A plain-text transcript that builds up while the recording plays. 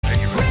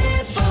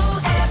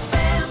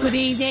Good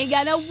evening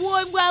and a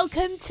warm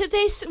welcome to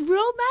this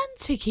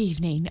romantic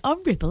evening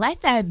on Ribble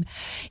FM.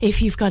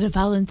 If you've got a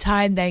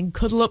Valentine, then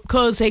cuddle up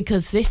cosy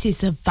because this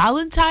is a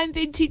Valentine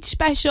Vintage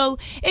Special.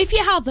 If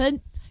you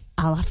haven't,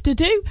 I'll have to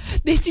do.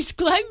 This is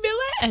Glenn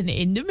Miller and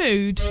In the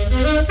Mood.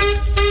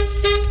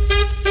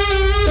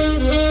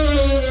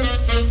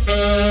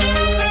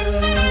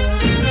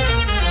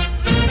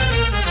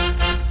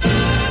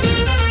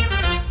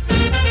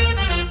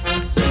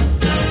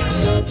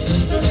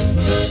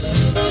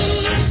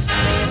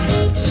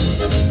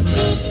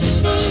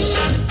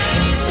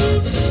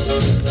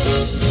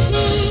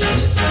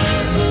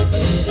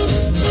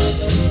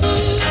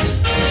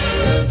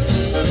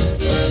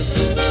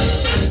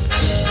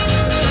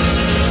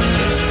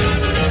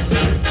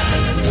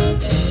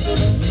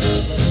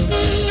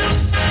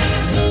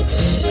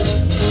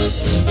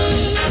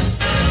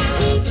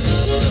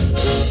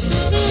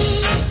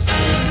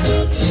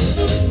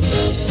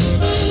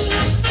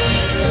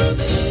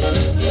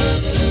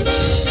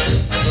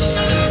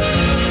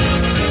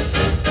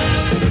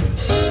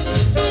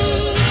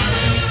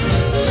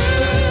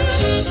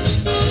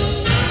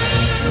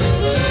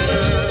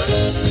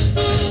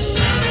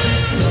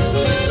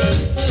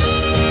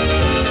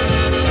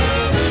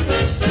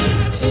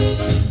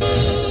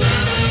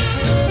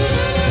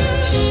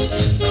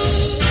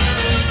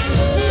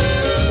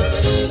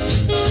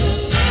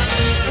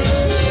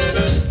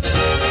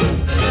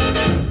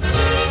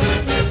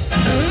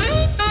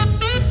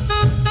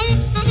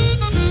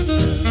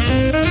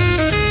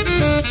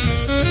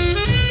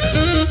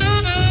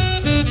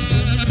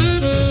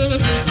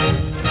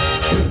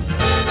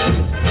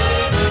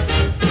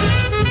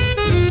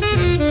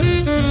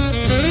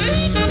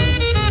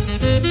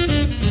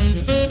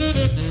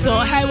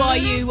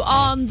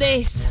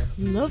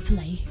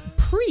 Lovely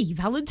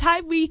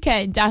pre-Valentine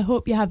weekend. I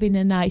hope you're having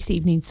a nice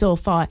evening so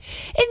far.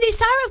 In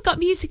this hour, I've got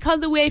music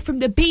on the way from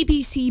the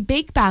BBC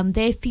Big Band.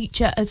 They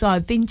feature as our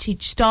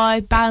Vintage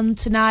Star band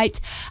tonight.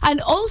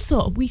 And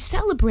also, we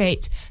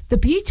celebrate the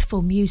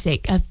beautiful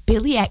music of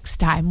Billy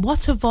Eckstine.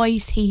 What a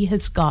voice he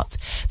has got.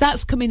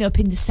 That's coming up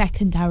in the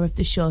second hour of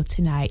the show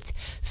tonight.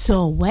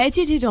 So, where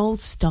did it all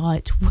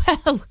start?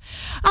 Well,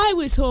 I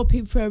was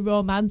hoping for a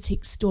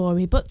romantic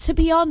story, but to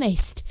be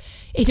honest,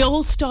 it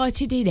all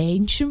started in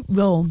ancient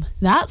Rome.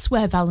 That's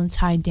where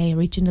Valentine's Day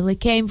originally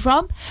came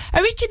from,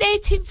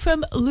 originating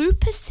from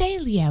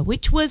Lupercalia,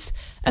 which was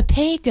a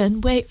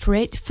pagan, wait for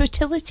it,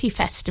 fertility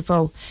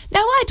festival.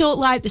 Now, I don't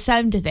like the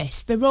sound of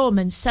this. The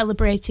Romans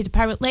celebrated,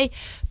 apparently,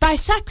 by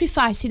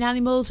sacrificing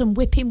animals and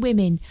whipping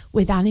women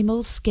with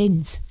animal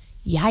skins.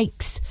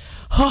 Yikes.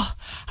 Oh,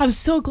 I'm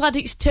so glad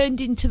it's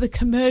turned into the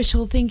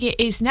commercial thing it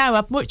is now.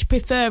 I'd much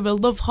prefer a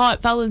Love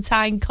Heart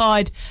Valentine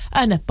card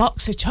and a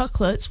box of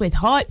chocolates with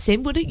hearts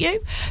in, wouldn't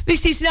you?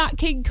 This is Nat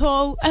King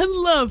Cole and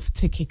Love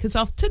to kick us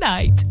off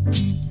tonight.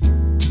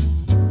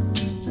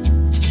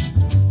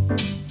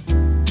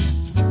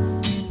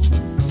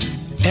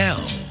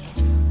 L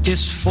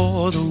is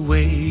for the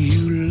way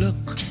you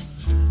look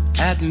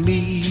at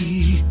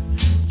me.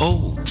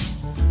 O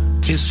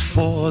is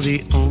for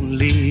the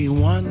only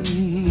one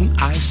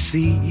I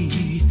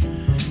see.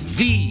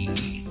 V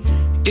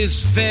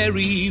is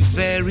very,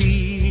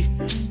 very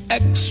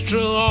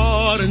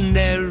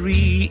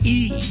extraordinary.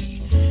 E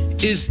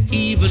is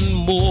even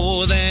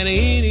more than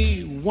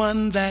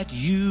anyone that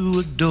you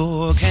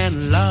adore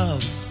can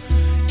love,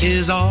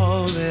 is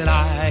all that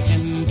I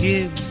can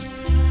give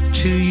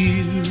to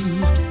you.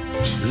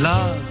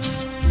 Love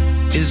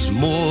is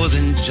more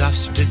than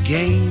just a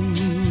game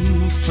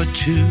for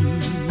two.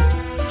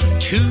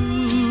 Two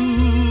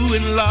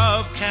in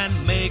love can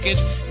make it.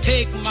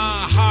 Take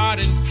my heart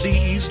and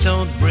please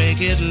don't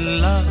break it.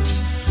 Love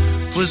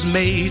was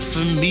made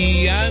for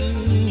me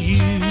and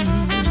you.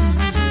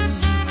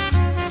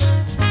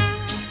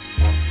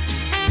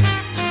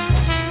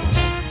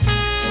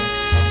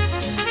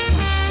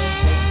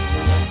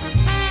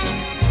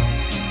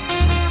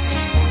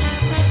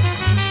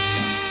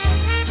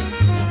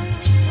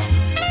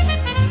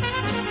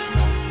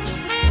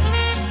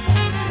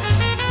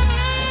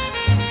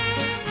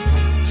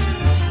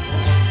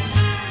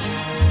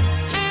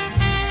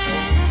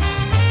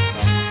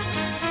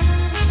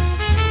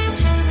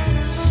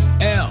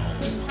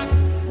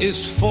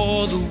 Is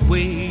for the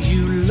way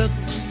you look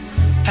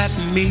at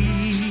me.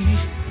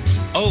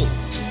 O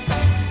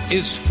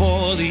is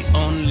for the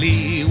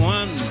only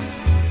one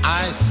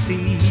I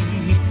see.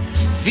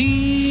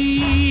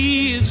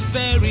 V is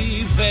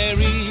very,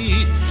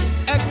 very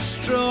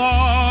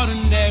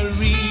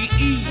extraordinary.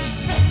 E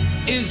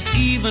is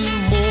even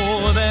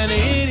more than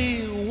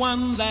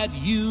anyone that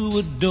you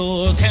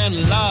adore can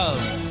love,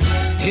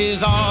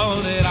 is all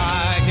that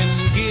I can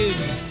give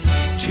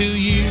to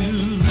you.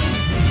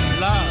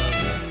 Love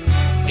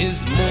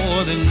is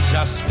more than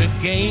just a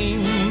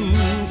game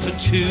for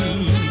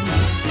two.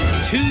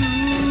 Two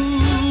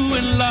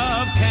in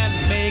love can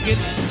make it.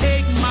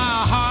 Take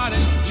my heart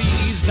and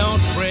please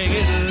don't break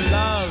it.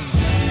 Love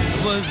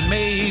was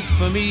made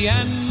for me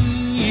and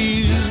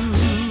you.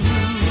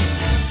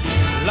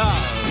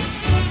 Love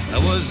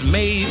was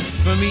made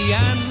for me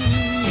and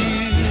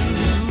you.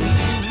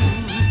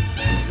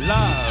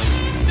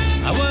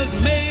 was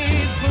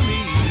made for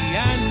me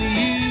and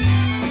you.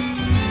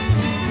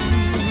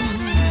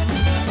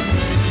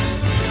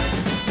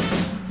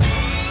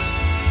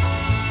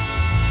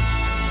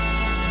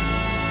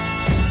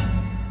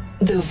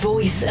 The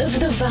Voice of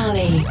the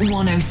Valley,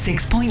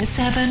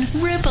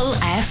 106.7 Ribble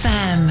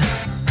FM.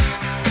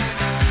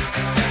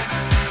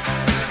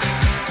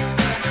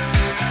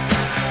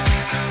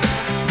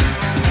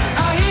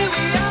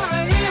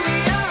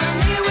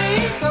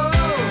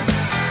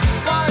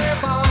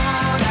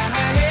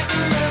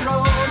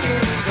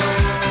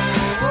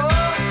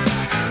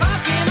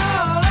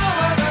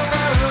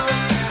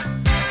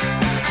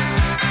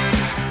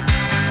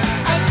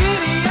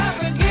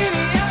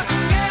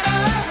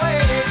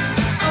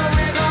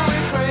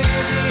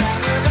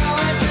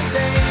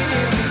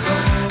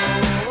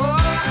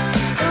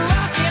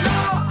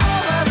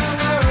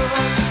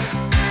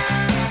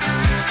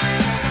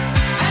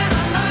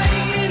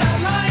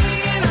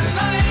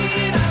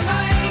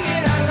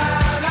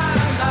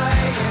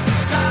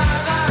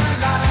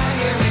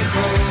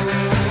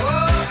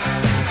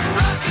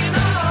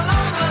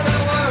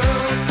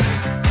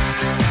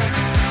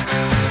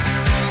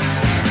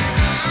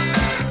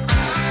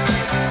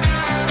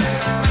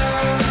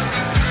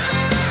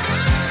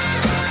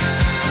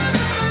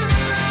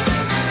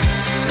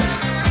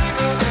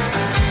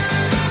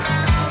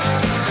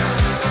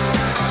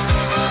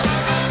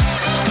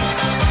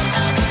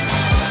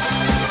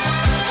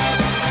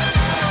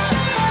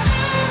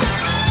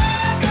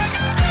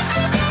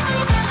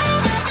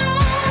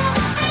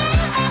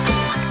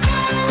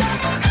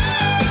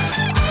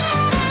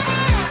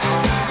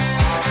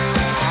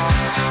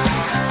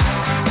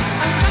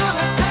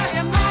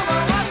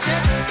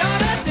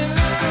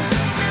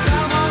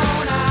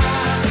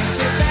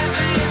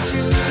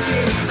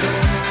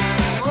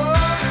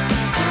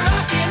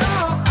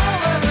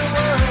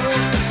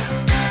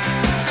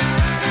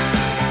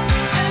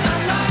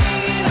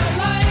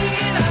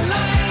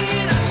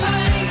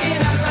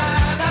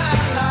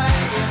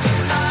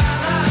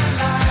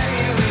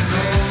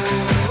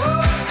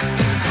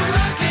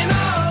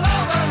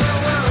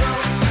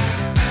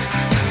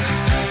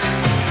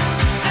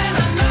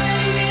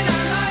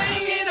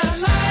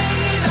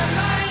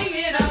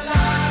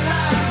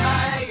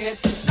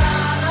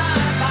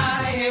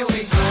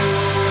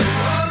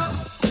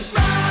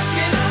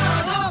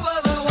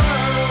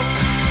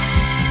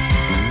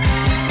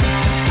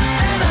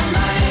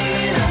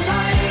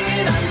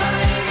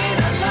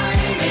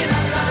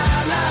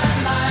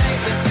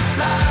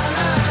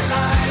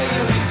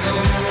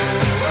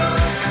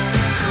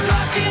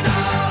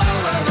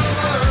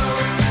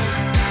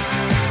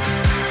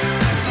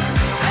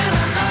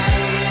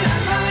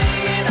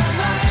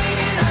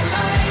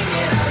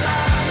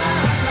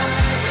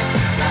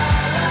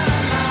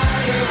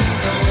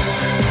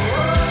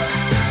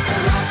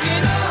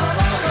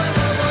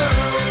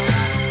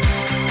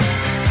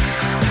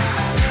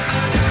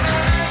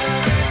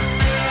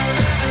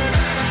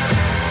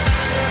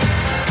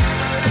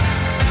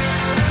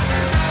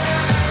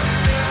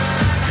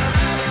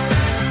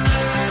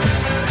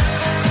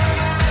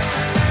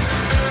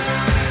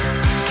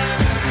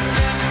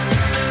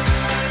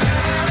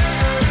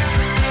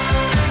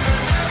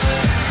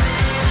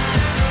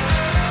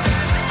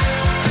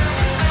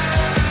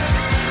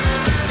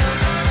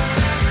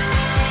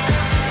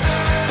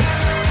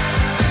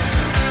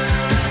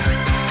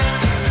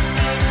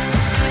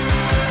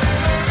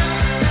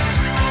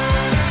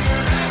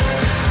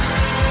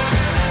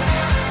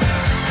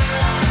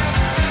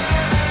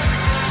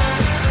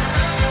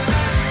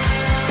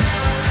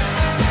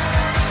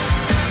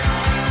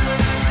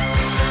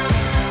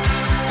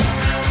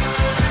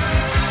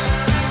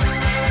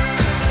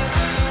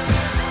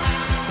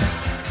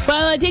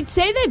 I did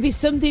say there'd be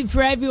something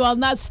for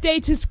everyone. That's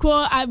Status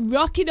Quo and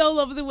Rocking All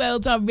Over the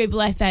World on Ribble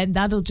FM.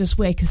 That'll just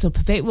wake us up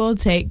a bit,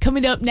 won't it?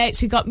 Coming up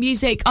next, we've got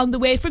music on the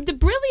way from the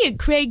brilliant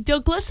Craig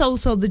Douglas,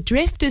 also the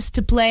Drifters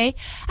to play,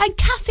 and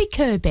Kathy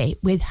Kirby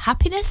with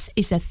Happiness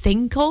is a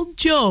Thing Called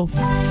Joe.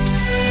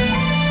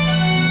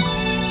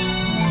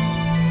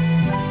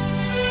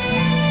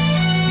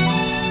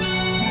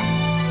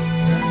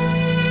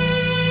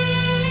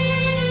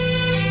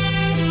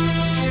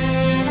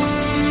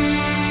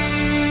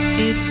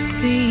 It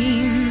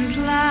seems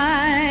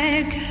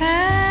like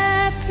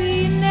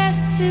happiness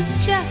is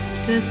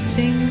just a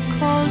thing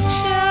called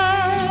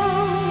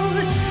Joe.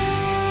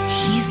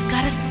 He's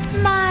got a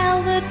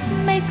smile that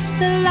makes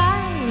the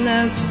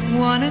lilac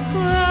wanna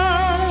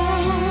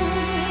grow.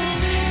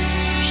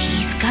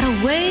 He's got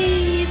a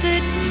way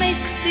that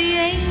makes the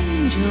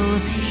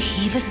angels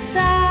heave a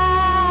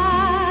sigh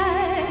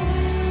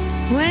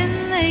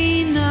when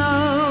they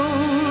know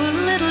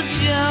little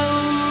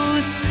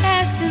Joe's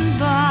passing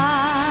by.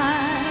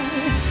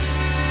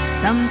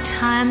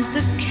 Sometimes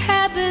the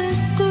cabin's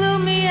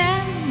gloomy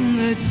and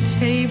the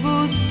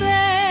table's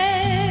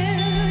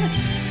bare,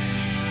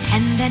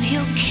 and then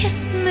he'll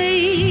kiss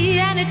me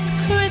and it's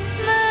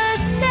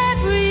Christmas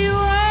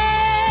everywhere.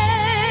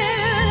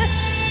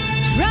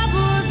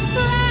 Troubles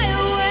fly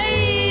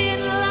away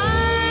and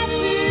life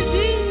is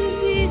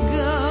easy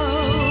go.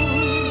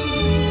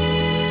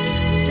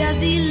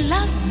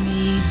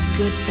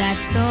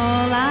 that's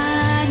all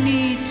I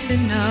need to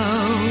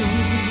know.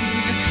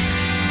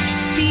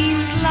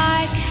 Seems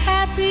like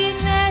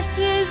happiness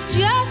is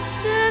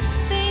just a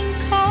thing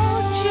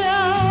called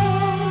Joe.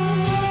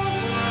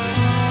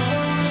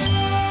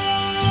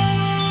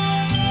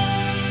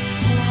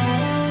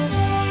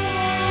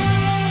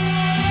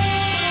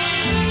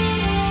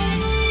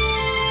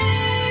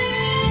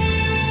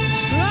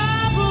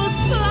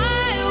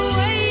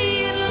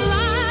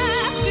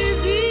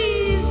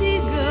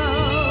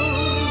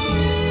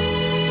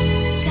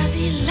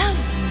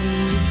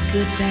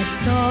 Good,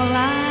 that's all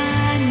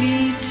I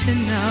need to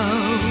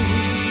know.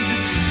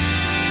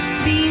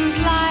 Seems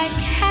like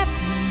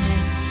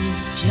happiness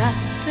is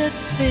just a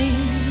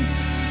thing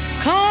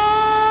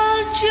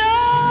called Joe.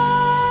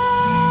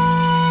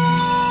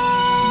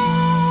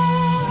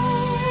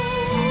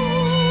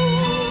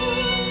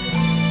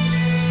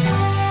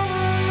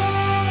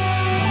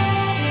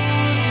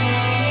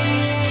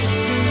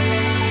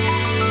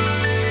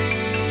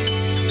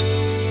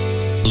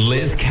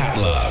 Liz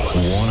Catlow,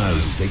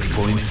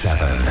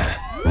 106.7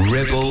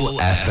 Ribble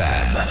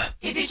FM.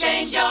 If you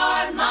change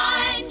your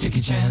mind, take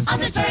a chance. I'm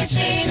the first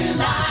in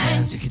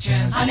line.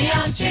 Honey,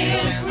 I'm still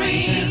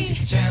free.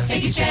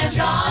 Take a chance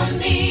on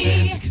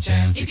me.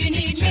 If you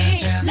need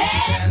me,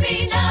 let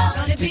me know.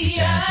 Gonna be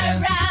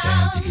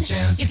around.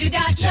 If you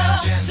got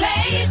no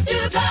place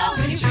to go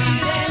when you're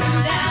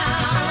feeling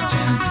down.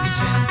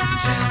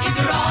 If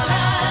you're all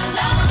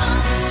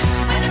alone,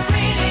 when the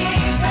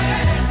pretty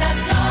birds have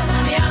flown,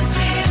 honey, I'm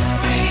still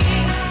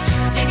free.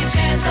 Take a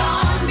chance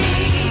on me.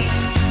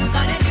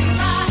 Gonna do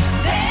my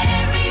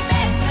very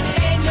best, and it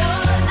ain't no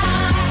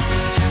lie.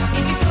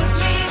 If you put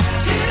me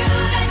to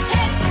the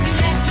test, if you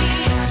let me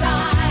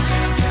try,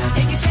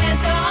 take a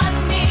chance on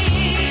me.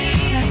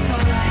 That's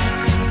all I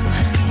ask of you,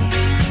 honey.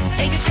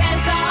 Take a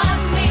chance on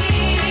me.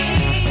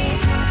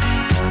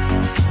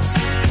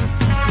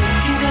 We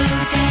can go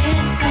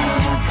dancing,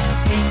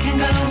 we can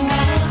go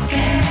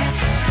walking,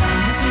 as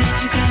long as we're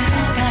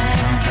together.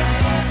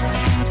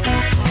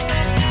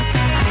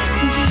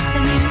 Listen to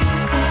some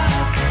music,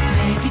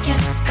 maybe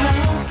just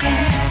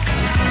talking,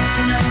 get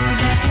to know you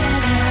better.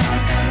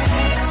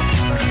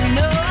 'Cause you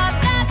know I've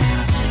got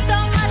so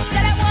much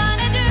that I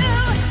wanna do.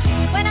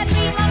 When I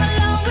dream I'm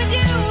alone with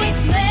you,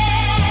 it's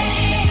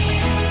magic.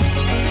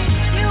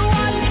 You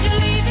want me to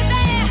leave it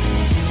there,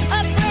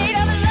 afraid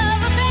of a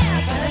love affair,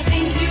 but I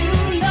think you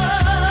know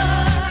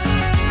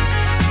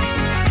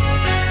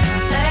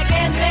that I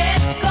can't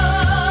let go.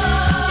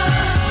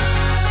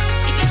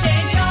 If you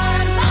change your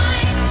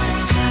mind,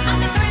 I'm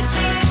the first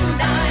in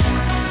line.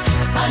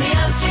 Honey,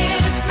 I'm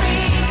still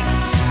free.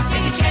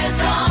 Take a chance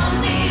on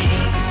me.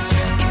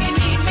 If you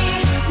need me,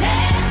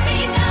 let me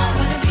know.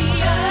 Gonna be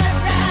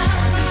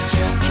around.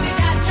 If you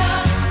got no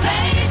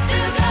place to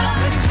go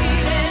when you're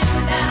feeling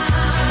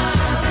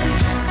down.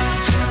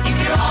 If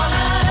you're all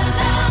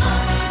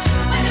alone,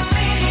 when the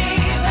pretty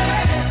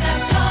birds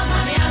have flown,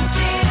 honey, I'm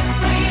still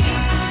free.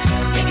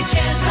 Take a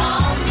chance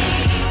on me.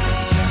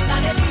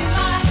 Gonna do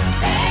my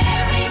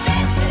very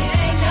best, and it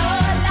ain't no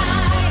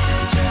lie.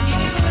 If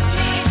you put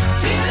me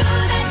to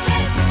the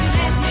test, if you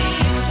let me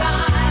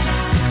try,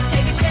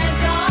 take a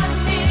chance on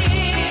me.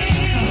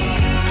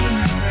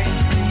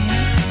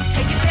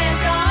 Take a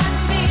chance on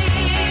me.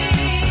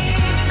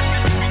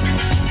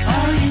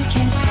 Oh, you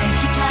can take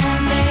your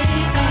time,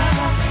 baby.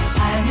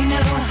 I'm in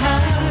no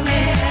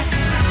hurry.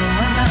 No,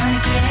 I'm gonna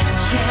get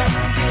you.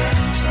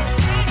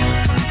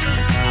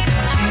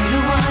 You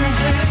don't wanna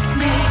hurt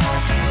me,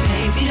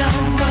 baby,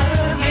 don't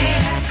worry.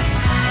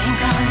 I ain't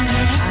gonna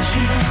let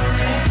you.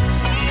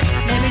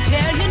 Let me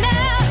tell you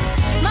now,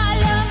 my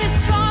love is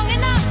strong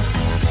enough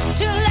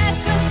to last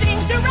when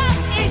things are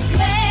rough. It's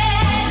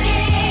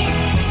magic.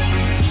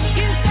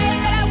 You say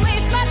that I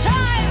waste my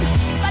time,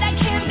 but I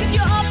can't get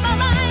you off my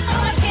mind.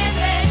 Oh, I can't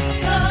let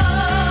go,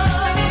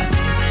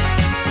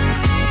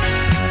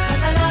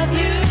 'cause I love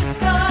you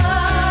so.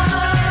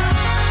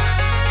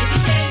 If you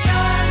change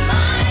your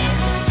mind,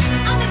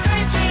 I'm the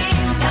first in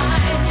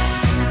line.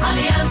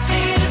 Honey, I'm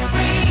still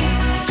free.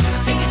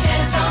 Take a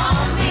chance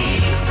on me.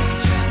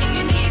 If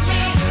you need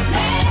me,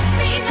 let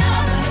me know.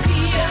 Gonna be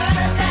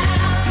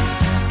around.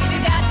 If you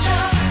got no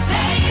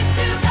place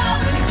to go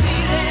when you're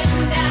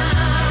feeling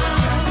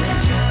down.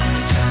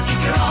 If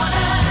you're all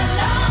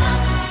alone,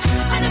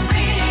 when the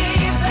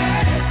pretty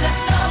birds have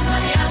flown,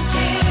 honey, I'm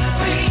still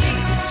free.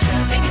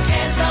 Take a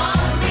chance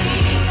on me.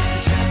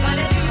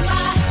 Gonna do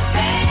my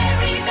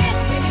very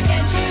best, baby,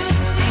 can't you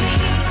see?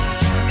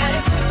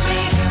 Gotta put me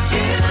to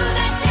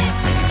the test,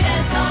 take a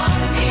chance on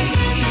me.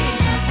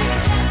 Take a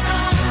chance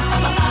on me.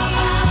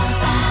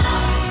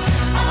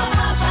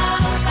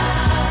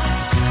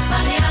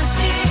 Honey, I'm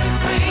still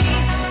free.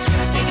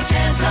 Take a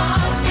chance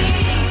on me.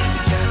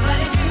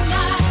 Gonna do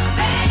my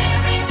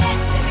very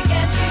best, baby,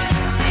 can't you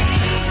see?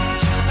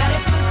 Gotta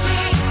put me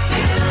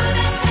to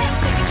the test,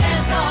 take a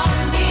chance on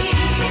me.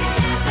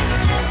 Take a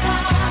chance on me.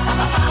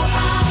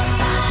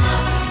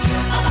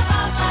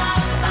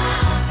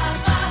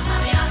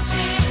 Honey, I'm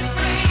still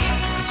free.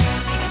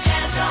 Take a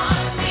chance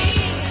on me.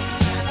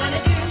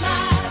 Gonna do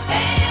my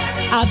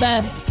very ABBA,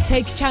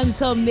 Take a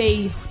Chance on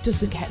Me.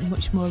 Doesn't get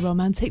much more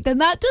romantic than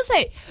that, does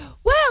it?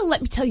 Well,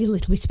 let me tell you a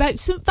little bit about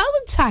St.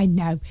 Valentine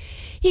now.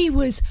 He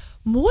was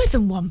more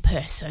than one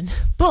person,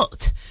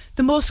 but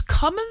the most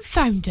common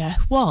founder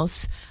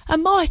was a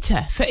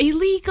martyr for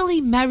illegally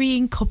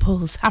marrying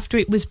couples after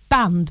it was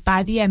banned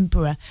by the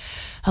emperor.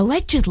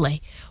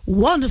 Allegedly,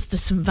 one of the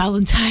St.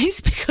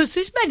 Valentines, because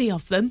there's many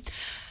of them,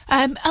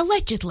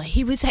 allegedly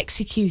he was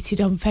executed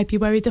on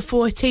February the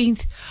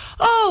 14th.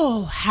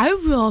 Oh, how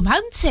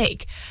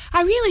romantic.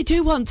 I really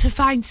do want to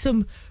find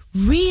some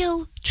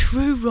real,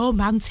 true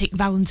romantic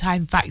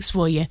Valentine facts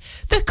for you.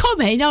 They're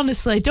coming,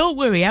 honestly, don't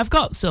worry, I've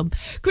got some.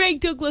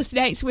 Greg Douglas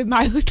next with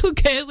My Little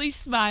Girl Is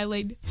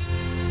Smiling.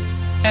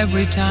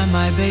 Every time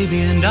my baby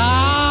and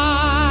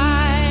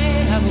I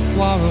have a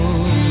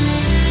quarrel,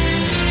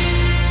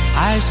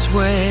 I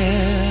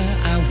swear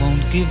I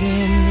won't give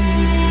in.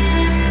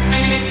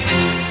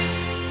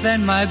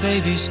 Then my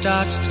baby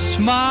starts to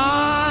smile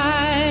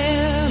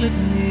at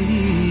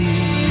me,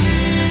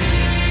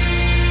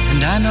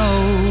 and I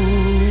know,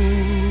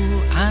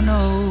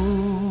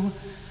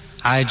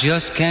 I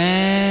just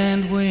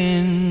can't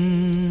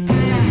win.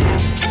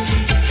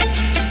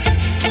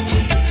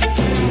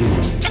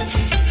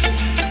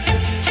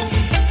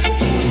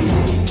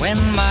 When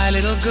my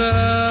little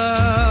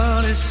girl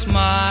is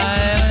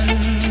smiling,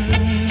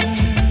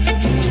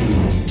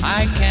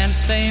 I can't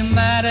stay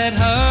mad at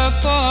her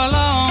for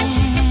long.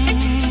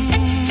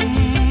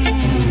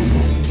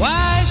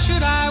 Why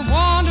should I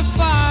want to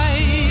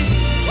fight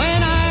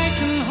when I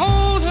can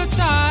hold her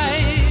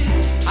tight?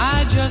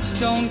 I just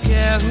don't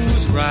care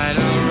who's right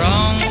or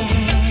wrong.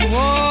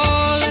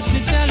 Oh, let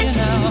me tell you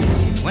now,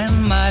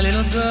 when my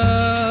little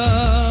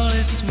girl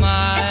is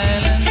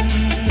smiling,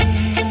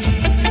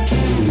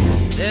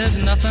 there's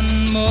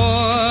nothing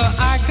more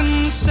I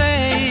can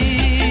say.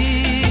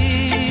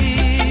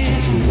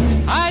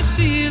 I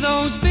see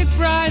those big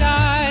bright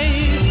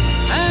eyes,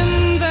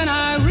 and then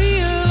I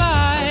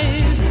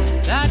realize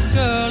that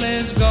girl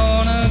is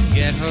gonna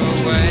get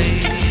her way.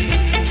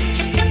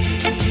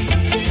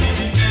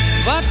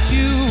 But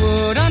you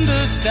would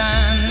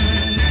understand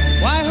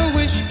why her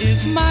wish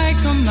is my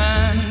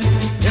command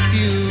if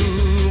you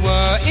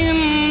were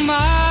in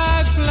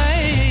my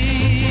place.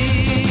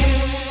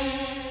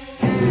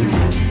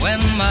 When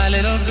my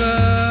little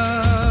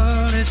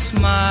girl is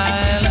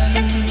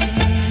smiling,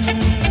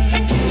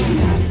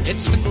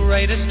 it's the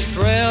greatest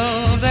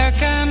thrill there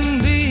can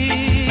be.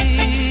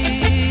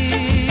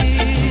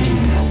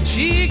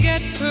 She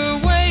gets her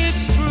way,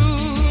 it's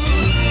true,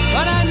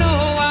 but I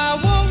know I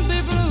won't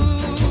be blue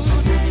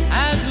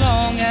as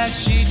long as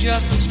she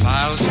just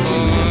smiles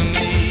for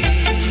me.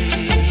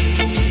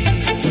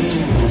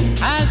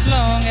 As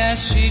long as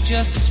she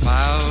just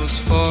smiles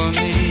for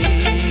me.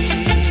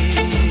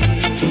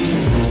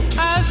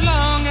 As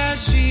long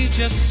as she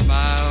just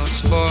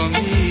smiles for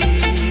me.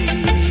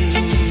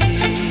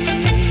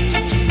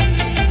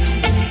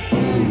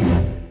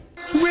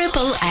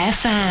 Ribble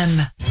FM.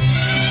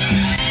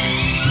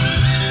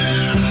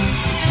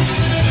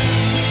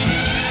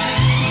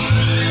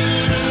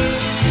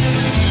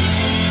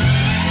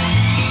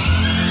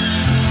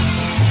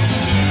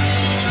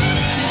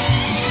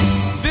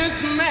 This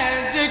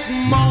magic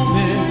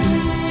moment,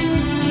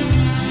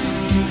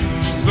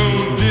 so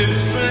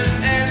different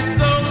and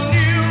so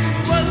new,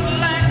 was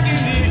like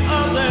any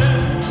other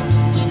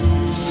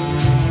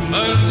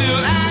until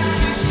I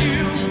kissed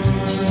you,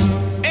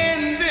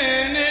 and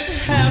then it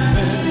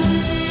happened.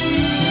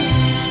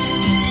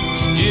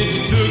 It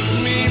took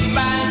me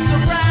by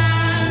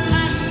surprise.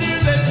 I knew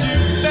that you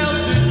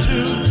felt it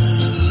too,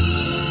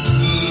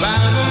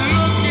 by the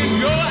look in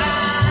your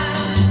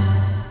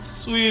eyes,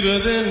 sweeter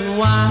than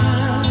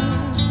wine,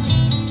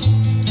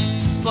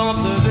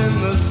 softer than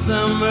the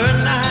summer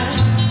night.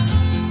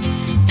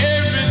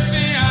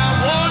 Everything I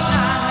want,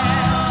 I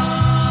have.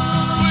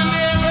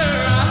 Whenever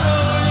I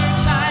hold you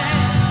tight,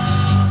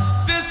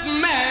 this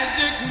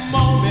magic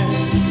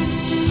moment,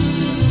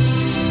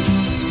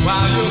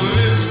 while your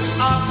lips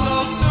are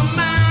close to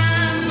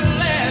mine, will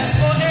last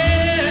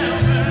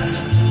forever,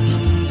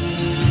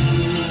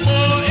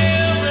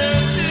 forever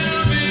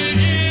till the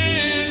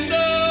end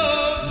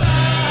of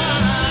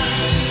time.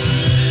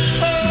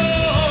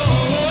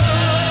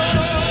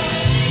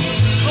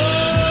 Oh,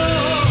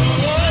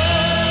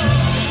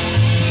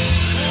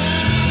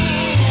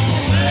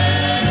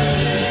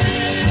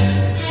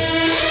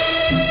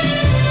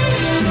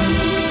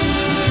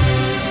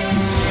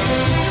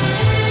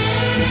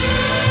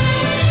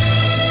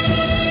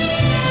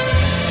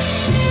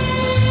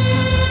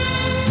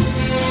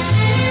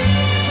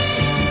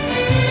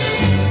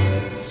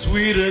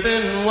 sweeter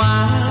than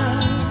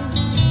wine,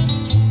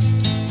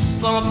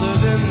 softer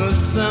than the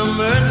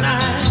summer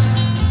night.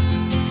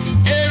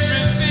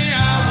 Everything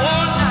I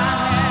want, I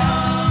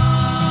have.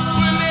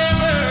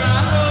 Whenever I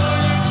hold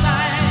you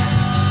tight,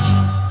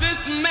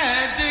 this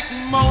magic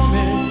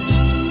moment,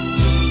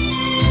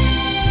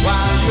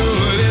 while your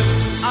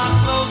lips are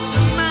close to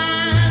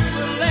mine,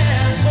 will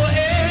last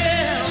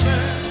forever,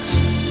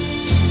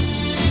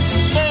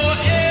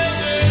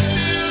 forever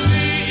till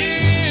the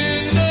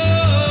end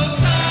of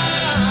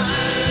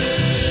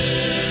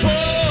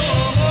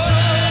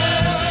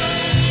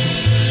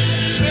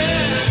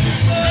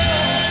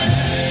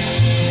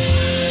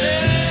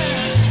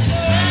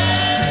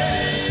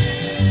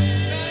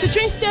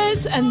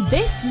And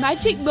this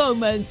magic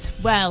moment,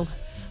 well,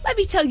 let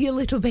me tell you a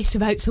little bit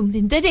about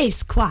something that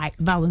is quite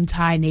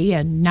Valentine-y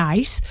and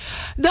nice.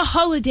 The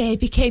holiday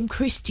became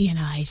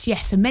Christianised,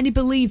 yes, and many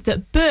believe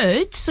that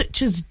birds,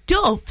 such as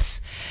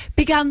doves,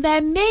 began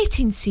their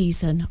mating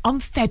season on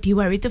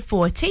February the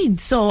 14th.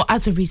 So,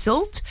 as a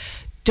result,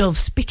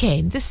 doves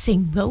became the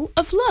symbol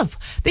of love.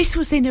 This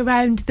was in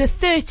around the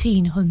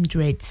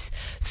 1300s.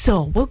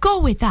 So we'll go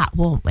with that,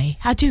 won't we?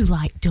 I do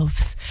like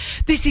doves.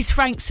 This is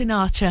Frank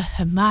Sinatra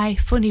and My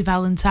Funny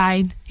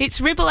Valentine.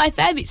 It's Ribble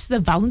FM. It's the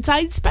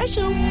Valentine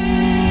special.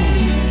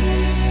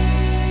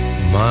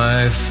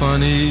 My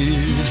funny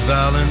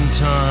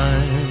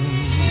Valentine,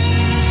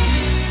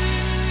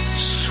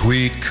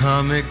 sweet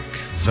comic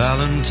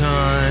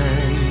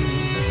Valentine,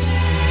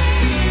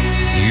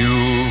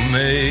 you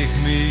make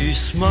me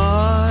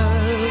smile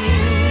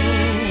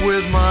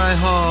with my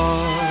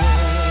heart.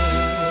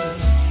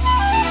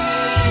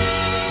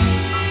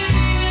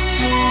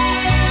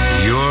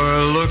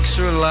 Your looks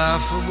are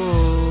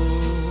laughable,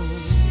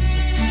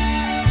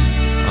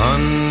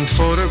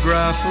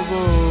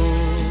 unphotographable,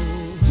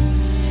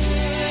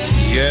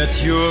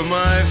 yet you're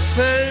my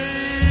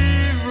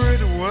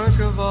favorite work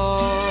of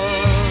art.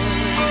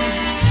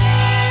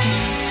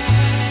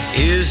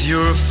 Is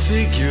your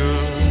figure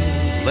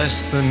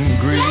less than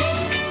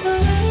Greek?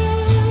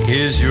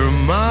 Is your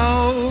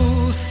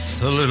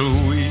mouth a little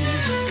weak?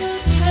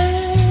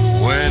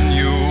 When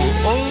you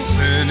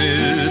open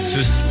it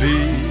to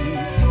speak,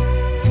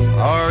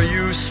 are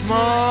you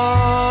smart?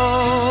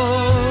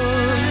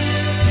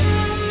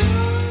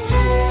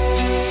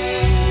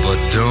 But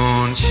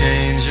don't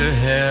change your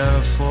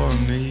hair for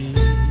me,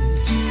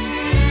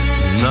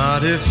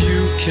 not if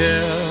you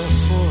care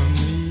for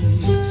me.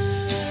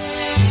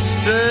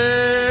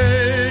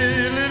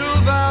 Stay,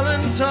 little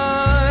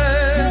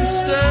Valentine,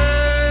 stay.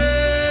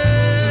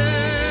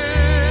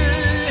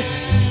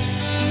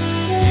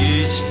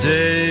 Each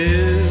day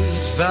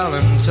is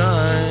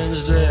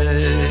Valentine's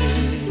Day.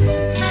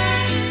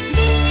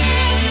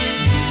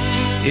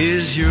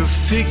 Is your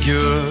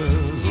figure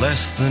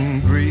less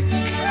than Greek?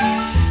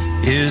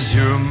 Is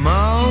your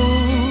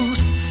mouth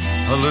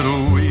a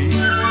little weak?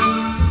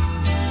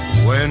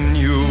 When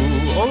you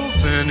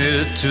open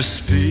it to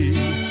speak,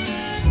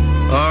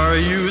 are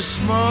you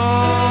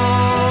smart?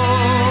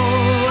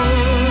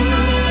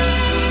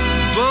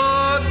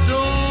 But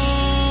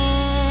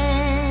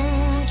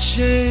don't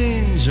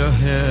change a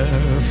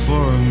hair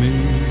for me,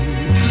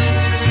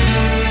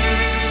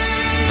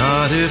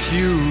 not if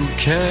you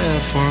care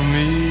for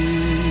me.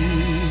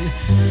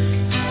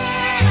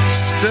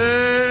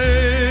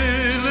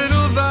 Stay,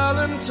 little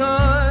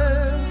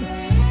Valentine,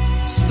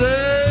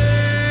 stay.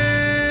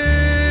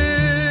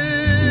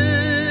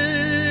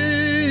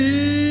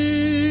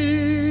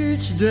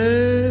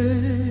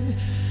 Day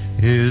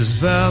is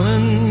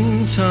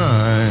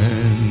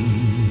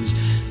Valentine's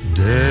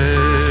Day.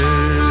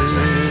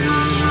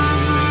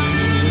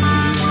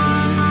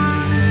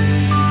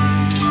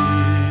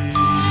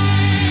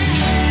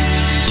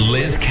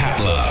 Liz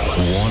Catlow,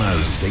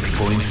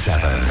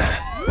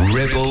 106.7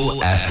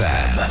 Ribble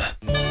FM.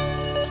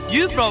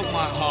 You broke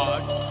my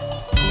heart,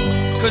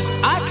 'cause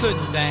I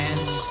couldn't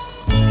dance.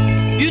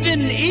 You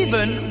didn't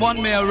even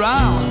want me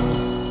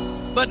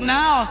around. But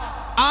now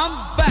I'm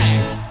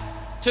back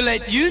to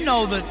let you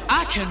know that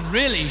I can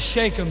really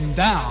shake 'em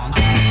down.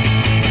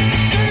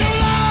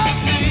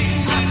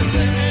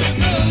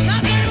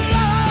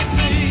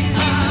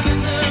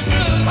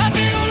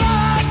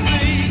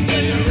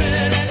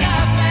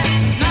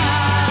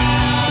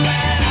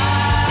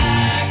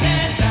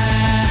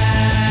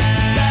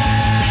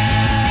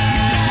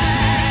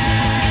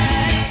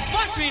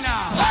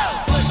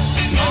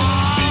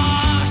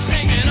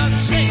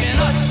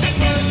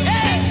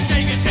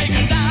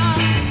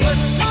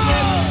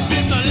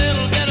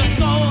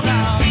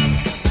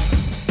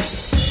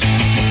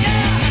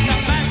 Yeah!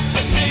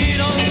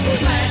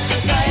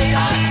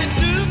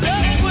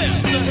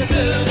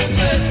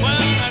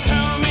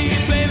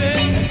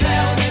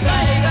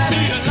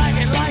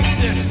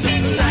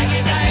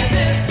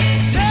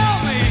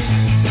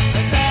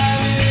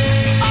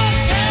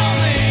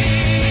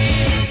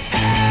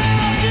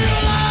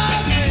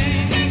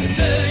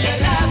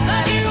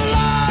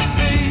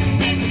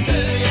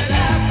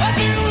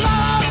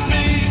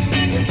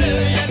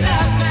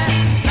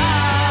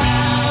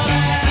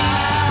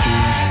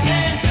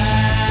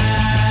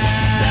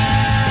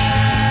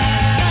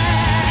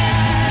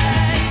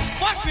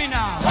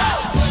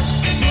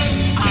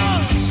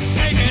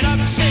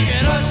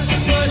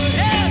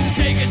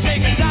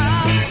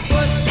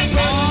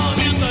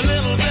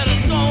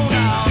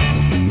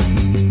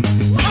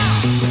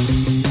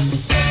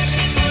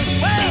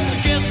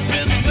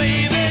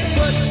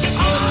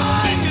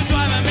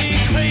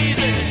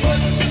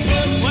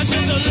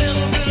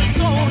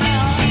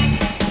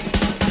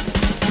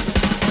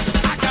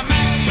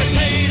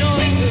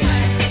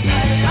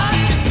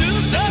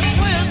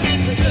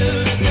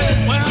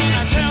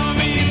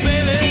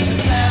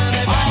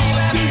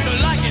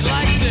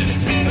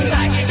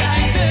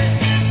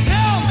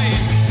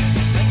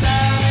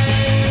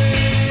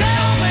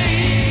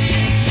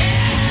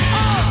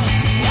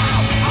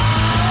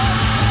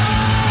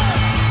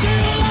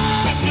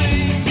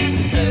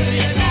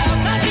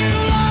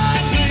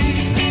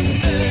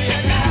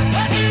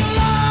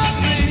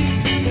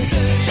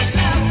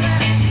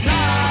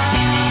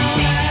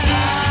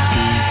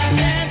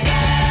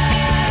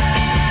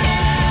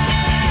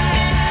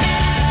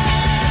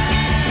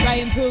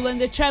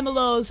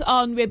 Tremolos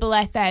on Ribble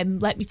FM.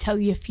 Let me tell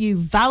you a few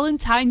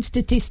Valentine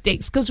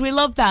statistics, because we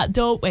love that,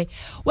 don't we?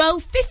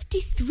 Well,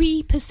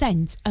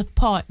 53% of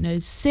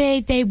partners say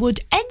they would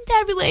end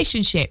their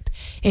relationship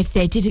if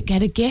they didn't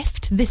get a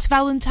gift this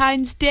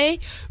Valentine's Day.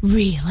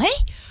 Really?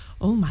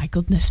 Oh my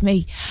goodness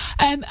me.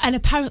 And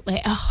apparently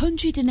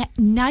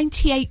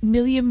 198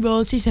 million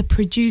roses are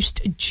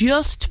produced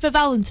just for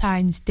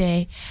Valentine's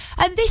Day.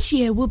 And this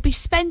year we'll be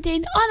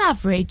spending, on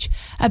average,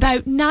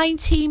 about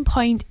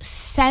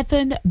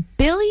 £19.7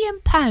 billion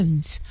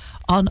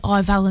on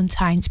our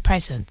Valentine's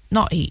present.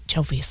 Not each,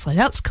 obviously.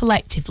 That's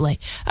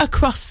collectively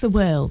across the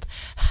world.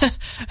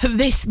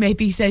 This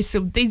maybe says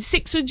something.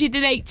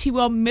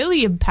 £681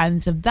 million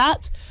of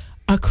that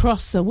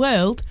across the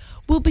world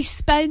will be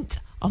spent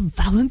on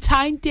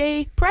Valentine's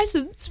Day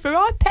presents for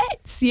our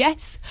pets.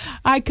 Yes,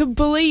 I can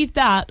believe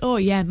that. Oh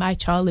yeah, my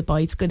Charlie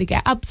boy's going to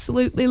get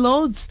absolutely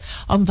loads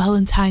on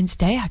Valentine's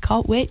Day. I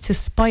can't wait to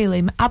spoil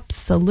him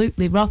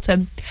absolutely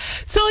rotten.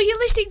 So you're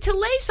listening to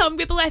Liz on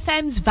Ribble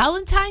FM's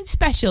Valentine's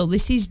Special.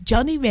 This is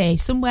Johnny Ray,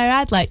 Somewhere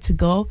I'd Like to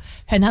Go,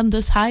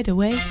 Hernando's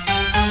Hideaway.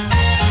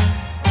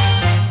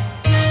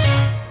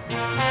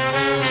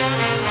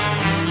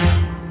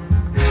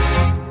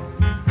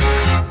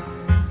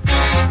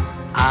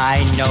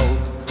 I know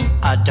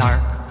a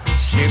dark,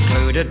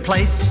 secluded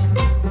place,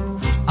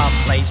 a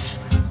place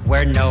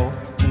where no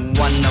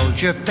one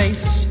knows your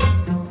face,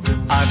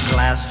 a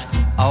glass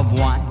of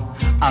wine,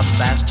 a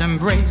vast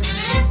embrace.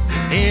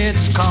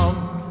 It's called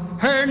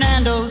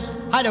Hernando's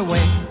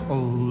Hideaway.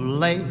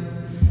 Ole,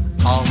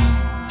 all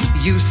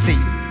you see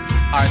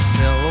are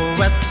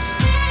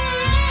silhouettes,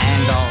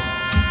 and all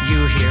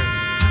you hear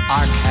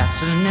are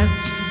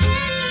castanets,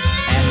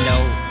 and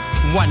no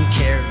one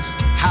cares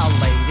how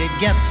late it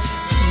gets.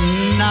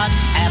 Not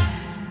at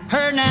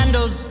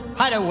Hernando's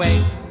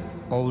Hideaway.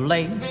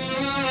 Ole.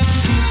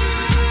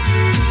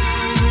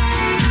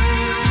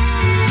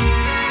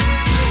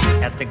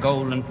 At the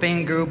Golden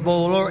Finger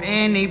Bowl or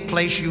any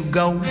place you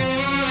go,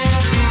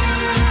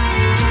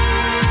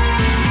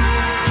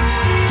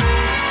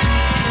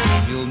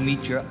 you'll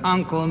meet your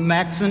Uncle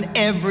Max and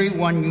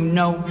everyone you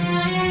know.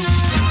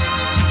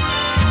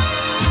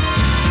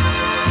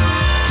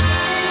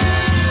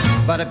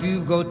 But if you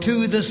go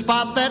to the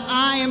spot that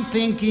I am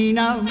thinking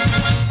of,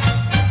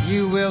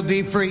 you will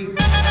be free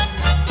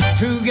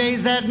to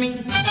gaze at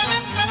me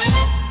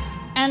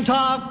and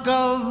talk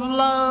of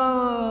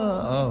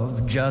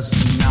love. Just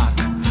knock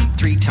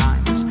 3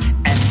 times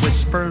and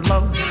whisper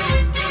low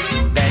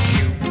that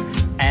you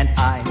and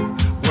I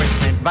were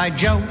sent by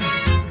Joe,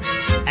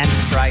 and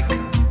strike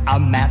a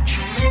match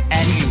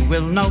and you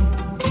will know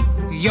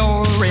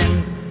you're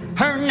in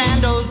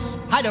Hernando's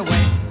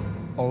Hideaway.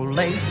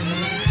 Ole.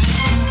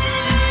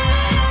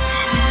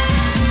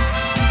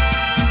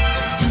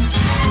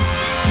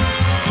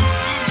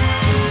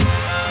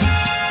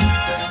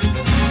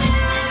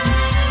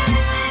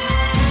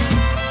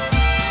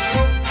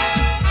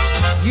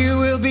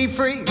 Be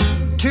free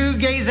to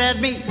gaze at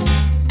me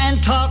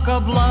and talk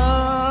of love.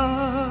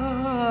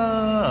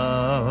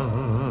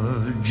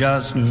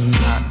 Just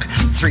knock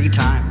 3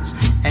 times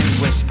and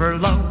whisper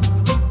low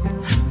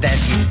that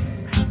you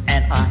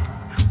and I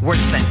were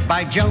sent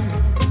by Joe,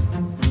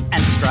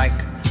 and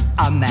strike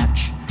a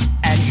match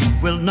and you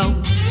will know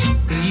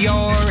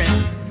you're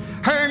in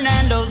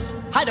Hernando's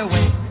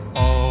Hideaway.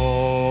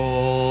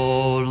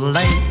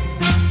 Ole.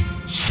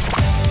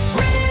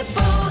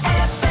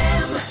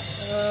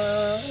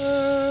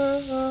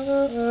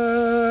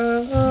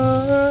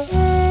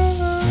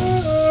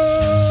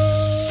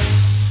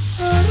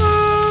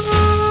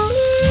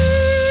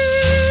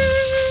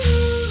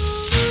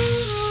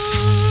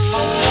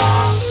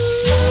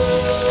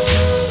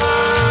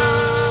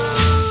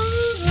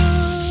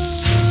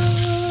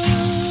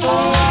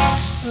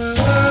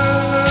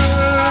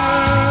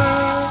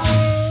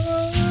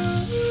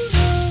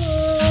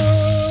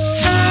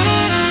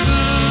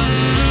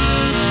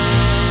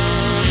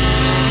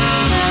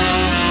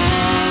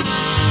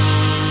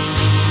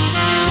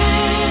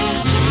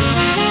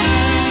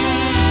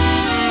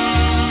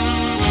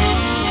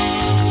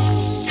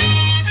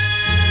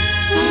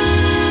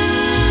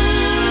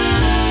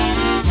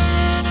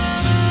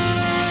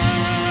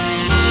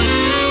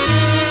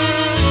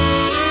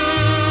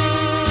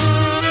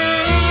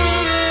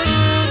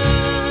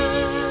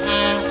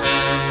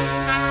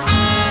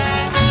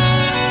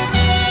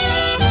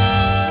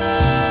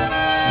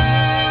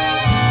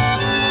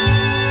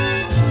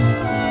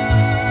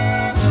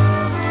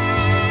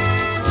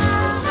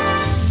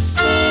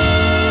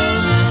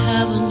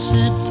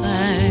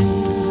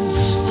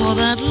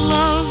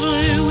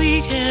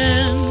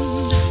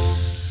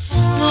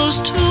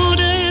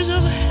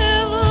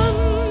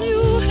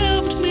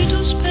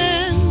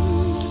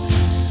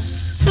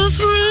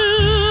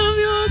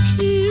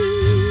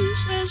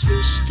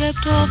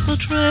 Off the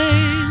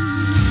train,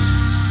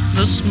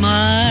 the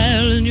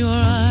smile in your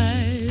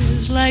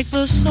eyes like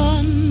the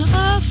sun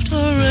after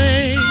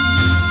rain.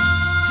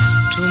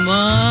 To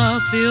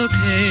mark the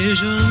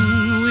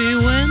occasion we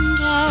went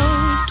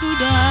out to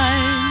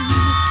dine.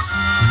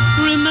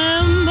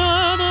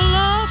 Remember the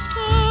love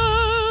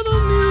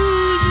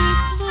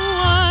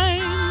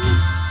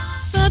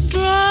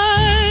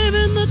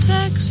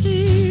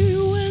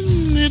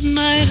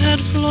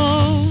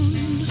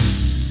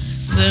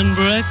and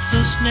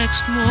breakfast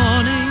next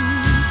morning,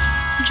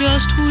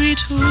 just we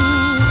two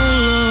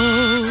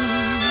alone.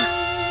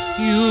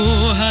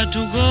 You had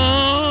to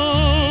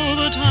go,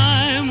 the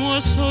time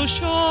was so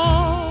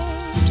short.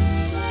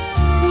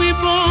 We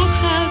both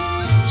had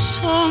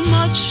so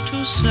much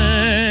to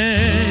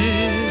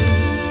say.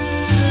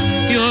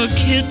 Your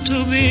kit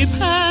to be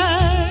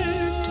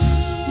packed,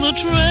 the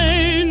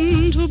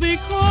train to be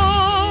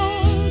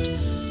caught.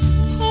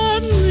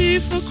 Pardon me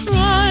for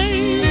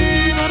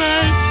crying, but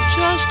I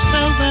just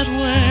felt that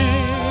way.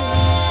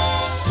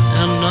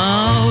 And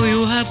now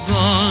you have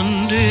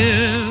gone,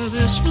 dear,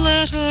 this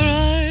letter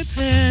I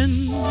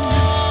pen.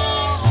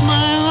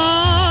 My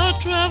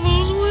heart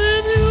travels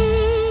with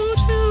you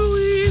till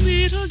we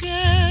meet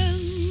again.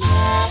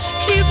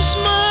 Keep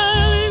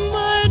smiling,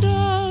 my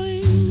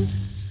darling,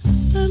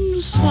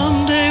 and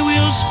someday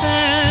we'll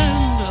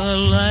spend a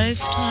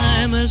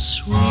lifetime as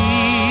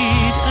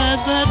sweet as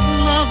that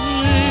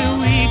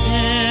lovely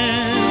weekend.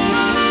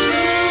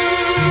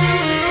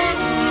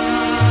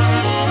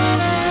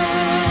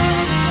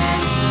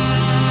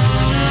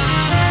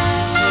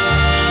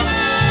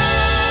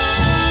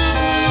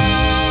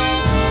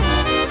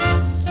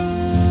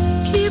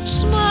 Keep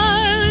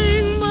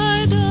smiling,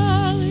 my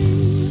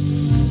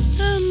darling,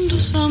 and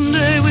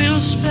someday we'll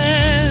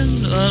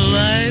spend a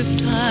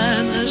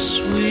lifetime as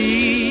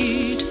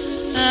sweet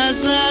as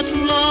that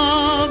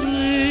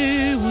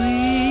lovely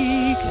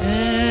weekend.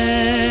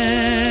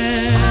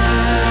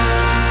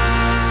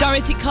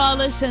 Dorothy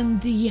Carlos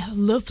and the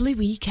lovely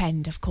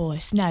weekend, of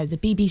course. Now, the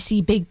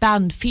BBC Big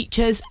Band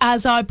features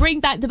as I bring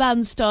back the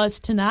band stars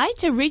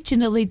tonight.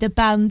 Originally, the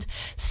band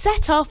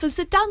set off as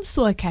the dance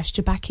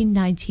orchestra back in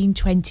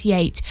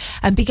 1928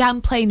 and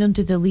began playing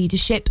under the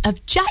leadership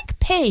of Jack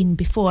Payne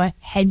before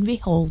Henry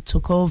Hall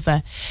took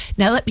over.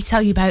 Now, let me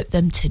tell you about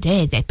them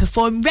today. They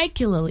perform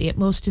regularly at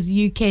most of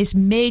the UK's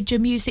major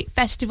music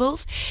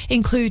festivals,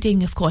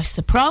 including, of course,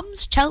 the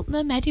Proms,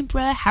 Cheltenham,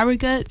 Edinburgh,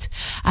 Harrogate,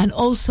 and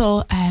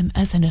also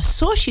as an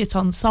associate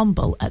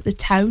ensemble at the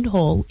Town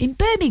Hall in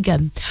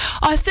Birmingham.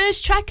 Our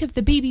first track of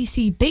the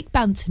BBC Big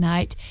Band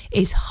tonight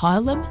is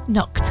Harlem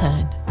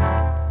Nocturne.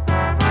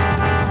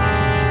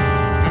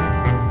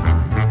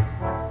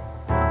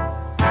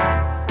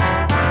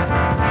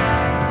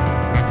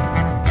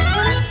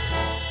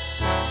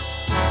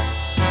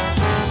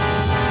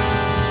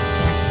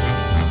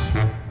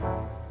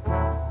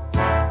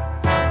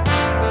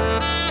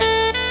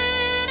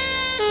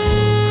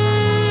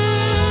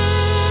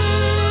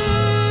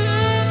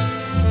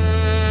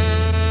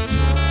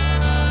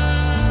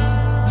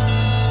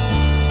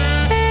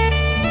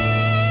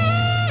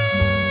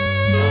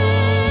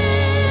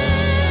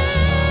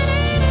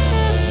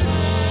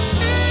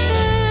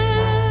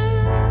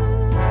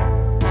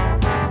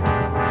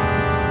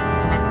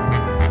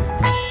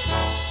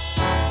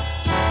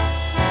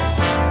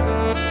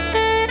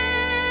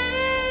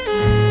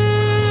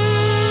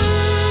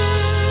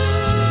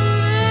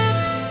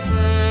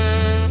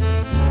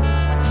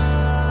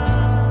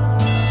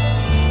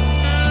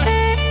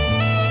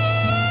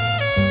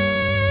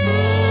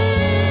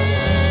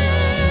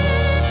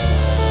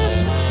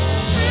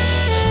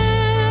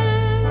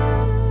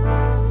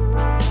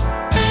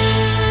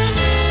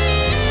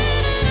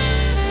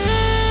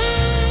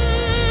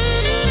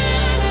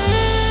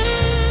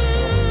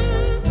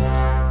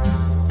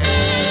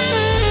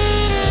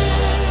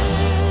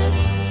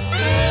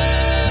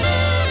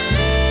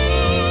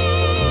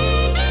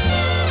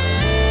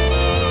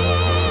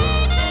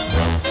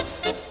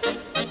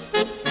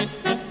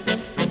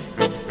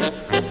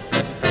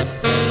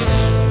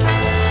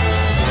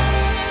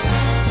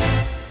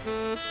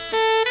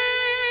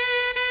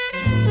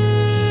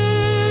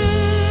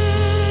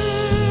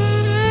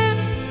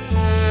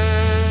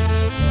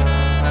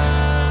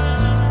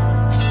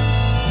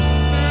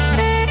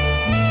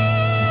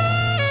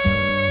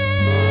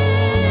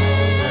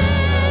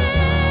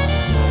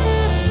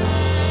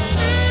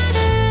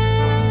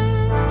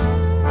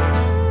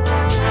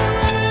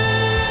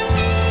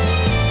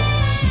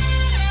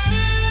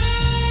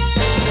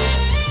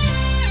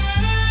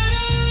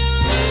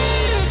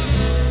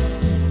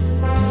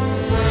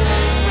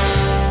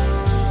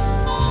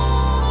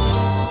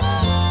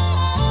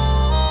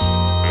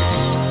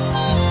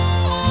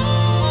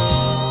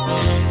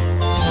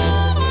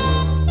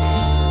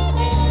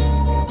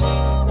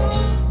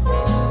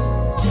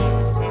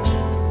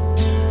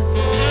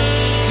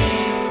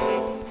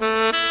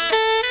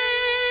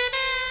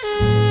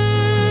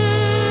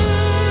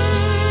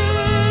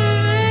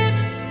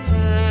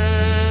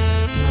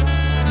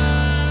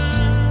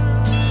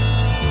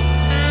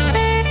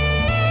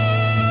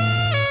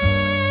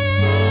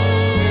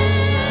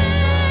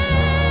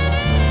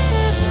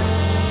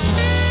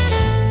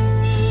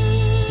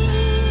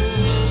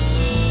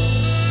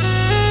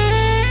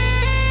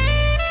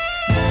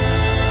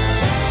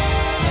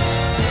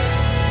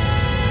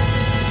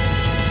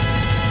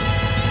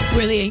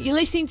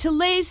 listening to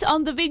Liz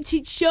on The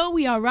Vintage Show.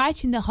 We are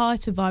right in the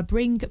heart of our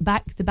Bring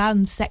Back the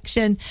Band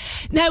section.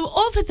 Now,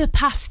 over the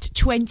past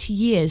 20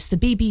 years, the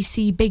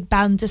BBC Big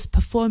Band has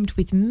performed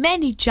with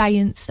many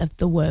giants of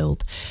the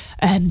world.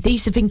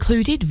 These have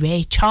included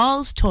Ray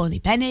Charles, Tony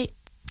Bennett,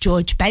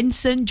 George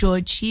Benson,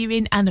 George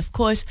Shearing, and of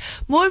course,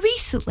 more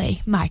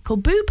recently, Michael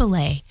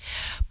Bublé.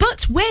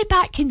 But way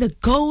back in the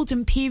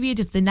golden period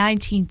of the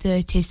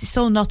 1930s, they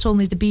saw not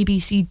only the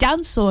BBC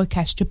Dance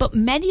Orchestra, but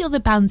many other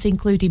bands,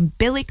 including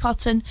Billy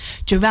Cotton,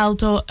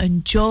 Geraldo,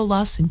 and Joe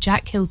Loss and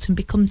Jack Hilton,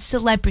 become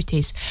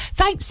celebrities,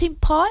 thanks in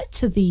part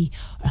to the,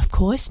 of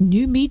course,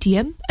 new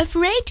medium of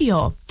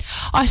radio.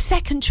 Our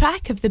second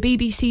track of the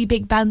BBC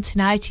Big Band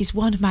tonight is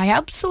one of my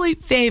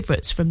absolute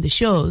favourites from the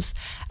shows,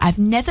 I've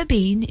Never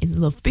Been in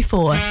Love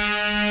Before.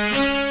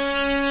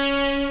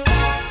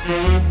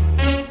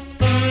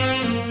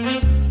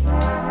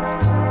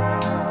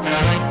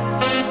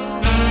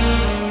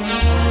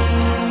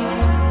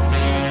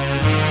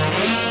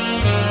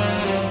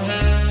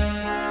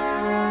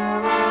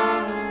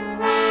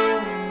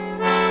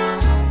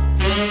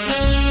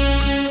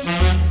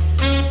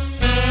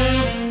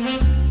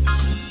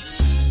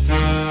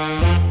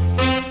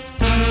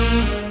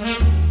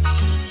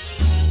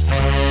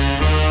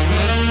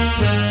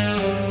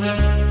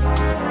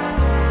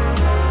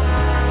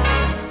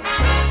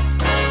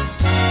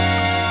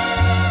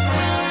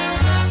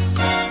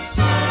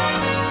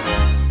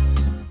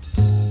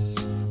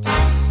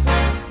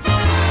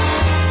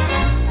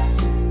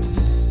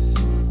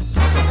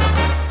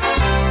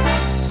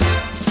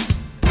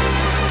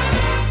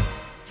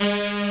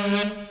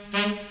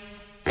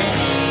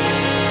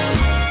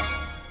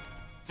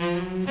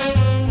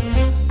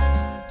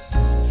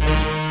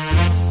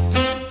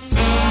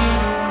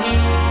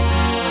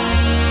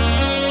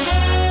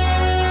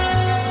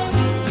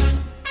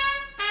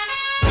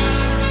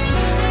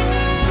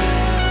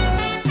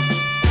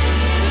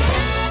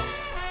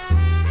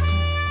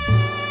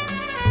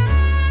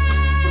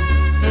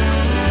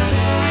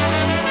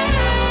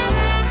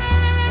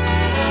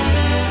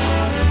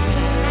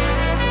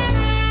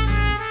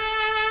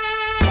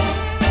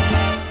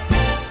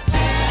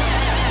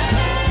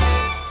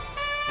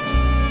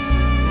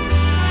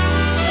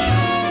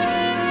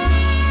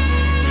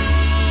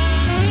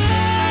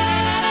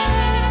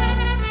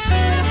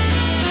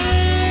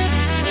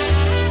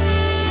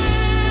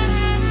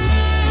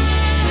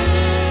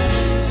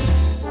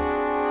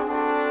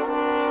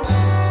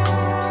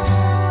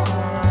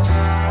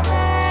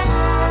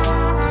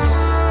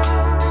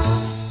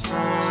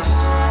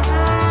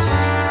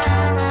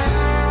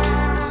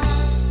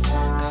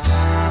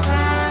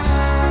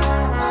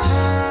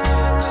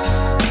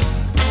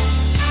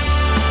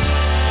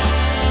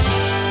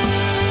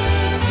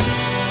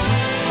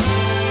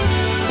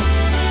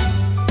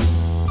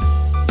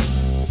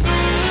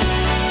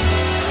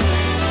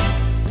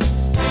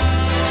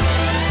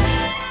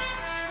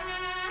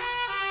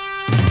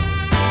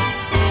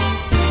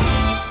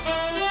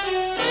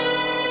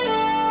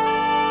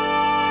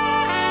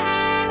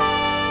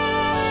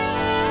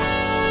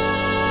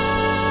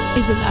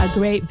 Isn't that a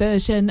great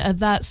version of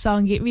that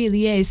song? It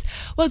really is.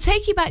 Well,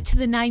 take you back to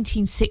the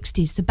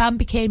 1960s, the band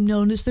became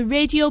known as the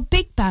Radio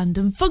Big Band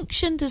and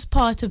functioned as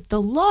part of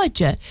the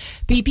larger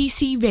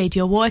BBC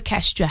Radio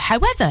Orchestra.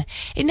 However,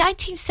 in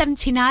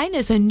 1979,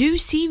 as a new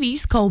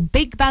series called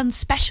Big Band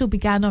Special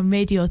began on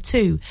Radio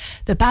 2,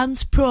 the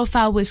band's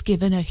profile was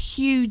given a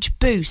huge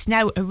boost.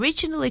 Now,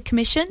 originally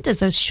commissioned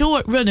as a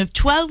short run of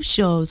 12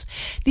 shows,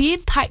 the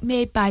impact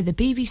made by the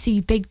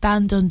BBC Big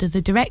Band under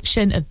the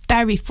direction of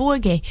Barry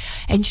Forgey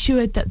ensured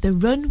that the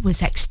run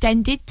was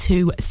extended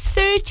to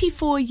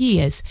 34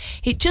 years.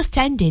 It just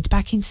ended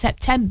back in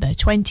September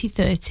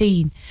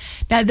 2013.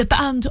 Now, the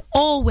band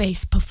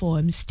always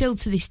performs, still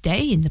to this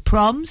day, in the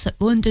Proms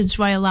at London's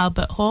Royal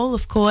Albert Hall,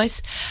 of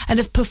course, and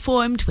have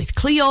performed with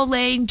Cleo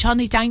Lane,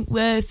 Johnny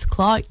Dankworth,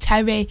 Clark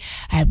Terry,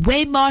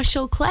 Wayne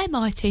Marshall, Claire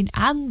Martin,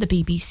 and the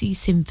BBC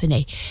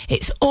Symphony.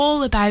 It's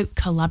all about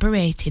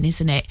collaborating,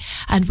 isn't it?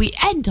 And we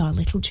end our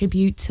little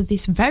tribute to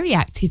this very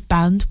active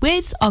band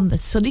with On the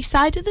Sunny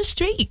Side of the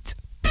Street.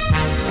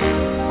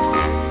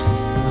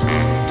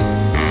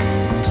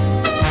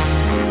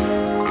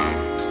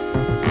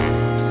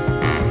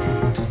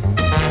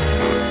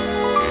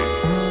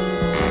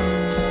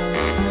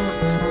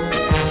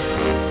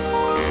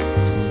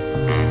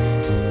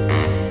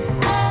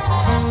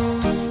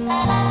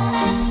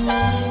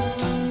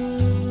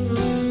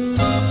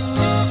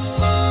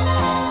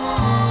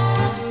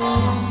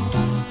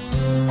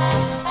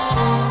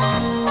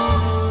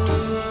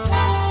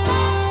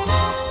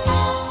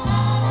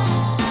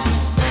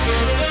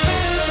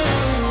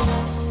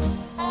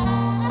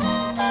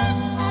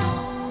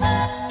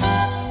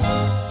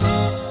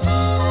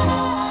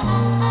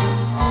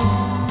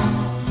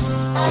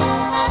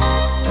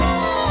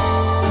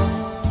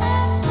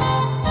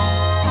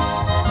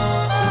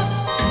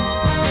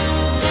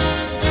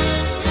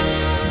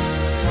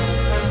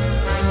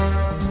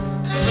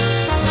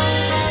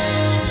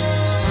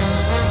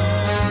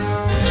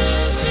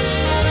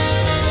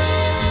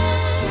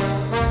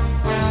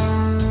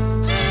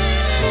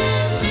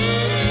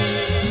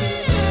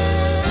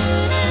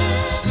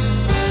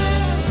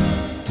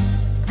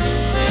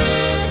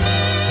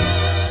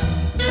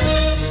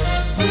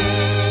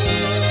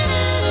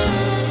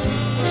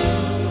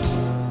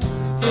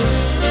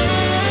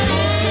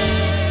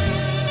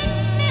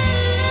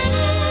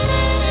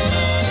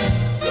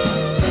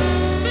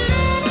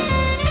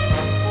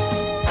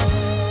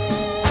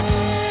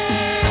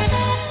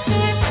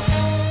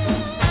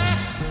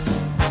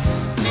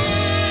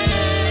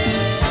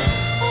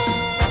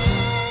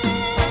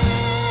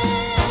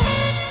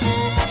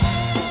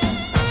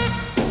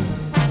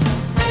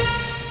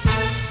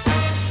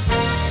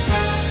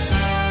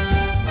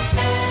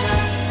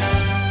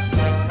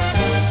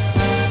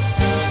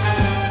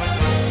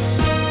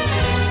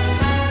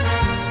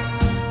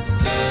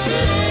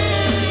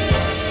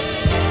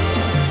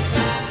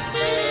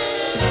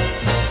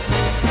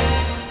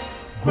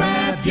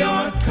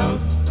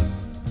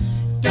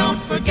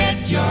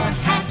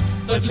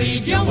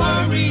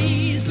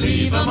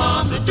 freedom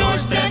on the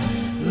doorstep.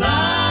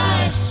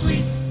 Life's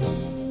sweet.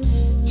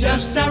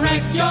 Just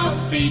direct your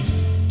feet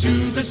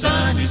to the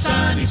sunny,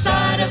 sunny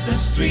side of the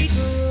street.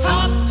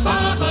 Hop,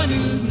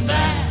 ba-ba-doo,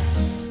 that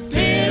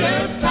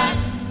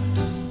pitter-pat.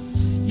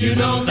 You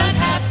know that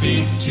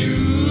happy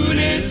tune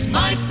is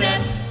my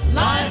step.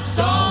 Life's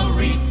all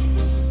reet.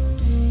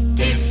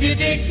 If you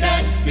dig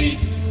that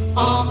beat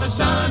on the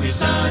sunny,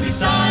 sunny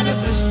side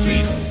of the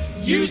street.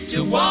 Used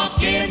to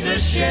walk in the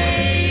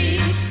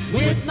shade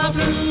with my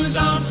blues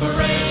on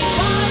parade.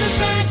 What a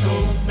track,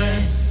 old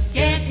man,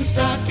 getting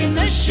stuck in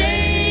the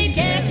shade.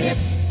 Get hip,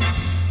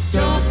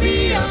 don't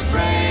be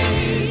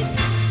afraid.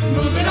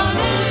 Move it on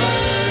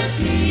over,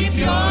 keep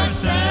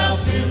yourself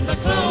in the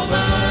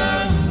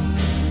clover.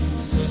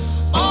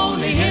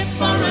 Only hip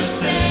for a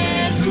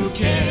cent, who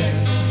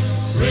cares?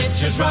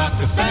 Rich as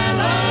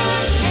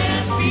Rockefeller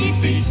can't be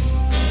beat.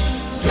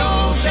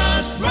 Gold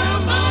dust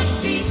round my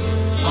feet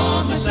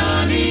on the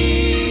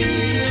sunny,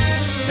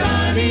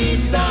 sunny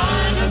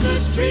side of the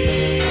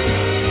street.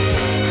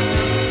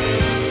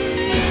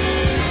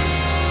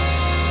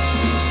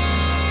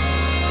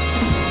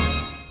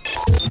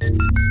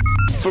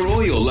 For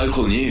all your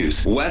local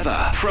news,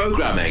 weather,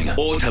 programming,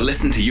 or to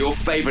listen to your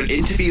favourite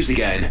interviews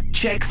again,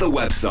 check the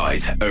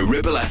website at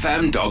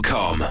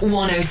ribblefm.com.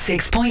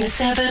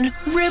 106.7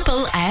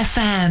 Ribble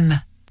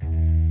FM.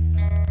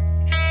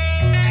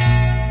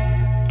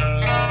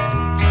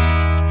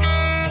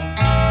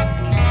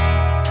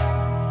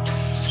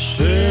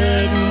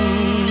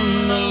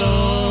 Sitting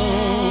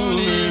alone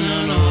in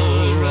an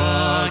old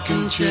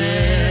rocking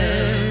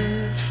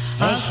chair,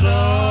 I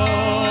saw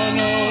an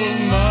old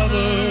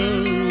mother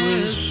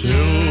with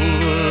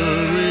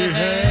silvery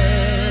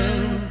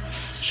hair.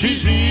 She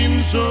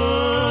seemed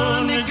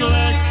so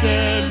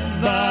neglected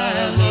by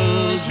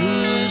those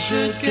who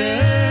should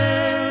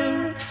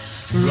care,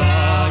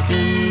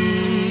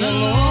 rocking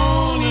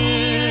alone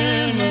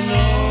in an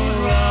old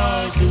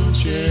rocking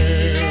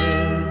chair.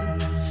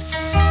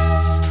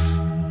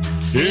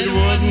 It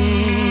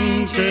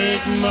wouldn't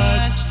take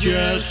much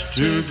just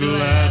to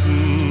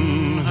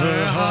gladden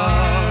her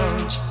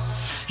heart,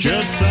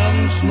 just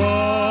some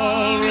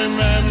small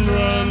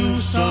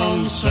remembrance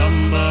on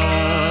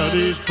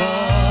somebody's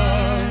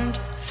part.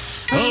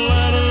 A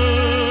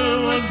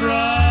letter would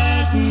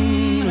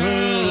brighten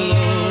her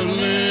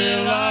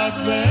lonely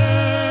life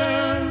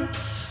there,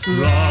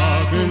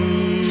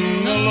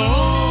 rocking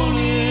alone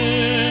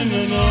in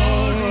an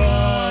old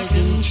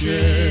rocking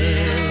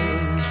chair.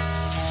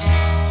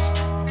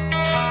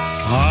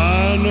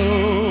 I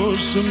know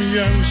some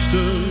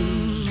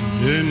youngsters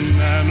in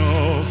an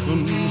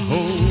orphan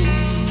home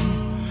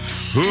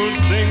who'd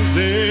think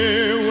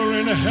they were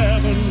in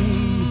heaven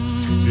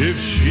if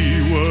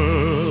she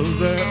were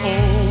their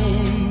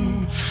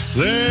own.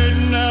 They'd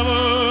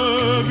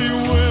never be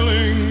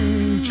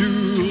willing to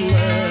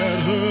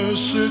let her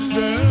sit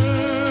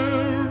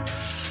there,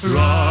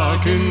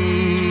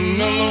 rocking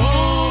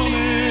alone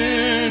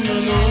in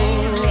an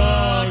old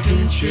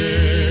rocking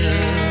chair.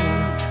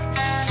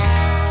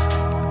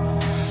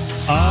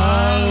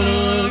 I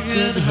look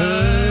at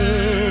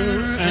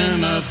her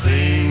and I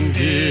think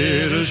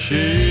it a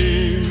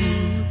shame.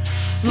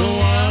 The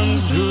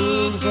ones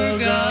who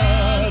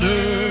forgot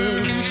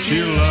her,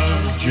 she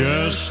loves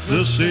just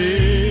the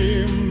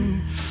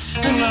same.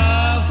 And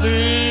I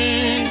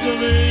think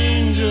of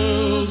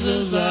angels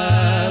as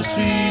I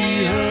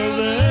see her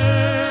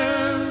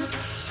there,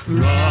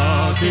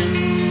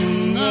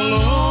 rocking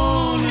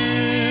alone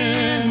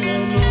in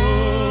an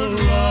old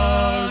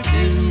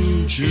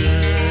rocking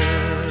chair.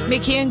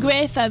 Mickey and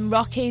Graham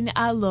rocking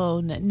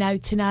alone. Now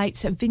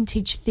tonight's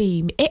vintage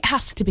theme, it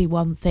has to be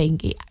one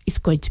thing. It's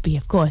going to be,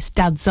 of course,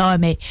 Dad's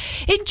Army.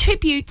 In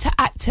tribute to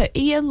actor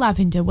Ian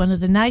Lavender, one of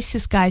the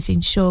nicest guys in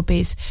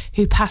showbiz,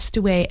 who passed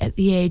away at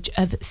the age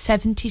of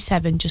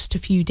 77 just a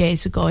few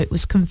days ago. It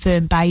was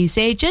confirmed by his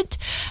agent.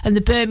 And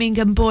the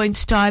Birmingham-born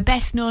star,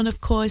 best known,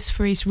 of course,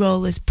 for his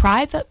role as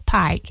Private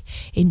Pike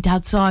in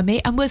Dad's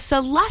Army, and was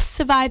the last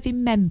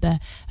surviving member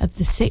of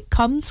the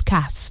sitcom's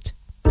cast.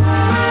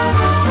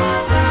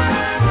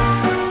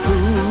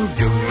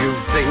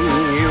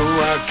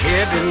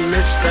 Kidding,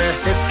 Mr.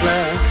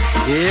 Hitler,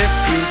 if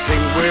you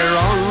think we're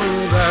on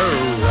the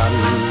run.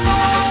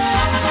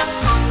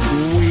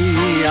 We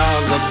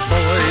are the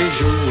boys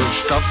who will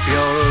stop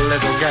your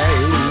little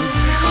game.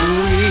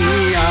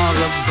 We are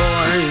the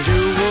boys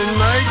who will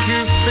make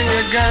you think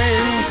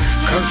again.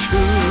 'Cause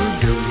who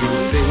do you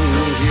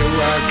think you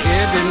are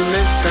kidding,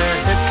 Mr.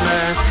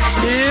 Hitler,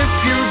 if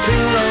you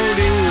think old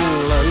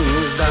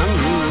England's done?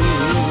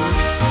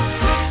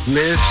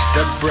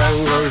 Mr. Brown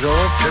goes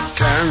off to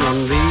town on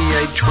the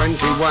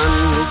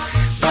A21,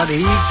 but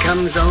he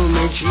comes home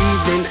each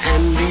evening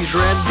and he's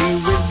ready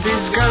with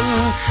his gun.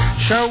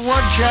 So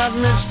watch out,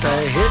 Mr.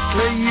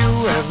 Hitler, you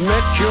have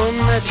met your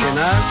match in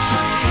us.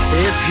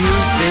 If you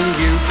think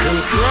you can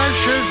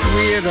crush us,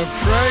 we're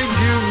afraid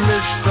you've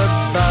missed the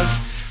bus.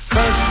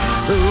 'Cause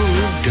who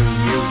do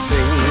you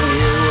think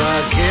you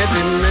are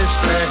kidding,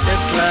 Mr.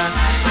 Hitler,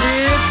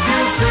 if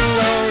you think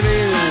old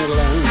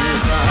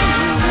England's done?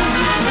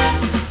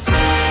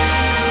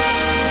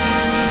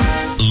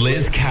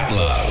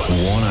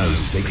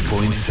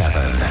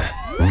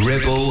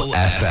 Ribble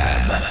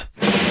FM.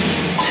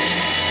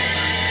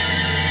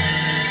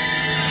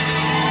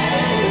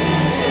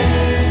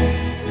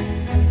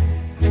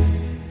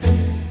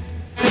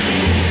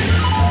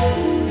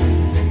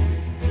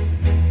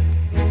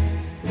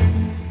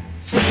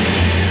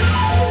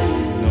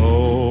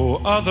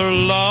 No other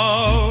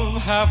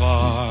love have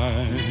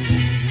I,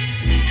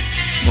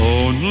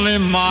 only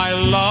my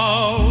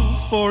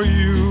love for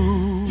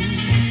you,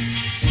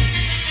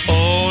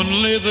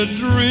 only the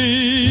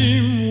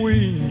dream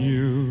we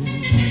knew,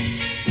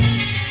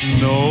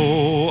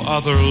 no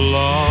other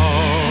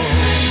love.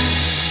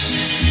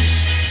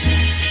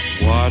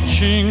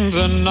 Watching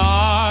the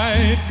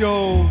night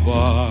go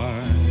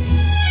by,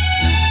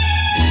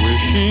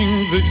 wishing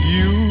that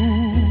you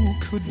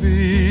could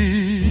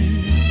be,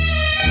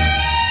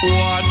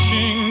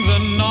 watching the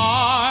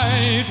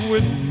night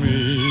with me.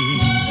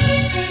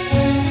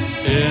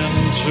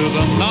 Into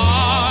the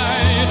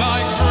night I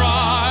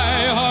cry,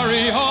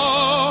 hurry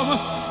home,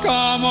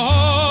 come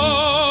home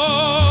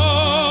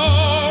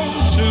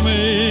to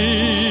me.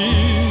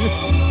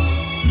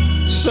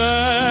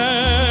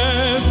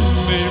 Set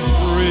me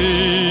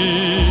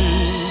free,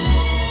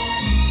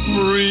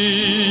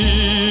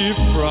 free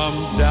from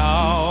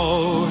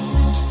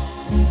doubt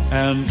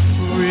and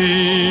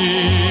free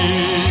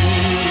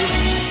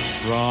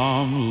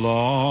from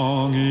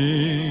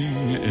longing.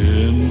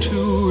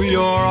 Into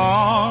your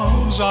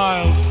arms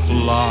I'll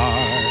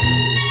fly,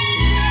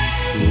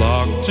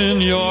 locked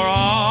in your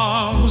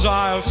arms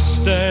I'll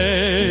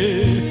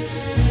stay,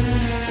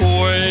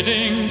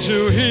 waiting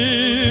to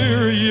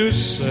hear you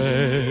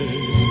say,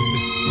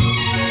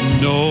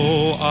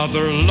 no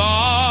other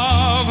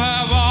love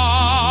have I,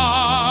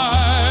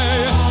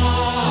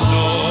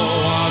 no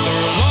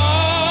other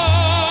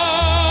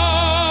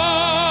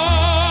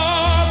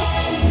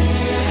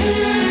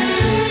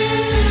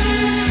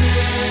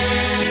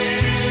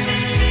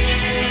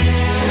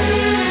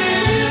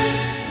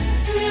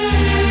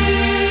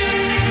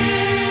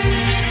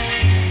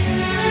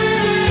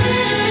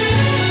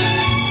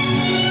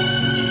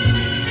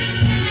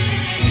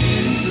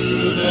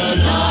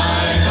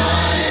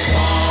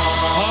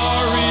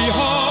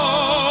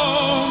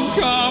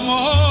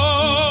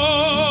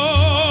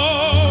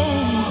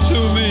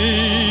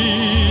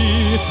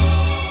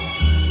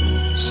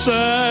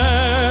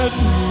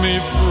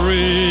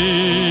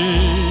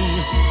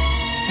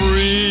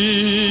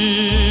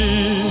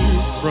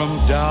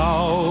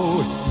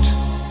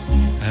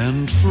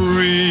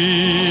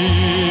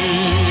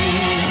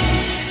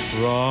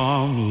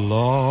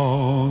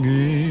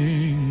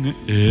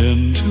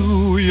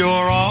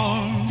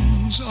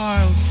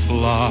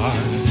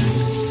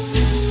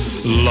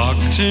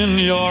locked in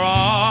your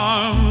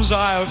arms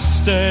I'll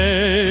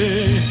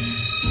stay,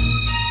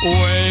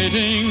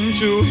 waiting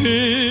to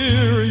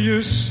hear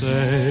you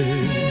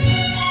say,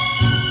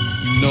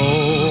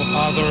 no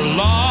other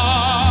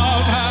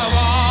love have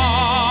I,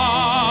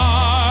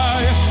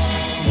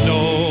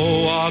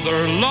 no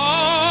other love.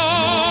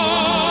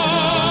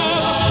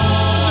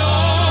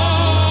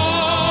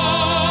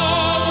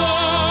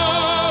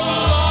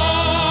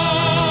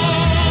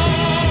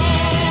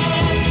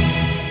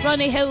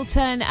 Ronnie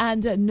Hilton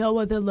and No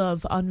Other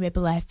Love on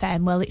Ribble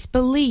FM. Well, it's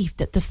believed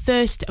that the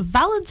first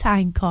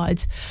Valentine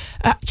cards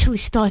actually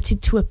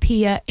started to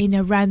appear in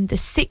around the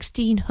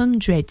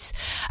 1600s.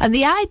 And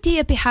the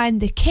idea behind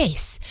the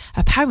kiss,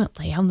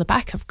 apparently on the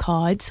back of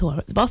cards or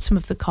at the bottom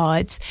of the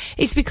cards,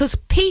 is because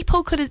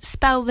people couldn't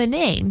spell their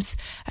names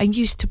and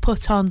used to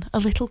put on a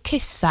little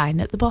kiss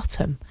sign at the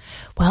bottom.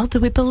 Well,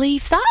 do we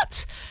believe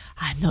that?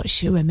 I'm not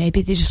sure.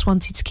 Maybe they just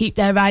wanted to keep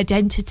their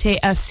identity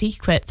a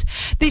secret.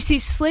 This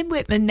is Slim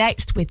Whitman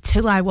next with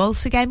Till I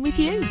Waltz Again With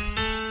You.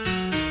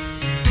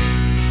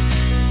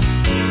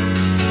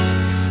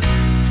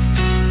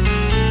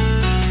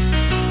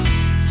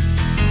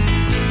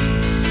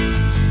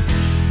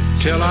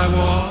 Till I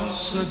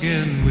waltz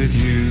again with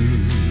you,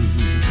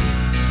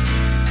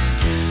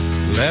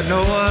 let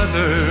no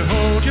other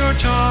hold your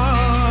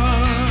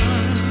charms.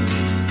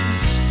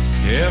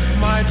 If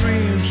my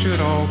dreams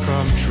should all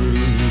come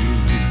true,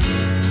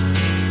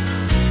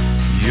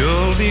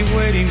 you'll be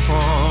waiting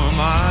for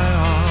my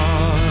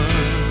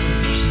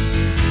arms.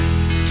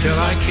 Till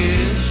I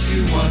kiss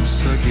you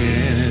once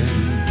again,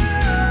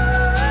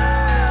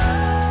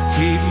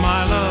 keep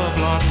my love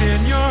locked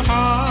in your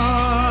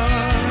heart.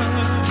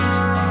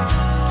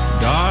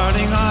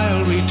 Darling,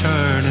 I'll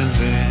return and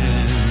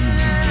then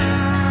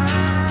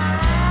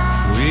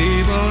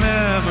we will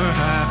never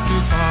have to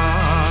part.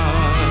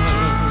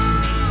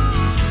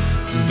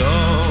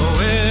 Though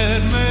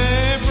it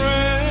may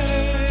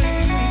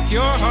break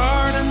your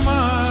heart and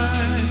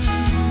mine,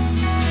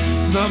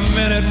 the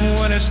minute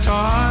when it's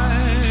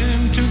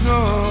time to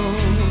go,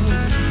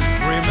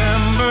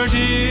 remember,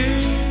 dear,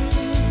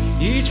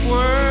 each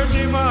word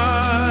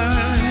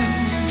divine,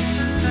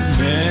 and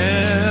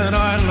then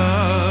I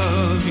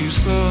love you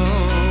so.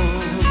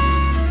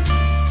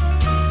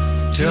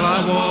 Till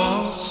I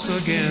waltz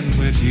again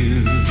with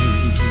you,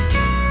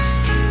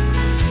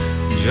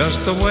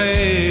 just the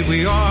way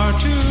we are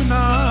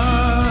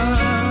tonight.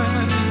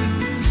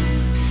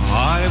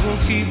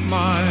 keep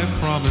my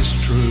promise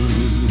true.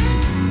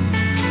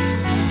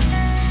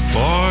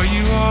 For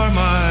you are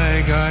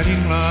my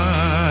guiding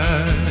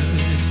light.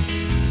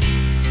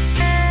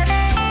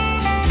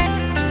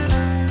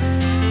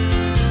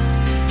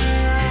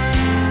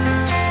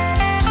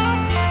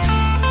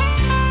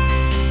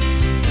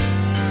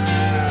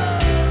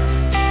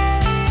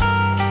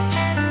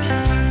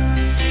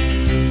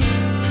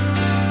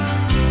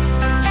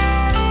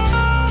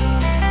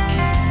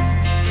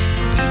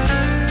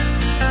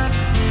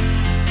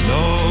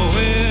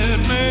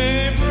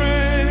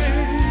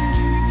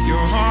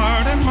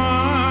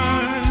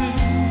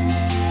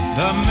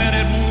 The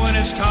minute when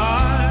it's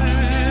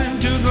time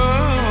to go,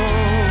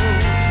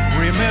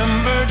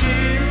 remember,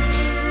 dear,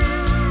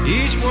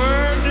 each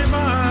word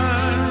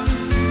divine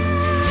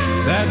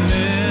that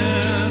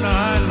meant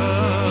I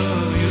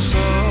love you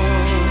so.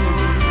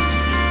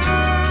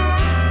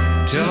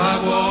 Till I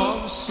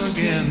waltz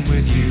again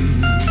with you,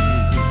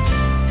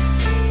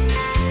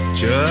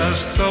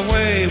 just the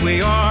way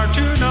we are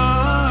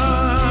tonight.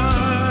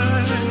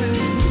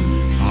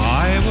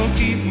 I will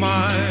keep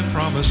my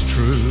promise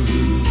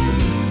true.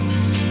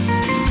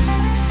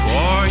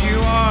 For you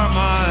are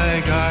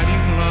my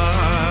guiding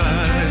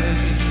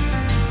light.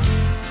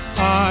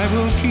 I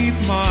will keep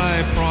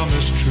my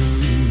promise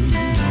true.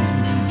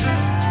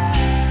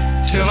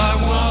 Till I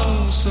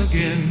waltz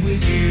again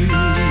with you.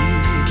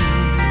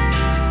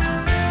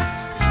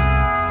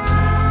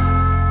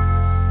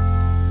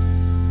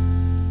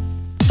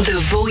 The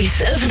voice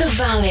of the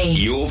valley.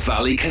 Your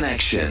Valley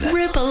Connection.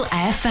 Ribble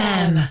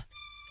FM.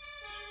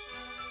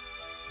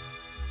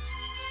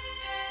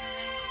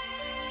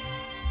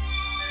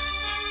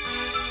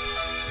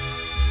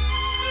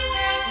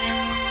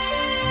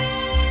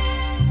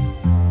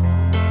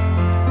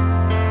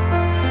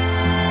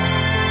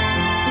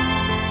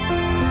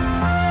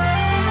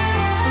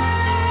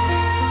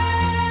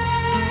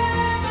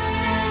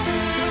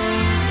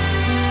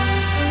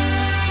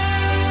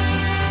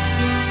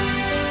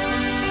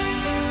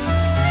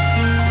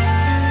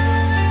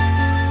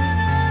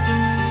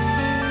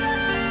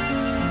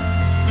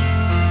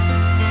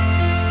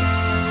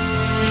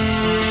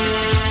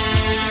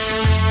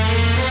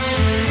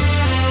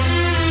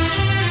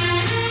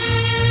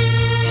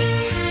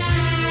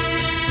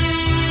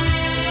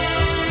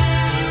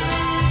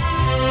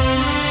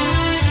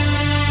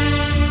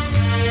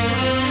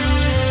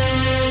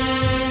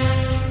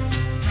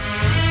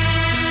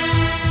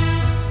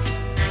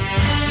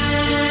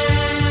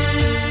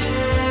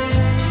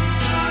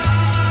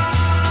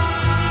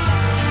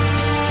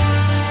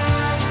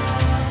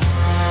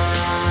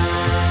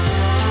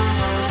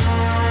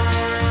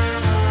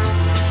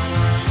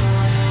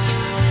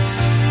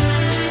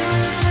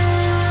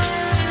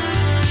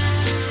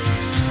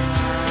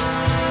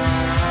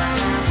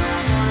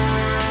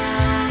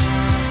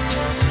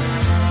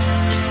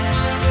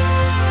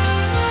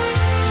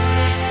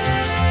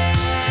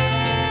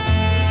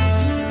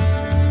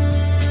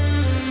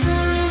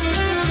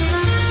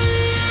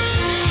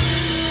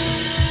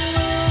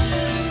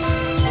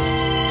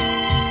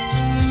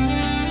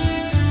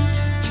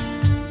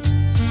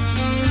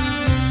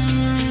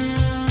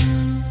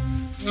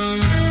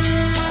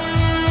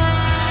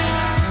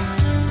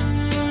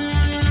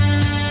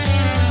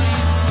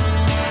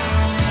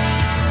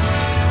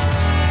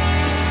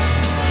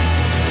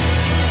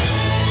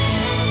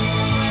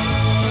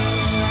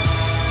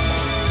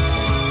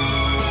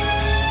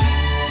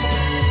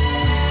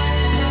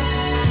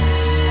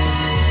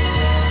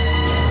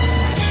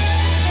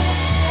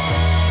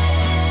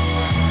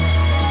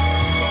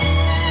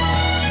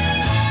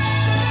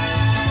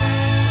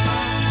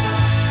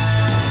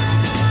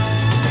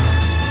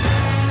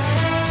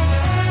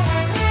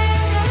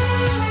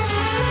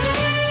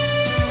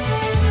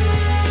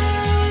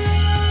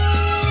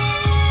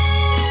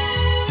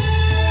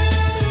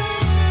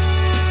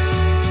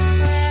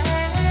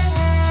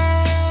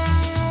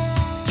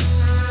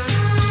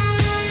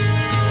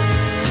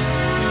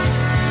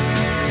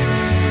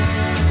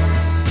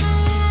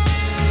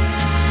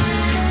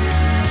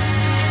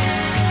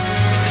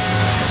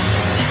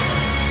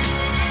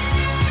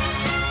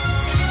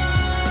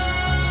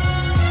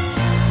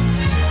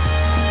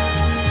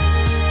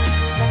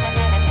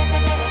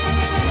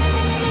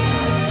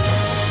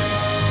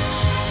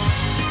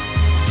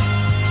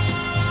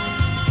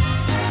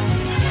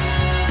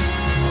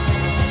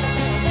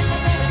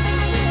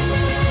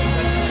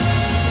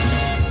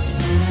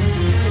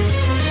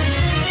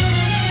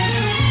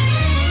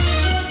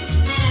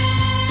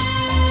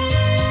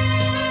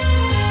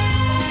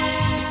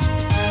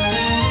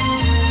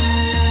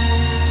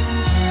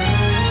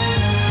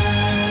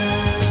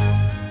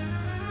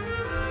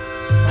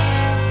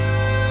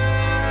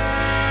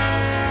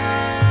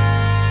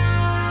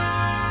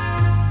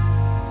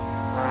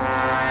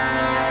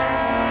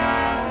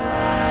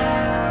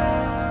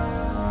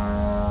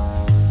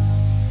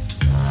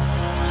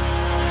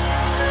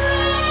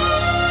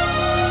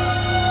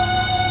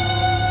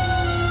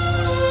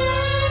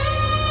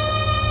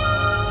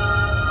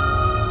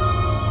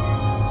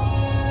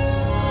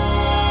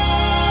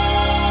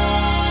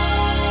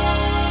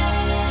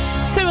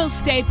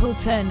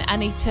 Stapleton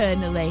and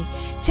Eternally.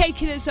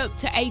 Taking us up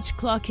to 8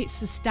 o'clock, it's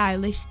the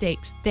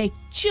Stylistics. They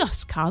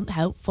just can't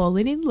help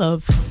falling in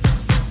love.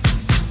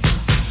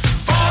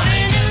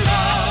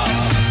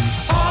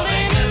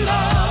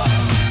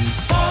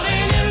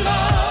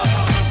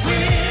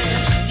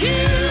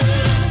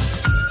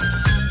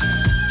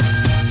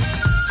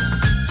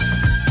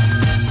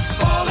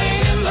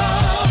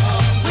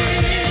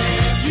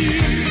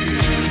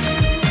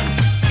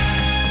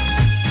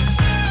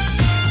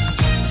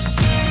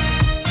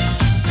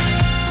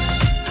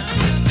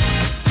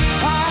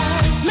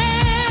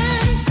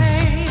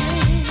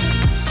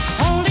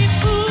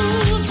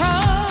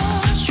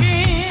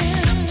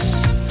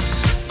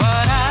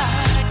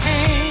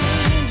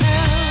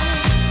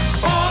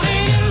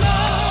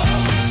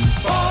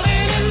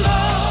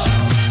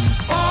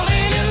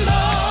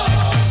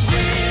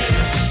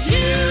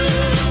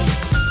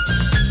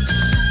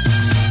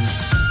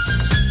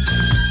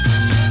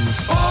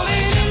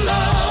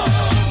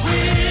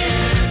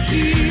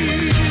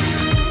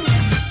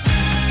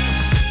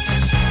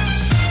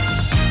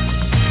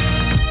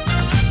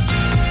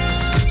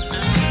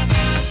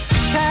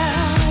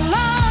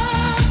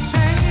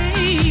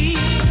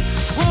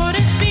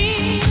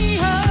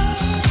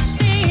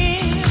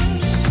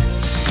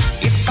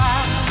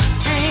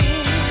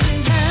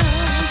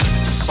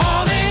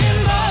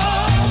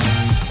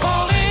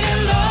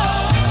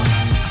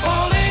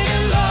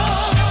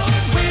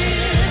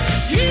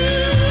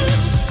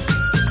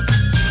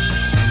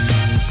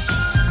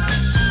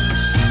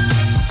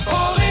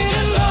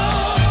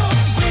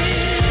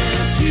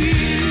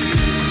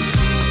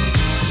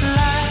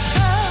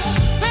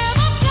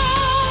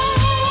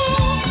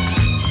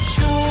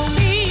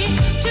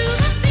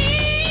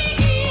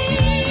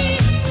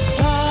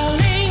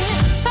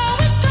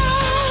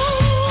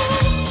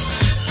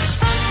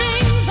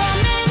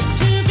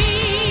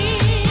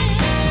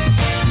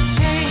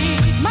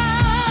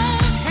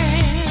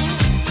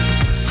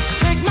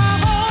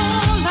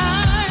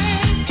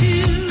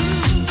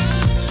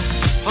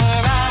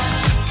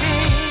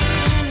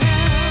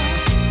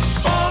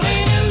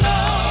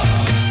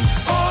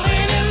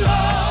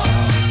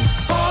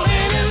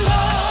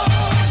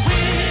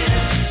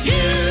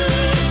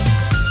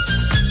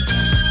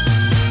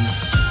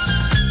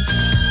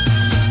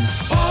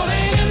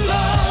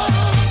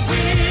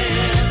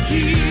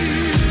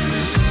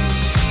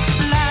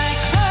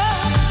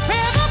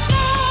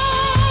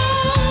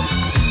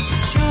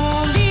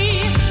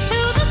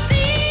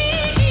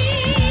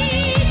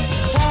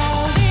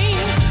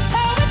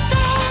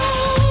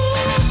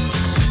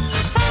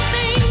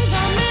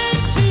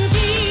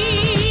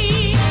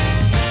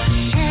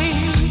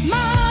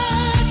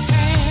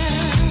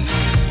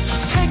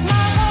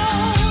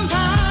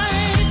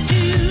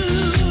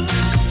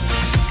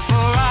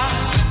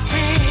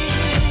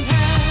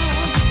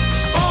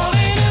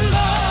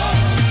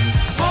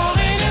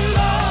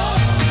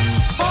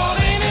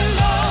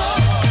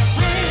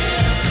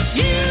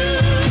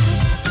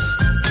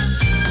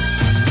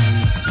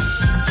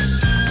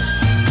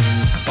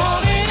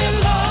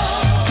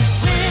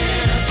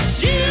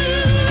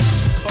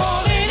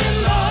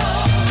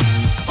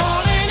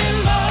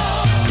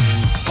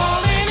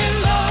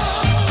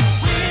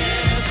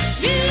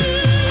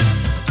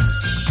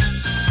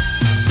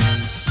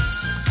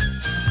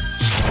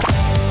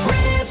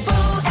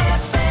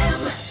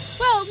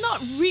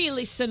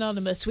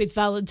 Synonymous with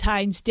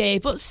Valentine's Day,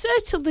 but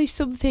certainly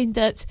something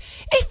that,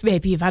 if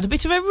maybe you've had a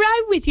bit of a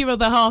row with your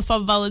other half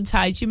on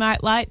Valentine's, you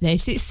might like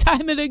this. It's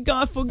Simon and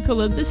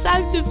Garfunkel and The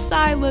Sound of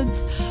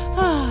Silence.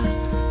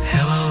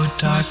 Hello,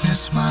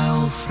 darkness, my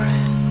old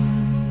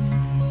friend.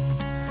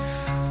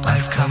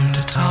 I've come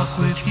to talk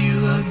with you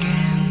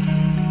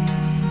again,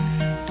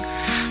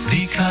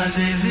 because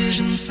a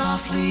vision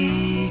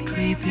softly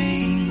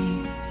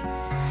creeping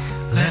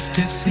left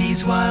its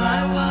seeds while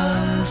I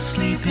was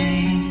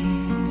sleeping.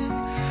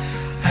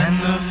 And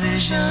the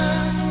vision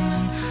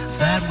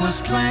that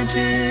was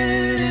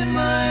planted in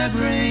my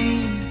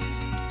brain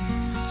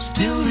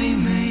still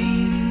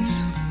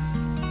remains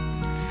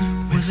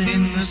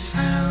within the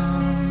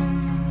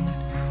sound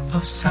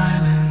of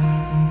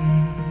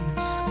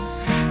silence.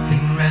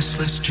 In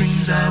restless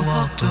dreams I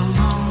walked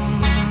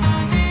alone,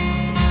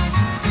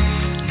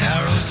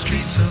 narrow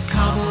streets of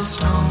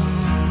cobblestone,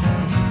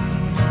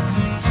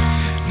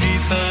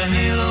 neath the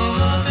halo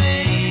of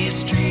a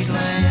street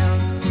lamp.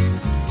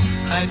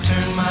 I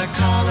turned my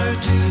collar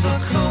to the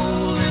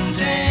cold and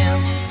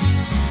damp,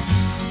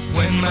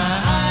 when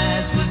my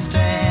eyes were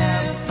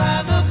stabbed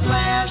by the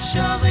flash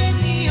of a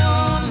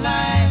neon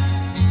light.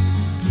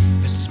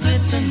 It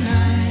split the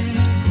night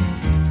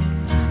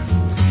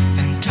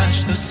and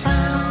touched the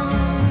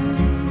sound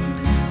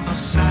of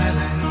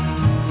silence.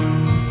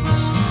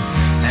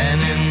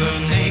 And in the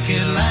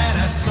naked light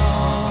I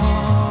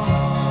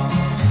saw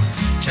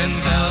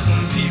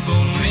 10,000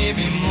 people,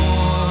 maybe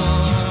more.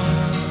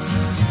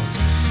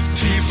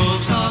 People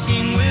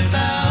talking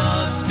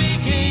without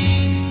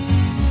speaking,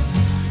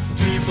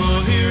 people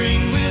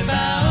hearing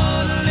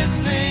without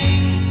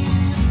listening,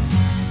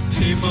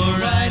 people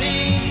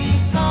writing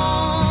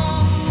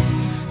songs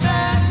that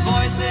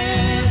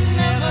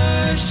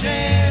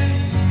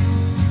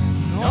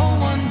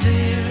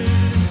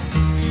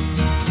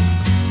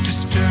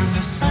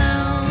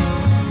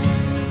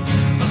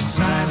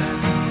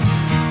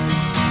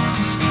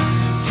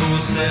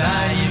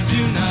that you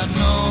do not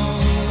know.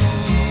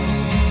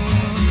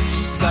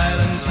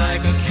 Silence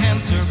like a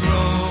cancer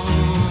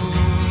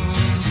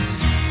grows.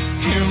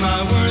 Hear my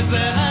words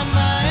that I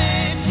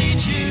might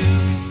teach you.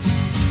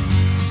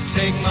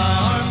 Take my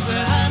arms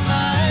that I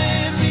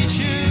might reach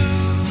you.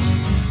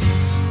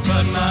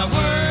 But my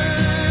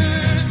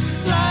words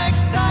like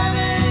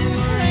silent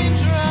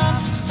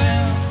raindrops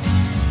fell.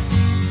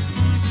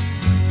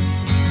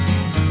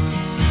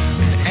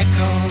 It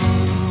echoed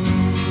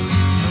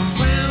the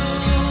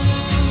wells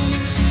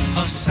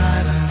of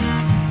silence.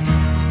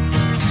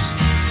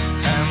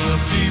 And the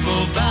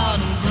people bowed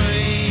and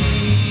prayed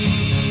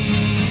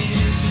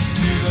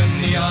to the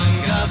neon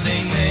god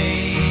they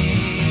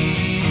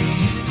made.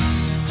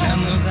 And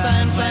the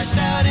sign flashed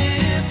out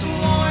its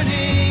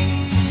warning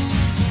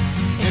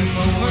in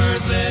the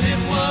words that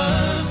it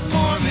was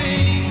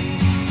forming.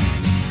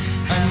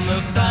 And the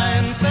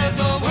sign said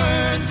the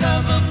words of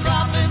the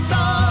prophets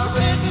are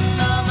written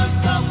on the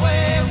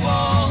subway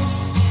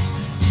walls,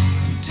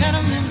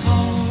 tenement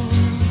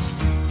halls,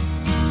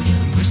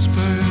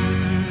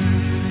 whispered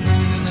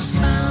in the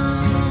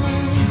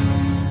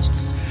sounds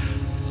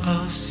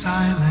of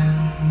silence.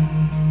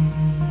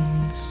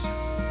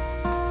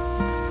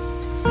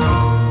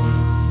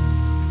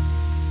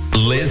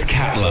 Liz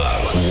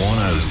Catlow,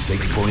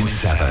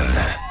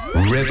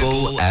 106.7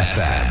 Ribble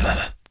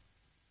FM.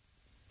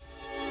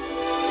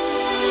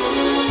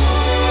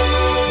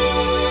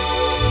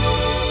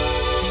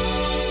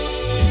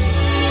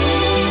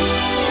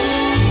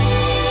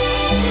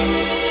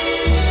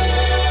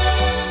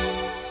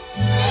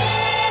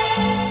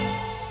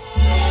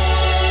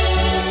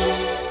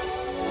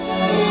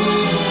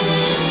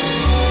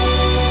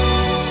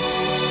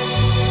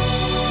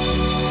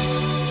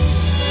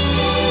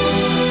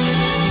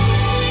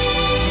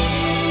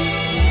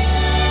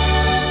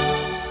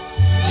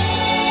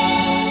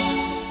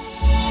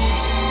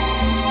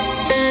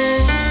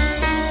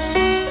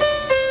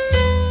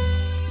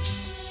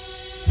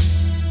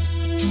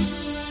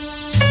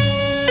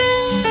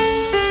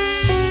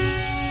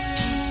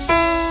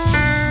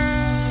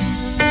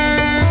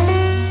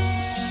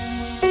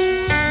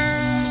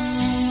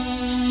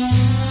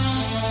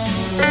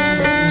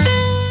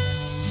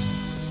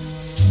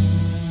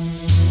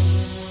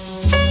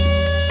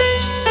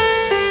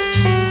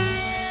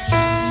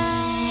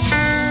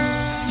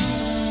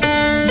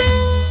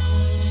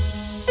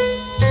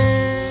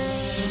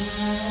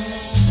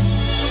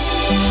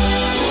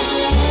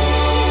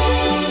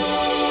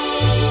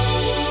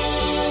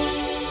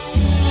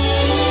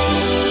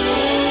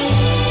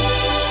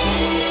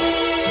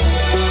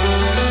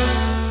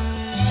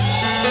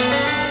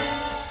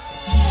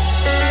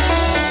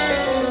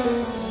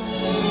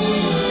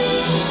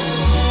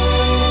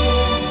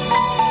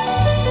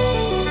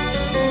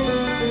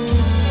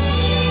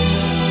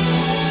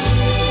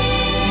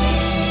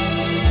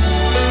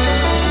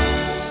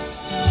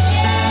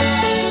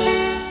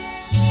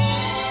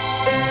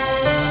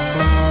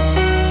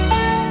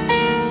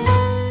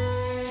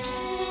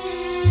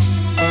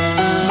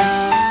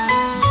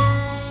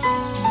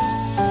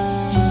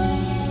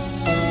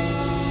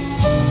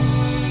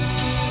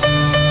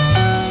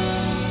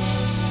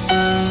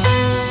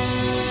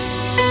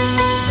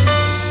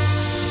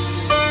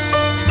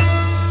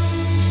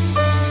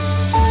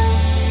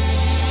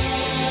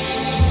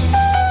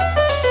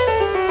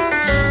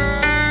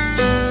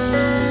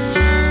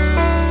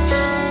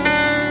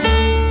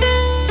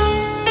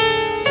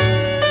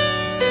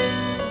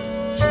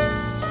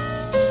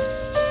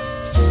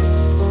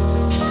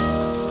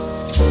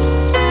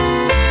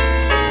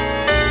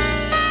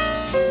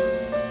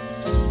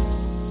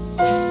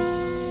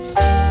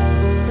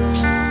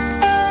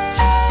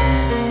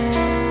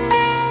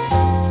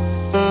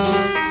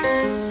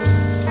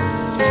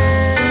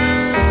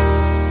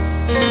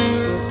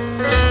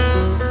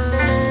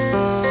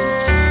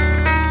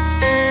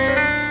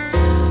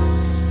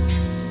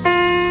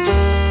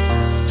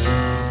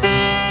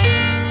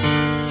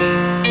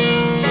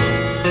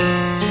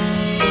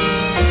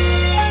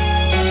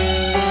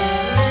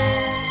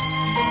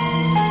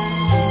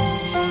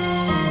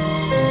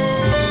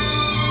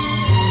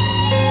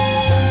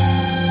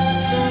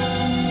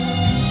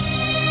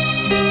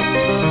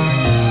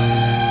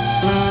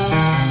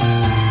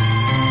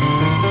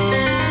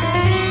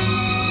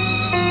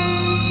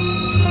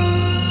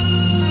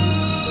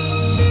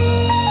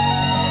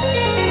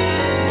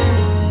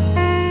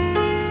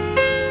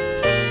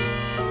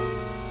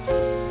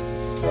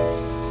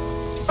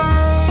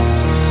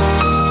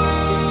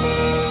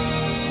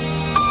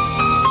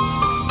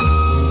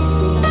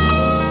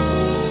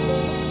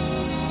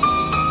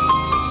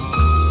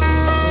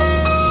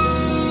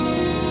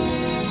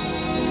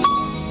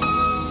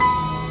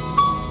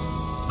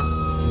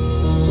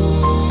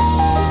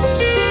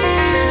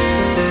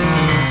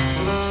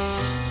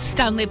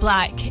 Stanley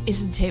Black,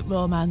 isn't it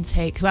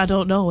romantic? I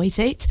don't know, is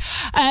it?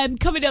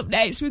 Coming up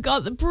next, we've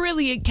got the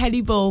brilliant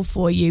Kenny Ball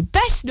for you.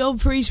 Best known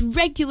for his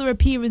regular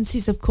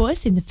appearances, of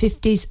course, in the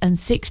 50s and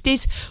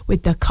 60s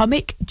with the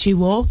comic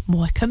duo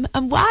Morecambe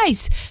and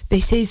Wise.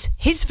 This is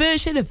his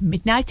version of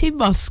Midnight in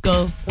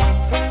Moscow.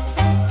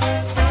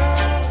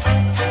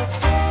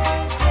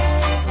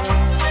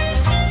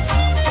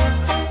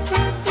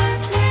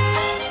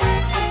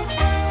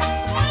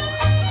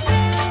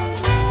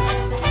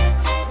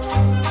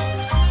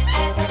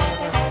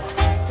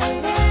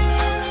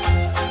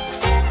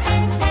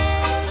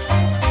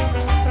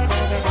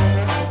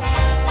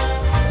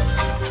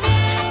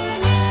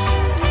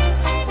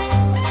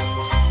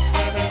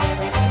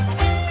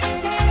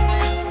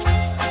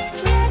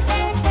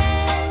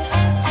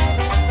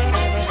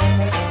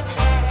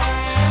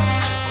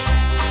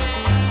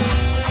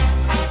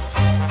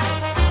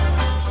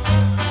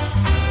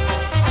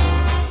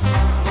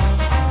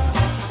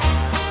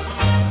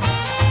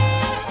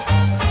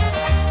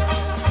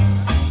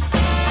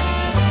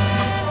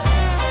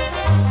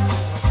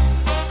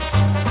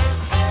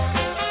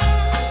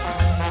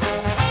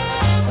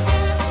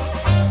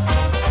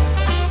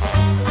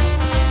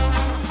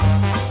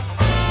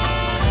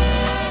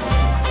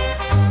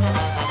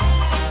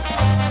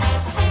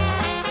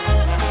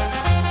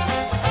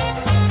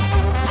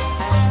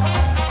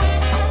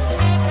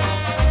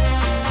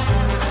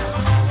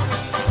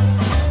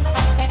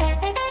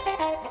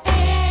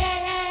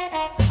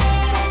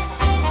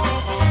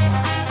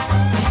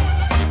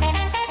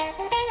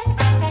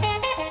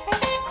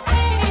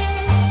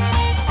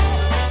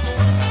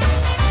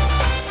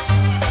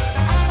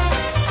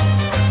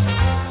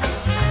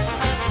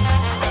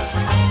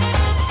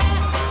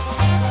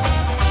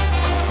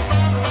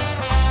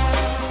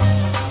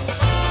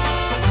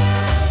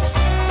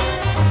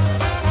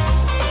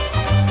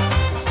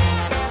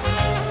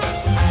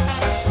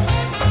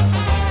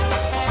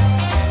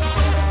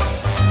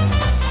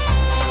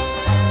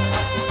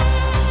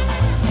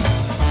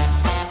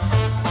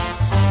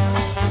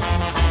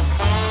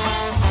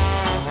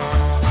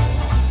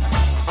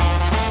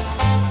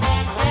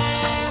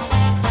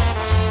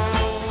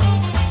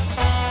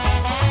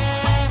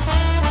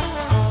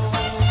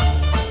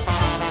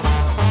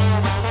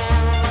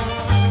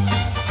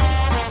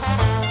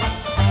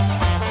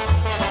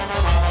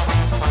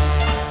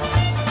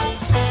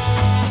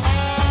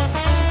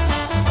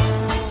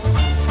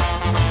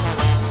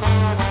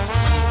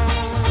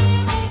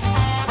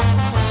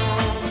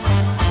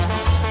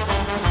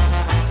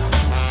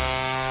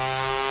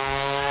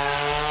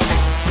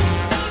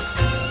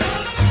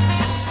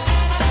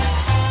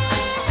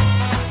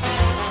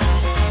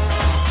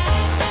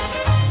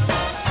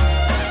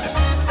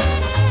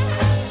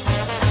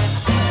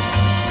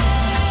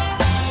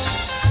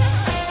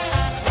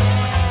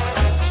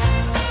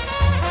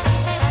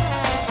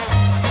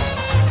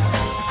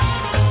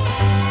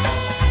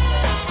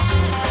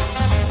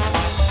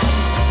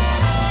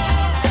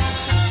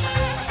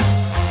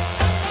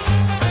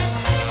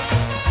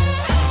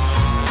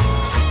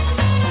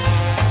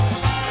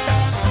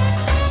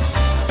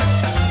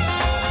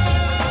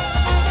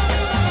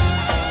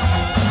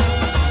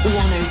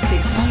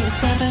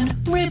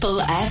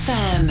 Ribble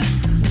FM.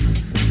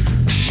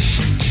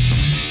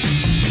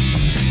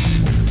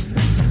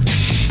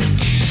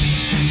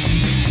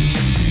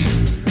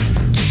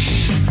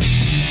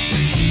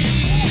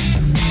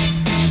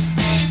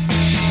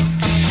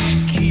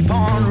 Keep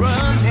on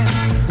running,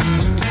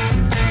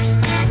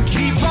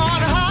 keep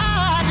on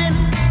hiding.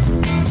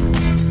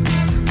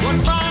 One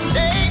fine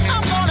day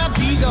I'm gonna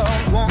be the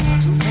one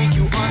to make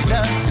you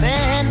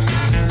understand.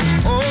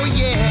 Oh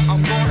yeah,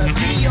 I'm gonna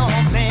be your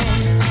man.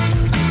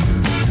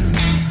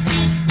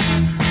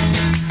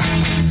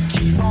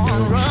 Keep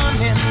on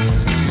running,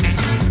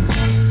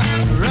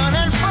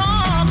 running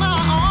from my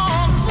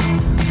arms.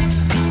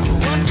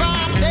 One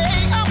fine day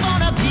I'm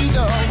gonna be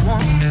the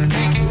one to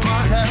make you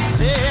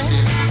understand.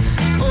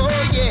 Oh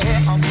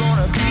yeah, I'm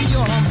gonna be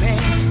your man.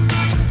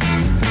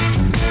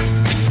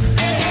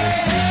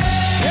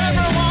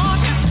 Everyone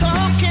is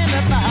talking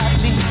about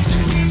me.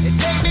 It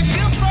makes me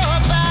feel so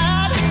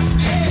bad.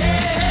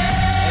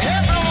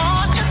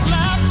 Everyone is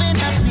laughing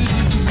at me.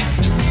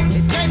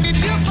 It makes me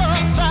feel so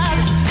sad.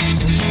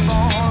 So keep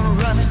on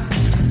running.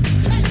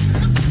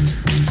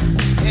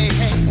 Hey,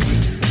 hey.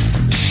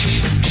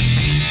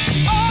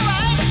 All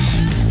right.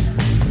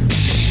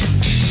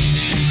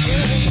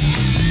 Yeah.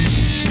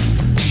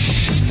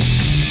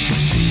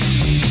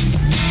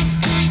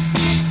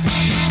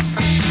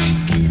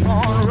 Keep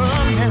on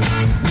running,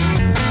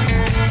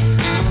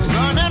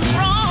 running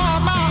from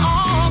my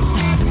arms.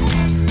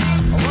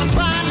 One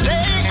fine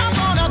day I'm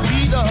gonna be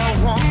the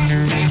one to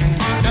make you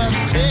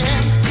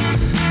understand.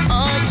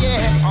 Oh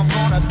yeah, I'm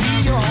gonna be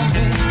your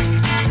man.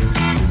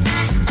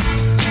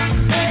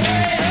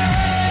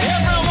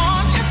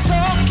 Everyone is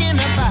talking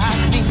about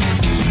me.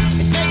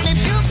 It makes me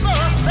feel so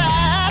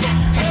sad.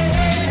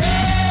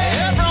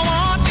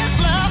 Everyone is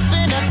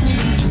laughing at me.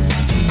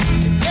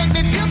 It makes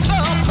me feel so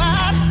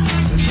bad.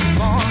 Keep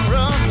on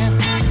running,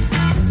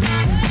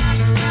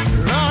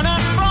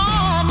 running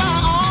from my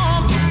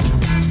arms.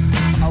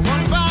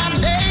 One fine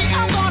day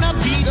I'm gonna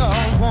be the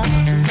one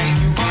to make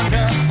you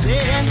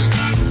understand.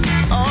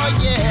 Oh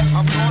yeah,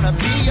 I'm gonna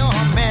be your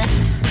man.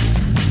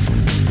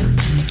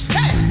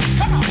 Hey,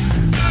 come on.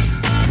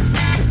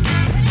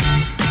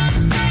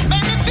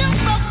 Make me feel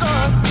so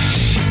good.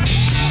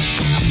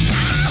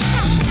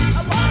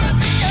 I wanna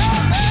be your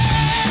man.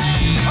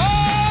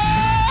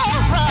 All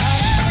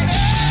right.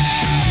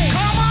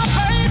 Come on,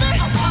 baby.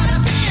 I wanna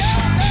be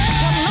your man.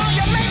 You know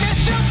you make me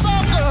feel so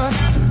good.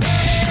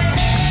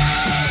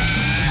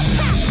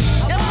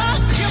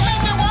 You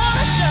make me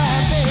wanna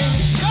shine, baby.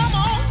 Come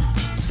on.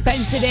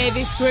 Spencer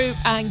Davis Group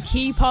and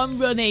Keep On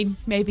Running.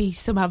 Maybe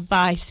some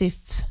advice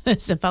if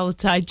there's a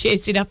Valentine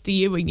chasing after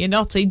you and you're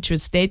not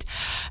interested.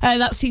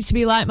 That seems to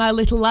be like my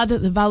little lad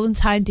at the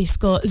Valentine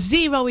disco.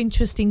 Zero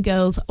interest in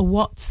girls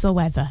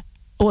whatsoever.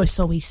 Or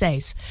so he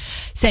says.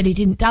 Said he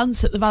didn't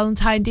dance at the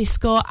Valentine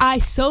disco. I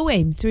saw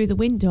him through the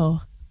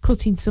window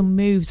cutting some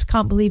moves.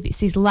 Can't believe it's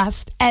his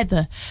last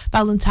ever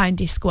Valentine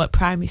disco at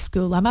primary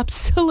school. I'm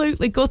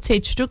absolutely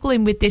gutted,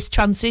 struggling with this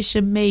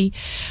transition. Me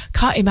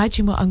can't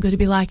imagine what I'm going to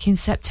be like in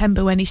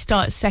September when he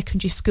starts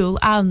secondary school,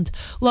 and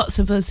lots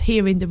of us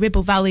here in the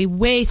Ribble Valley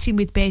waiting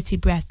with bated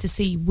breath to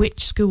see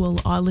which school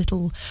our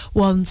little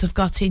ones have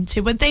got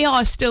into. And they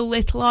are still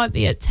little, aren't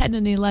they, at 10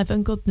 and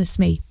 11? Goodness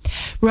me.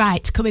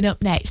 Right, coming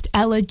up next,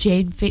 Ella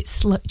Jane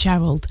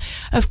Fitzgerald,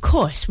 of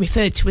course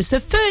referred to as the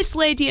First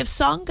Lady of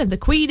Song and the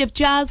Queen of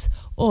Jazz,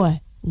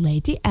 or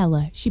Lady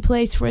Ella. She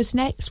plays for us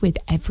next with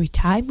Every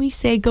Time We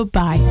Say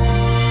Goodbye.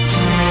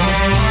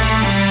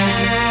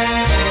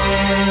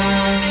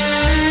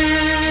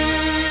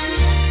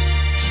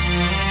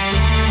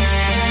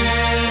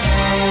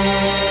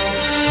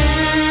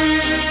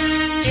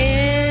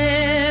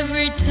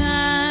 Every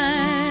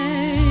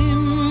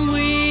time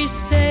we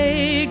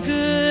say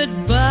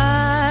goodbye,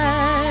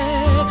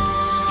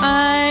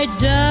 I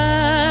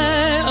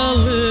die a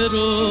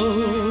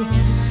little.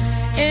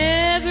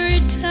 Every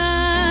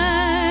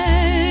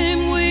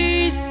time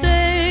we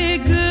say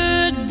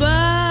goodbye,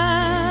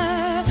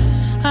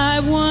 I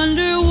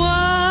wonder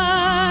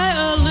why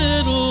a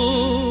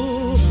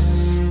little.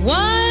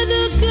 Why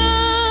the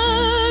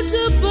gods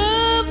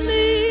above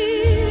me,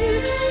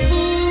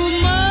 who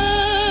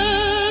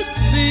must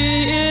be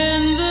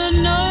in the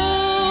know,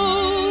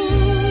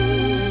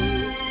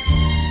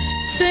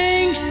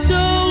 think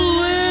so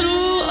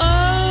little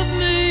of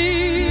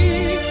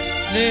me,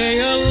 they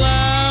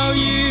allow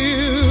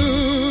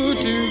you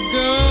to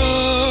go.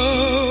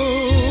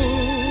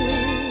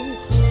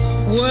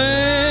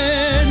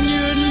 When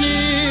you're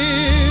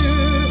near,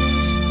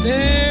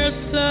 there's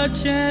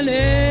such an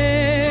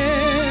air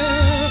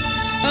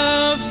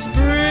of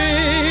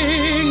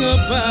spring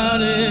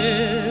about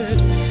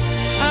it.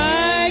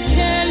 I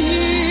can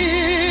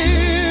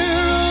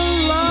hear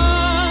a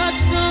lark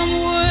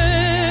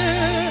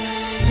somewhere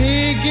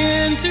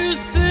begin to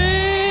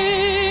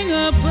sing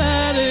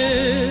about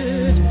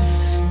it.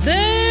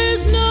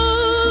 There's no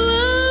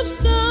love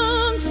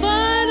song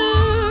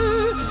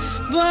finer,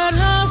 but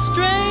how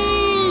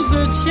strange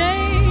the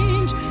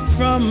change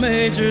from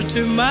major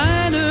to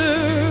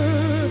minor.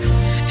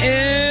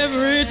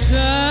 Every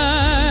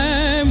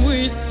time we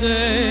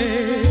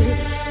say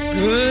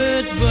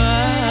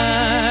goodbye.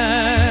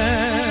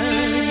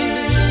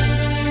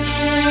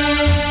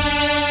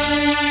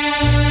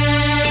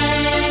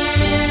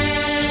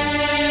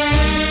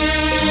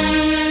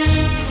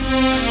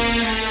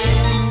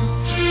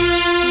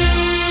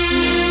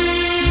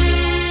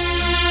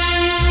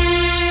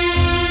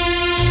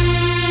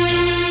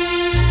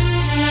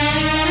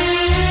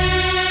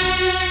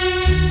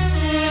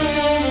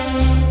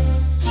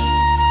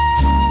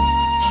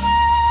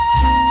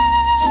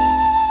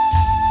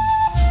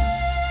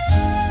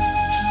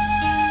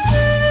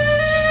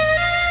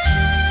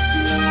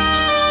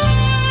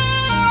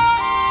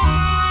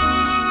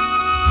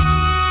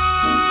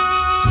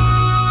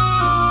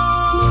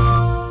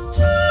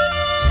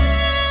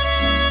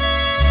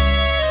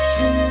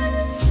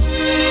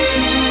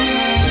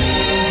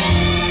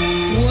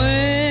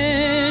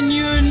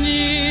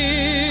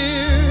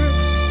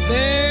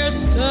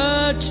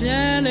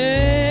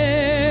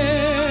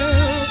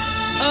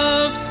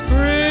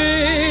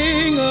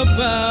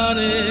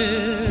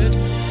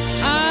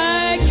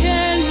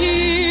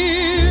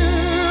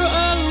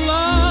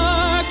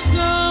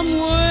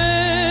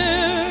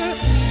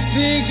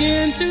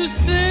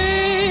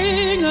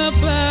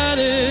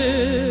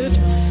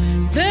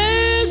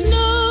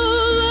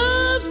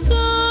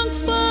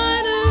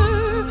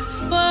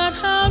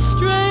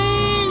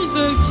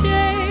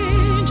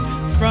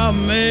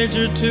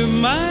 Major to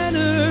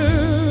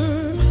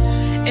minor,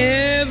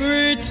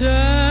 every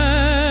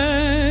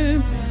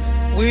time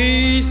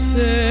we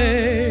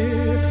say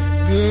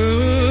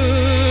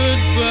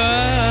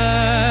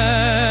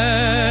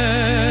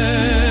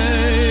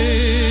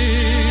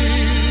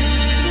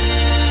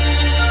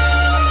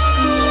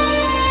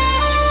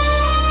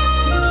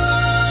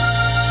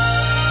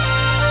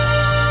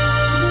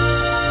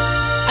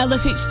Ella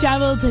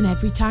Fitzgerald, and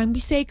every time we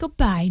say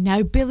goodbye.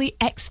 Now, Billy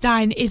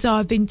Eckstine is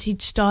our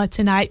vintage star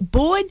tonight.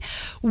 Born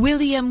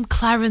William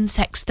Clarence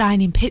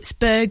Eckstine in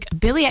Pittsburgh,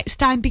 Billy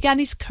Eckstine began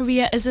his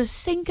career as a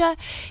singer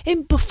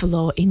in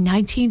Buffalo in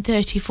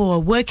 1934,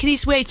 working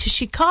his way to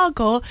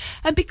Chicago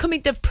and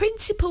becoming the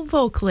principal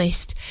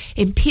vocalist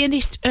in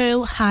pianist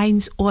Earl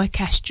Hines'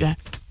 orchestra.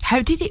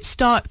 How did it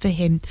start for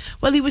him?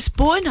 Well, he was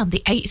born on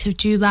the 8th of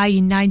July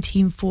in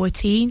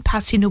 1914,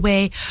 passing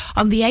away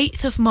on the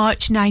 8th of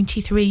March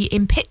 93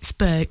 in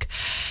Pittsburgh.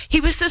 He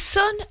was the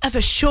son of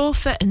a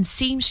chauffeur and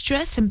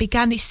seamstress and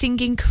began his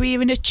singing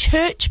career in a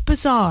church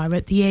bazaar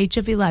at the age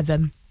of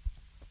 11.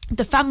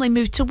 The family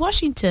moved to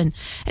Washington,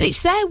 and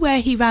it's there where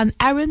he ran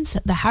errands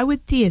at the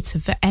Howard Theatre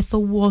for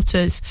Ethel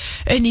Waters,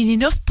 earning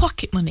enough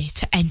pocket money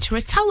to enter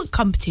a talent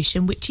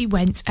competition, which he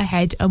went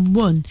ahead and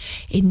won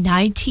in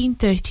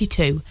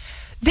 1932.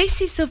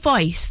 This is the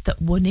voice that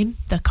won him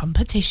the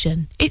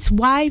competition. It's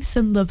Wives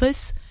and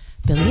Lovers,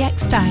 Billy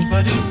Eckstine.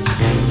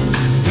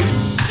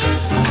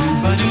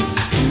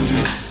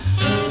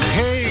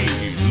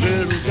 Hey,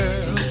 little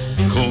girl,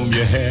 comb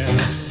your hair,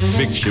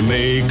 fix your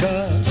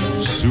makeup.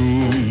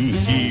 Soon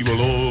he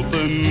will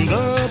open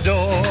the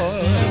door.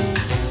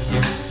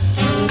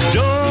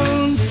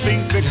 Don't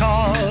think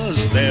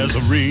because there's a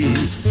ring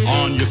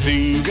on your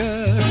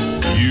finger,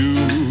 you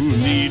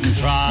needn't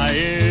try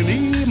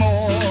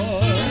anymore.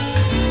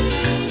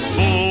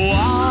 For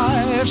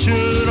wives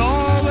should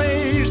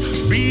always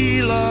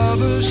be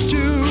lovers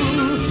too.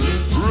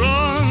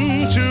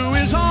 Run to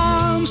his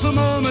arms the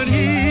moment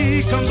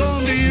he comes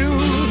home to you.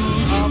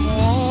 I'm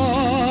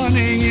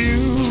warning you.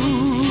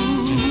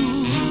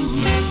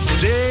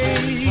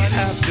 Day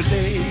after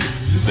day,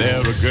 there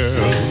are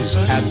girls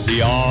at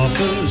the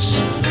office,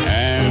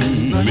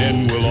 and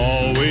men will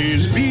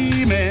always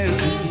be men.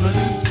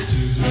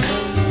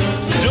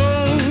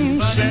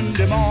 Don't send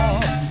him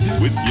off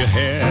with your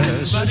hair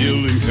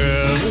still in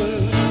curl.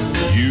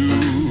 You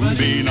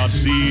may not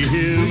see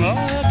him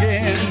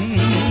again.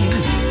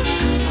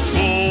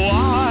 For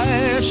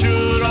wives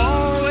should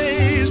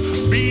always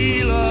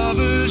be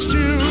lovers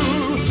too.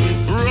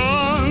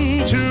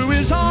 Run to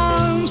his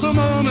arms the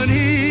moment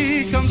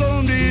he comes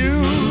home to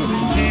you.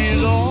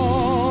 He's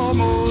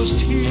almost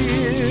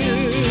here.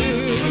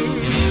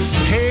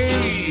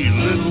 Hey,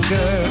 little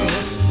girl,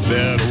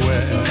 better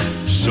wear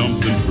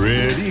something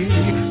pretty,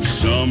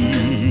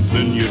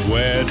 something you'd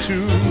wear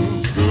to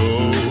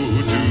go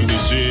to the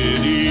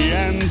city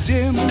and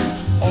dim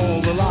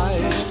all the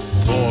lights,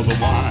 pour the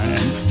wine,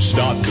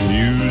 start the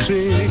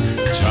music.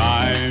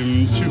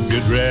 Time to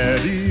get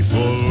ready for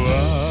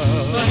love.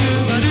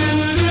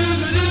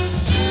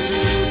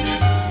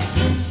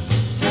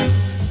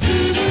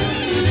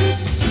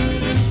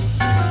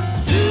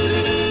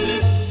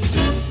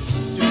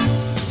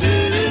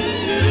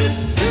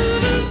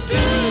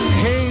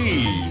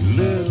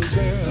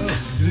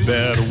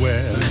 Better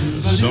wear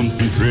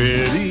something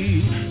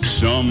pretty,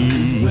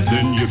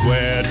 something you'd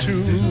wear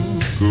to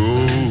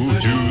go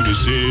to the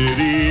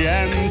city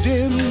and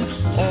dim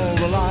all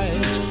the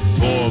lights,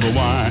 pour the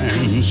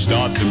wine,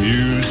 start the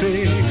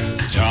music.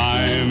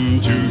 Time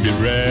to get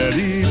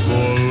ready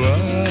for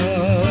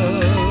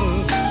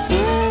love.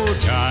 Oh,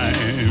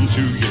 time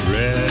to get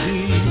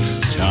ready,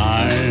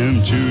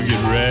 time to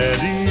get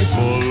ready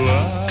for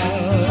love.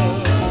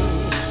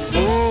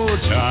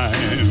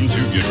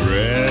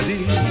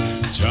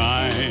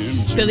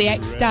 Billy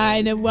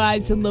Eckstine and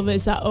Wives and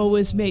Lovers, that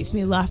always makes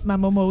me laugh. My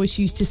mum always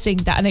used to sing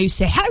that, and I used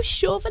to say, how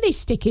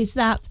chauvinistic is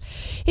that?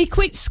 He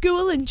quit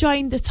school and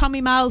joined the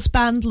Tommy Miles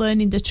Band,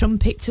 learning the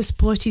trumpet to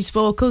support his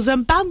vocals,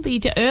 and band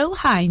leader Earl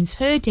Hines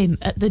heard him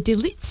at the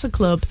Delitza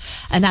Club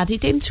and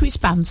added him to his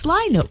band's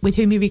lineup, with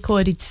whom he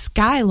recorded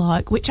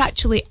Skylark, which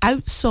actually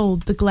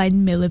outsold the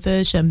Glenn Miller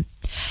version.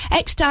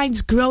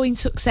 Eckstine's growing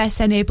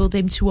success enabled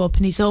him to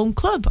open his own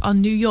club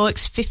on New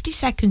York's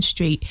 52nd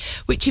Street,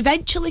 which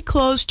eventually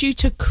closed due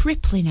to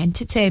crippling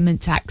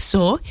entertainment tax.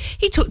 So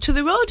he took to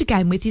the road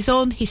again with his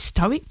own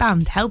historic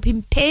band,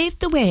 helping pave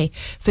the way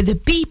for the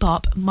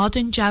bebop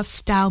modern jazz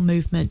style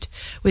movement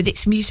with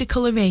its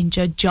musical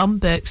arranger John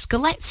Burks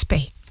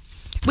Gillespie.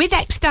 With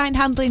Eckstine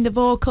handling the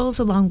vocals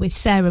along with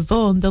Sarah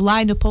Vaughan, the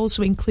lineup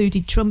also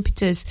included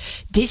trumpeters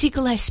Dizzy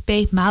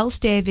Gillespie, Miles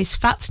Davis,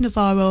 Fats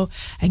Navarro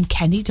and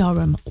Kenny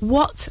Dorham.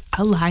 What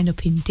a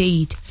lineup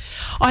indeed.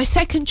 Our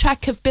second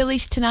track of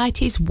Billy's tonight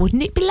is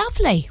Wouldn't It Be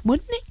Lovely?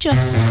 Wouldn't it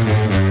just?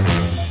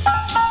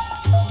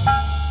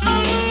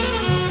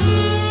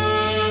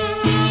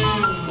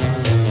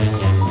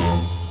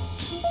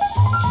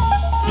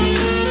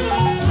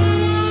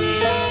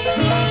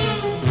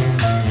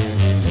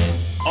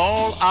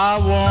 I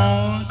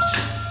want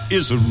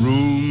is a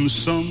room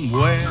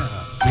somewhere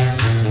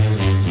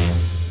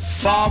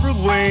far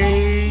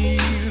away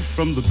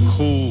from the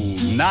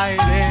cold night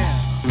air,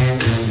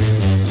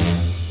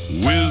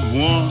 with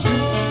one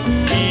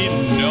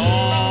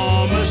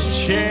enormous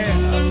chair.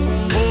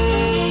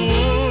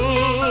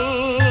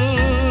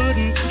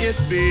 Wouldn't it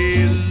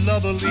be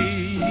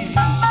lovely?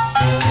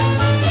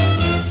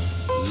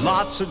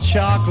 Lots of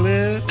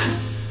chocolate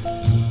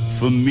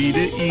for me to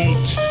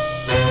eat.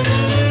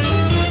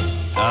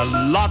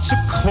 Lots of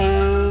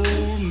coal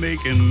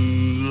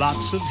making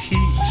lots of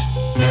heat.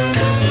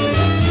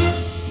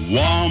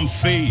 Warm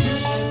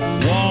face,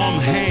 warm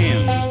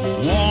hands,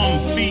 warm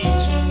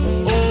feet.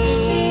 Oh,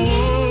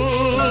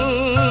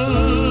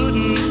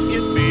 wouldn't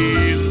it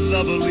be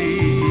lovely?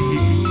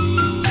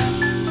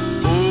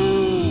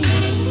 Oh,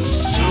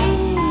 so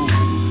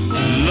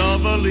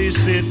lovely,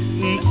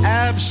 sitting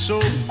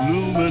absolutely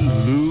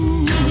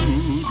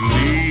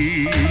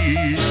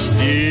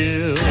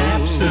still.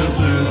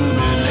 Absolutely.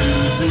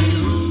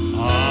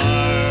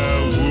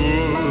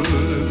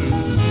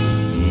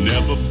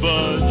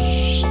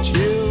 Budge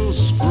till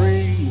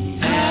spring.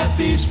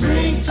 Happy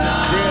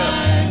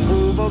springtime.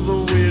 Over the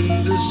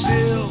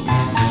windowsill,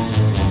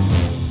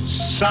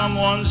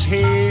 someone's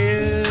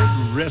head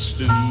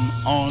resting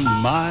on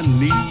my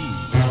knee.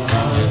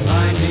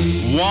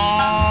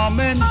 Warm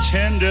and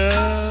tender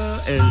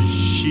as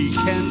she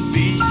can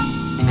be.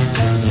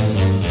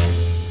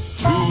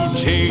 Who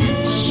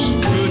takes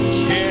good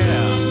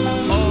care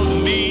of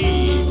me?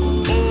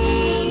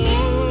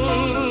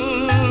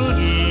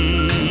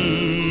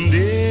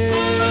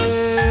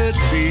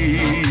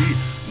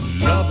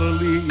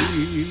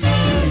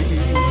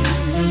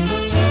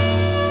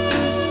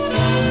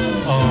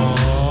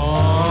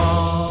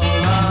 All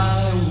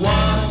I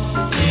want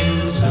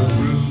is a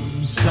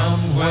room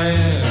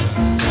somewhere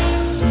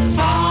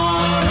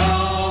far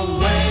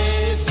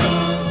away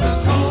from the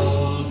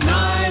cold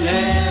night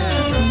air,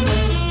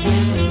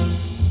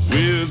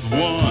 with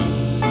one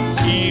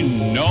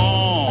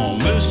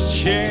enormous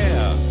chair.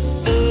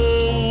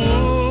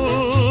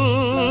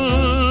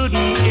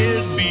 Wouldn't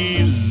it be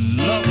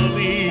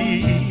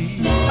lovely?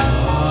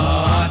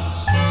 Lots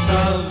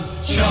of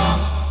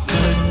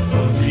chocolate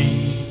for me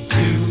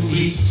to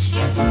eat.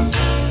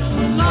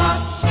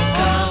 Lots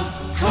of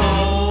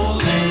coal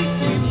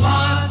making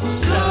lots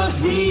of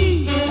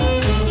heat.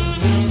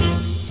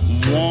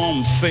 Warm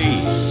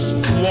face,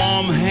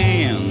 warm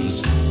hands,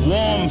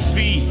 warm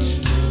feet.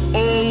 Oh,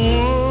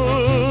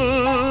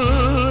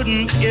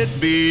 wouldn't it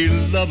be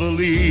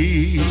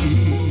lovely?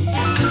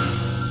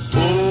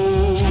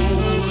 Oh,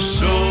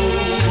 so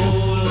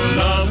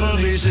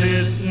lovely,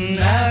 sitting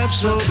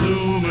absolutely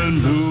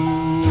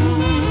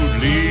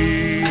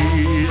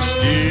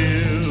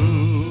still.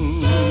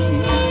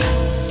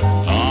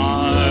 I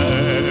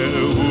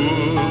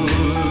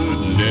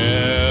would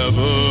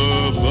never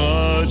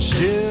budge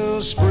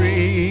till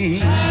spring.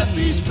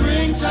 Happy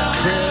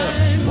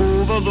springtime.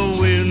 Over the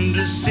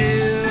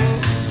windowsill,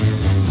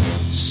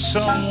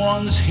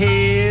 someone's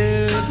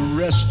head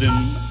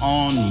resting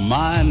on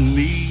my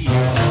knee.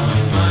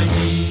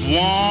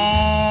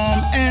 Warm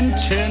and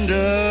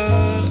tender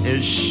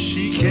as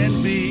she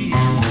can be.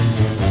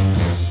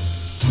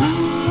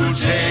 Who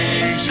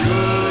takes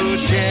good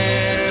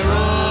care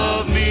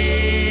of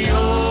me?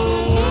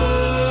 Oh,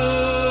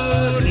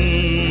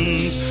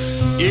 wouldn't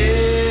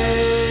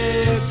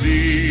it be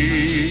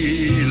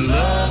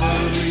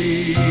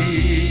lovely?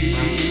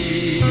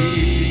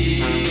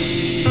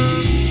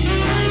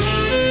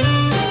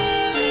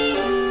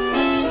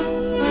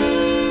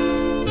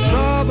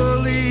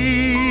 Lovely,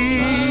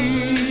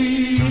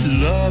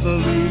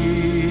 lovely.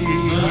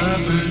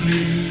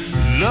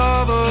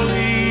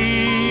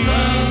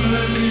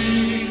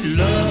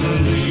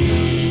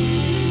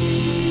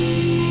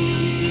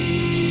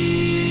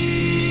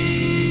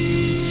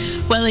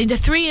 Well, in the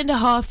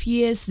 3.5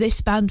 years this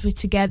band were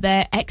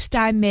together,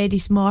 Eckstein made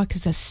his mark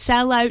as a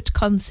sell-out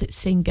concert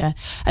singer,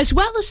 as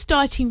well as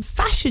starting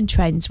fashion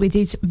trends with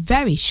his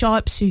very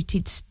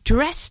sharp-suited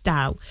dress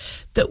style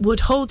that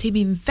would hold him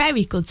in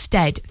very good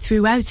stead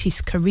throughout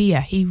his career.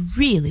 He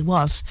really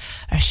was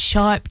a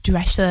sharp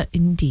dresser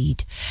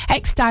indeed.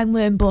 Eckstein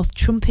learned both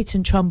trumpet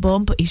and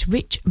trombone, but his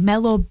rich,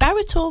 mellow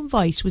baritone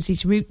voice was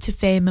his route to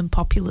fame and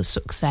popular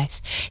success.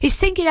 His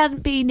singing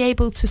hadn't been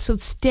able to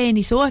sustain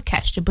his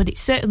orchestra, but it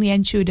certainly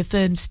ensured a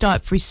firm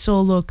start for his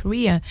solo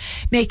career,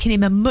 making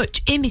him a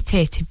much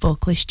imitated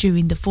vocalist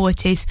during the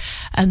 40s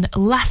and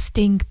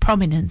lasting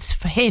prominence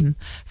for him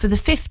for the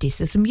 50s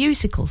as a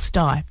musical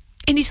star.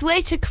 In his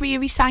later career,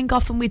 he sang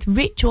often with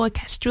rich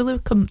orchestral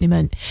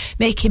accompaniment,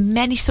 making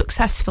many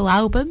successful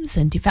albums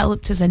and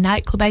developed as a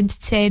nightclub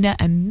entertainer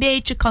and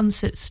major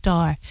concert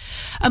star.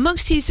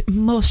 Amongst his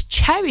most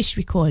cherished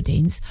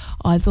recordings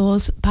are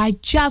those by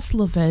jazz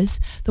lovers,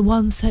 the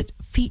ones that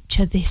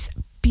feature this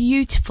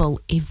beautiful,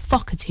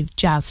 evocative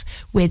jazz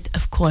with,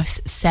 of course,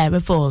 Sarah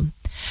Vaughan.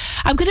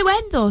 I'm going to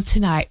end, though,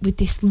 tonight with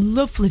this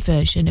lovely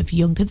version of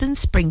Younger Than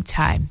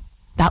Springtime.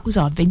 That was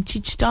our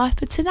vintage star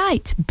for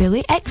tonight,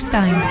 Billy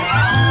Eckstein.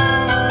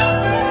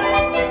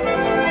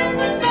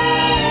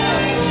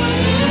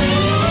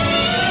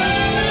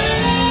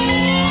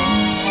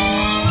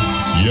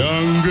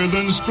 Younger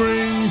than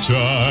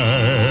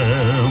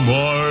springtime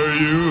are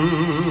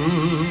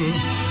you,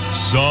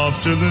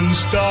 softer than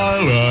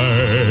starlight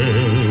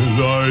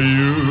are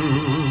you,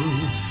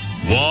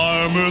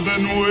 warmer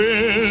than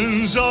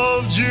winds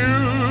of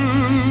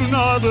June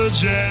are the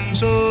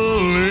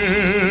gentle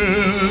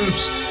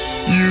lips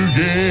you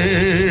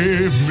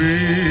gave me,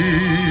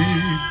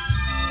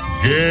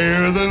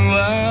 gayer than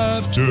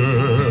laughter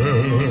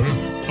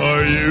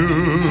are you,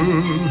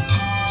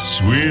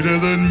 sweeter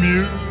than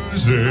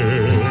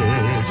music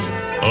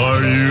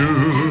are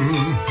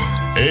you,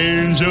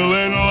 angel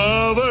and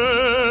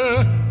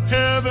lover,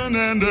 heaven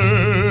and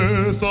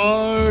earth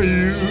are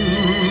you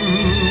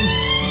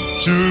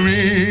to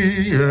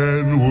me.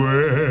 And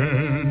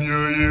when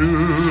your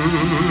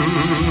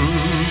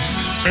youth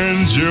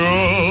and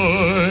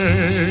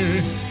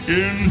joy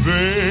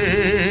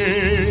invade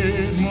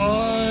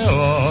my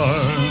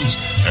arms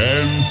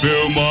and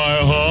fill my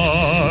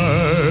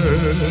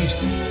heart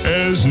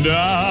as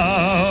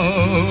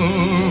now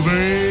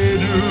they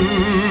do,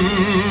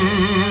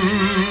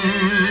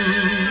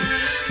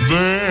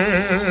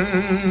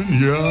 then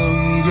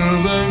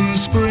younger than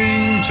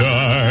springtime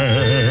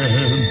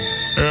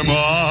am I,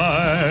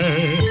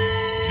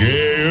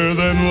 gayer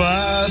than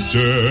laughter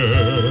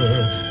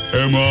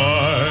am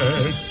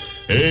I,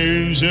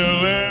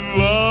 angel and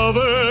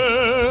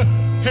lover,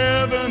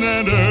 heaven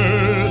and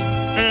earth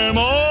am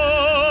I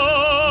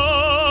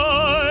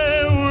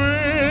with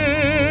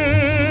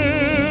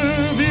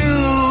you.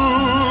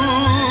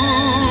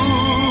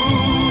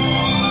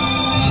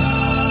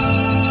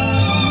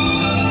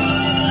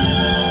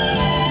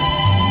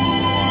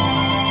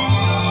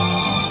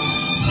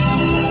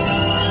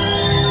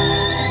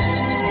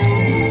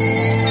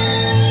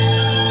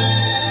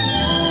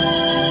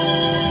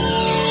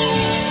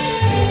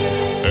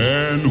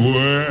 And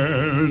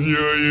when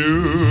your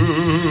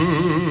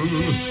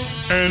youth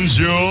and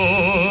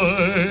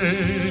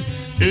joy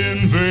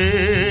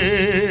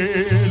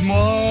invade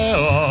my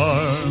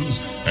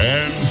arms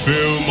and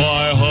fill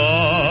my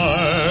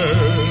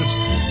heart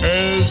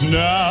as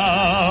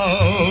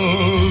now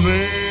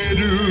they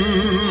do,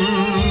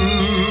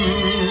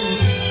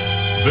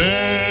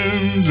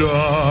 then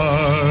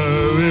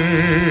darling,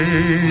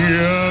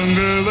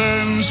 younger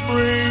than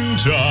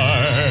springtime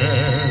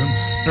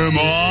am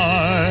I,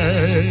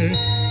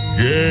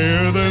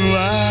 gayer than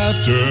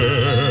laughter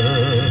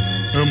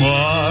am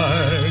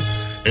I,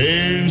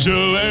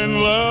 angel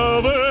and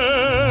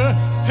lover,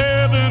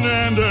 heaven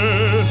and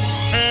earth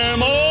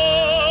am I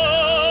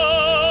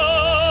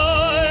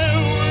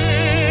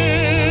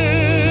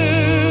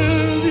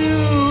with you.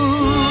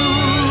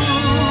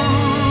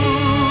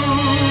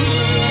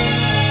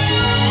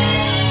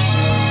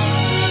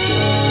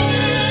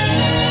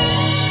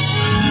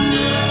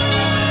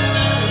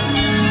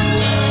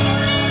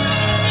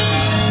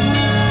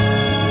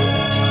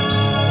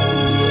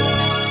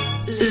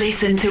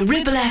 Listen to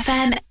Ribble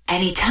FM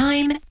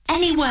anytime,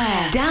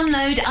 anywhere.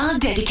 Download our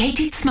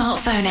dedicated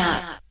smartphone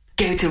app.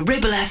 Go to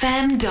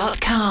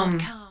ribblefm.com.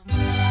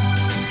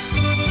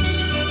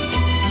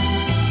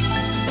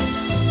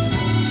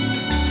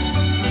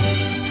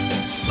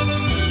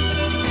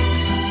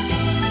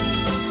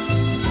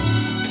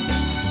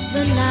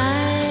 The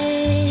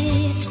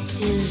night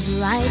is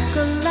like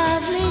a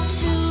lovely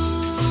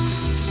tune.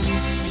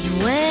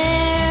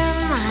 Beware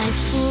my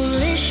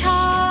foolish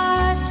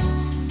heart.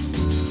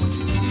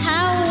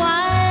 How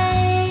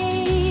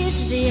white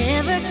the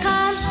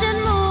ever-constant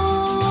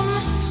moon.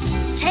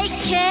 Take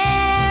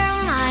care,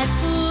 my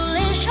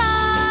foolish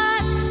heart.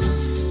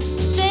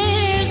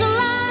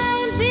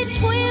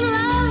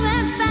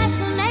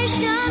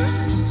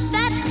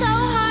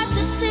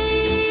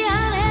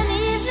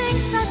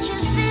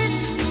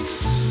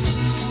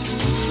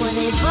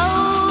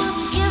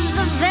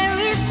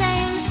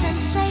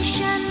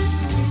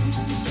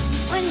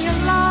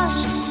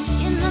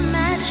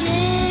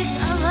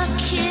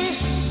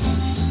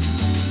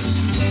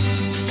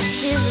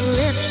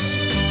 lips,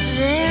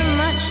 they're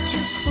much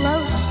too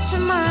close to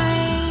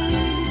mine.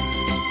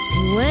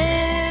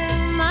 Where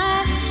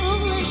my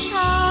foolish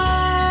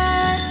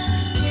heart,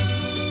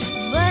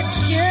 but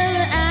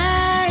should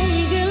our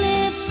eager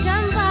lips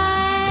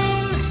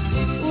combine,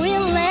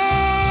 we'll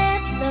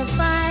let the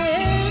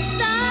fire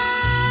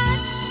start.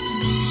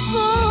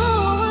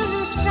 For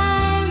this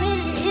time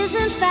it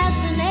isn't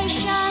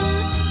fascination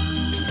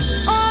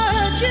or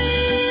a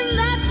dream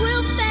that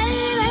will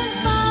fade and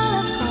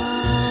fall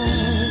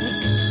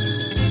apart.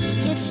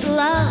 It's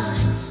love.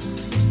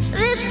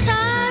 This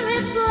time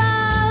it's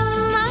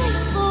love, my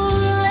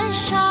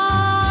foolish heart.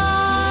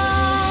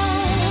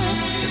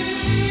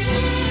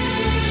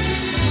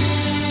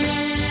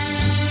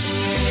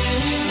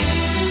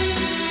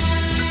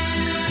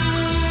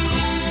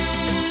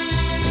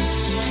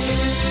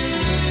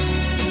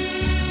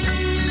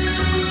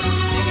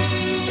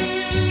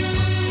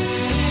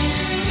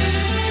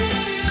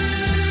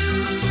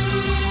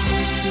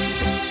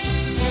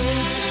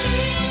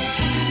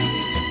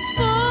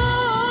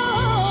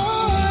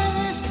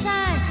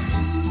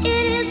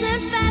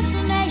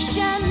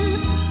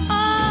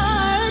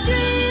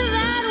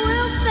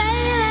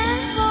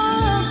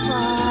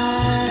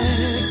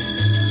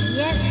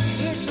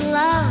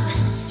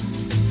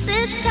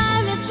 This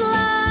time it's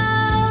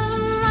love,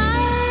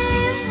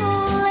 my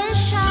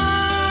foolish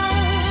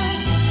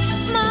heart,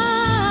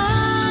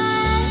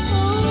 my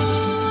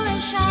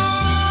foolish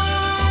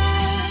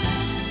heart,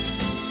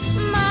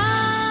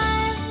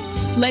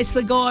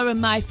 Leslie Gore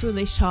and My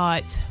Foolish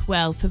Heart.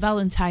 Well, for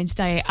Valentine's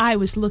Day, I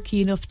was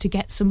lucky enough to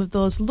get some of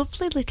those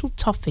lovely little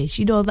toffees,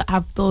 you know, that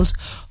have those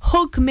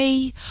hug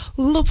me,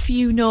 love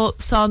you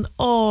notes on.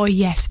 Oh,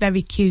 yes,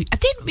 very cute. I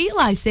didn't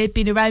realise they'd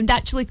been around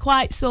actually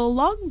quite so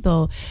long,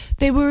 though.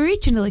 They were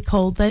originally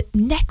called the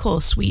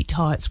Necco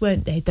Sweethearts,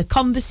 weren't they? The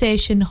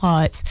Conversation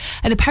Hearts.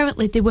 And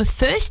apparently they were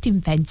first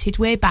invented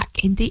way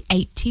back in the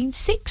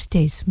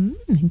 1860s.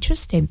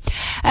 Interesting.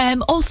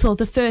 Also,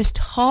 the first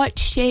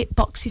heart-shaped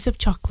boxes of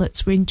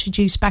chocolates were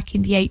introduced back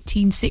in the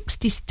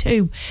 1860s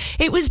too.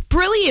 It was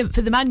brilliant for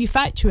the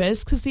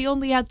manufacturers because they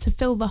only had to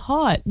fill the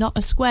heart, not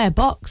a square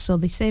box, so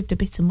they saved a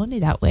bit of money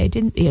that way,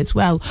 didn't they, as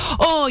well?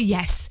 Oh,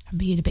 yes, I'm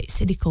being a bit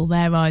cynical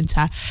there, aren't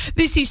I?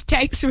 This is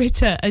Tex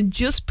Ritter and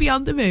Just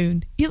Beyond the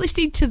Moon. You're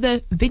listening to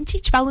the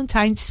Vintage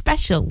Valentine's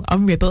Special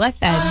on Ribble FM.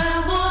 I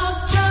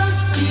walk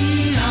just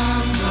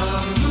beyond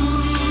the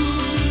moon,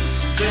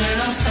 then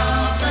I'll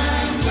stop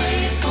and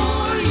wait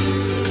for you.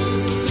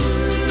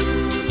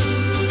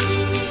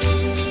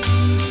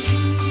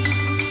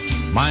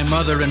 My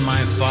mother and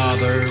my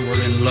father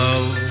were in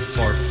love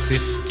for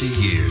 50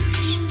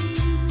 years.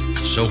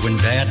 So when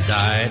Dad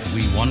died,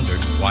 we wondered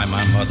why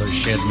my mother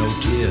shed no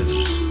tears.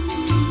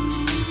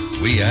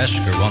 We asked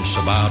her once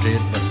about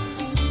it,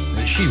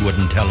 but she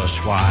wouldn't tell us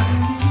why.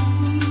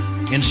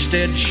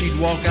 Instead, she'd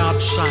walk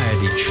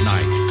outside each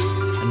night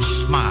and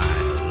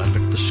smile up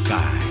at the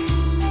sky.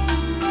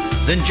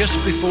 Then just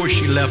before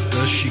she left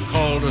us, she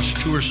called us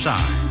to her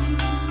side.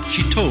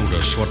 She told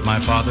us what my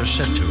father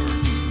said to her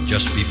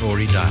just before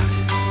he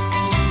died.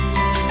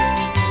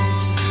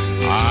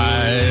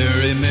 I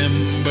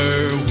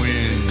remember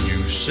when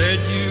you said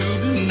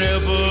you'd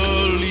never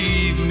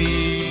leave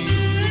me.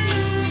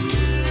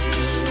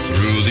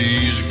 Through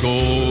these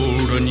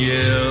golden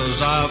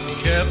years I've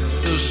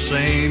kept the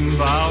same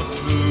vow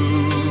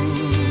too.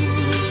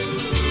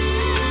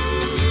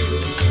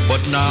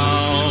 But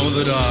now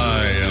that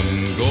I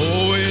am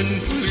going,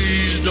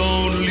 please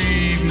don't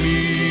leave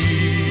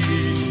me.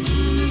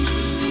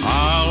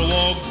 I'll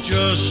walk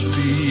just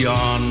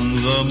beyond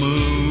the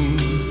moon,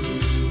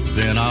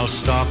 then I'll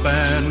stop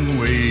and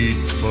wait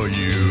for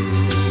you.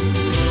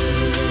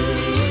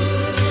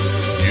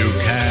 You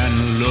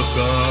can look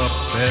up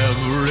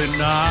every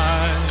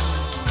night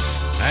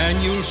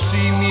and you'll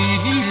see me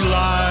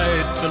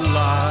light the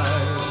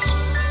light,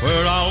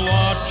 where I'll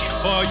watch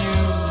for you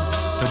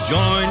to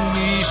join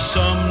me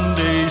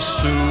someday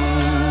soon.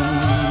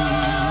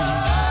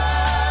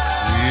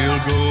 We'll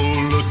go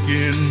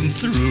looking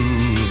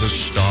through the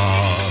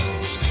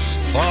stars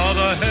for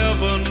the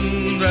heaven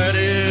that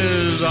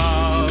is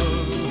ours,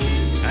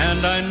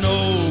 and I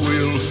know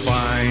we'll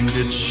find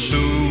it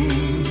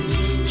soon,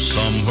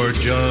 somewhere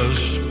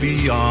just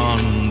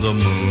beyond the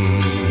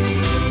moon.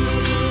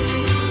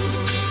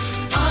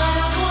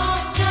 I'll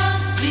walk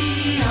just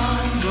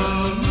beyond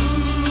the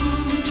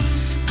moon,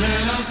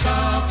 then I'll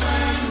stop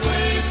and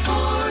wait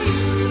for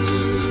you.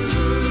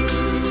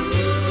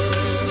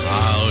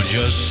 I'll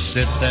just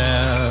sit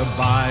there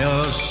by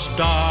a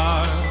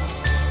star,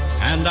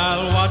 and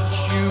I'll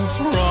watch you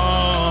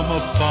from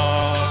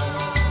afar,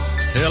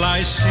 till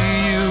I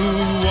see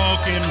you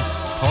walking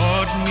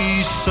toward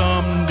me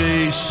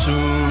someday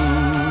soon.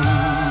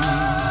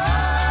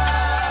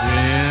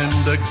 Then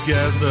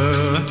together,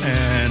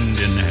 hand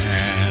in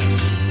hand,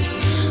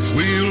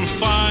 we'll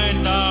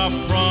find our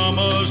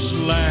promised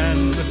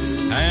land,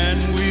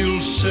 and we'll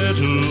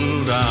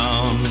settle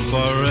down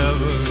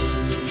forever,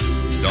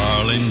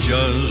 darling,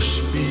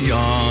 just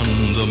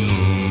beyond the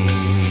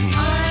moon.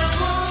 I'll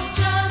walk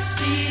just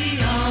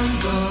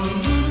beyond the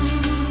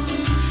moon,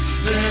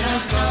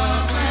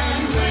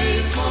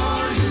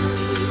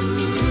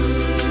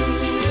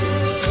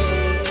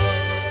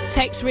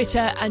 Tex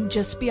Ritter and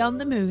Just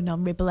Beyond the Moon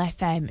on Ribble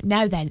FM.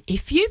 Now then,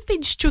 if you've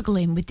been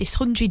struggling with this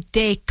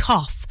 100-day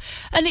cough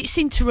and it's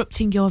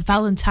interrupting your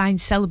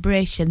Valentine's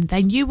celebration,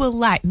 then you will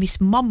like Miss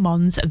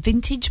Monmon's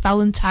Vintage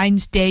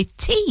Valentine's Day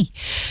Tea.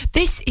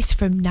 This is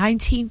from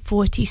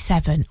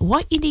 1947.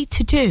 What you need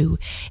to do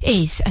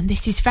is, and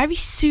this is very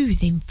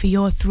soothing for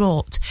your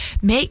throat,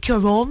 make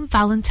your own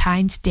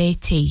Valentine's Day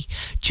tea.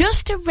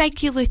 Just a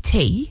regular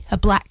tea, a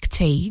black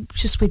tea,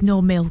 just with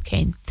no milk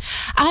in.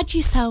 Add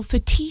yourself a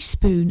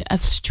teaspoon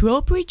of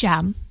strawberry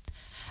jam,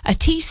 a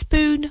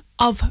teaspoon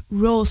of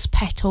rose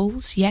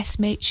petals. Yes,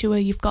 make sure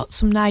you've got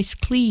some nice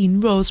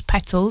clean rose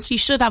petals. You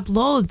should have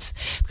loads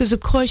because, of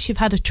course, you've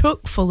had a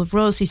truck full of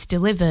roses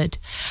delivered.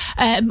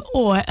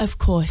 Or, of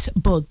course,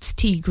 buds,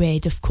 tea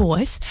grade, of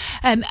course.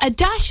 A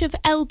dash of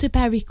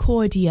elderberry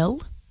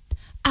cordial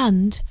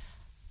and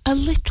a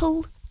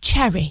little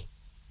cherry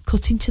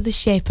cut into the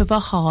shape of a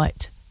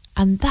heart.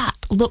 And that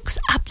looks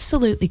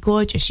absolutely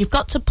gorgeous. You've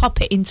got to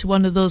pop it into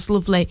one of those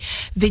lovely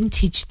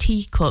vintage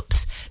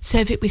teacups.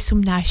 Serve it with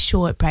some nice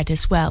shortbread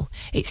as well.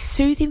 It's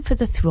soothing for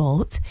the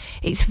throat.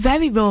 It's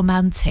very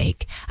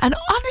romantic. And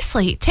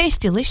honestly, it tastes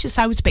delicious.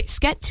 I was a bit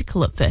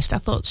sceptical at first. I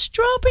thought,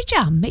 strawberry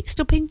jam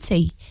mixed up in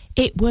tea.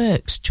 It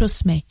works,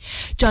 trust me.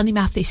 Johnny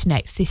Mathis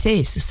next. This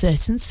is The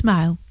Certain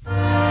Smile.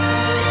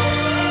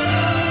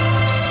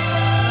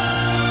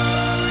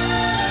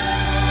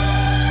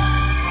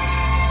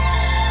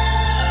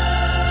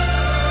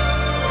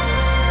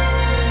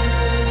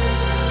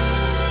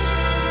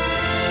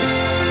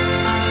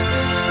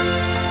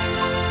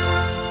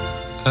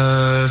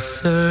 A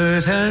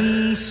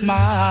certain smile,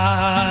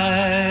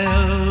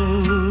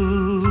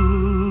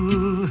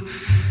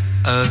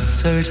 a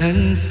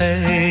certain face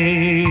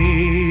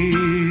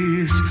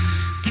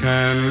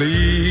can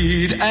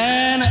lead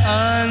an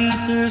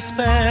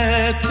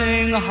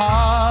unsuspecting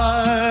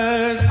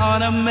heart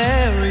on a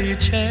merry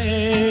chase.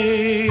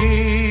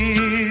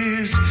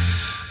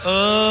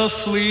 A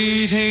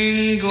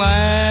fleeting glance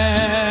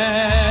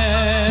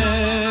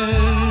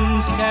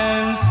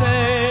can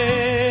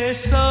say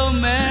so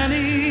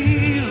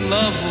many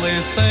lovely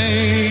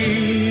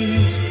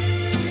things.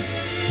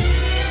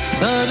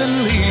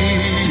 Suddenly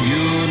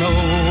you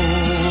know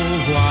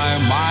why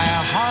my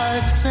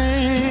heart sings.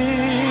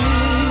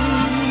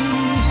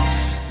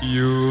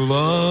 You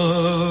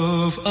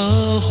love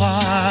a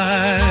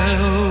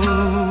while,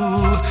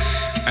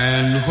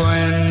 and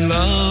when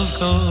love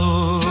goes,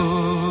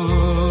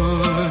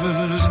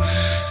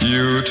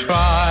 you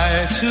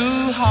try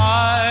to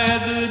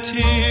hide the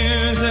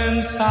tears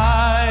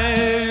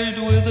inside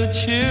with a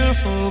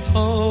cheerful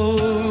pose.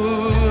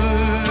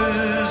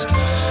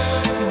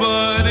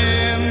 But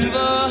in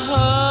the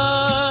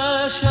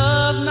hush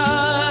of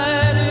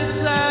night,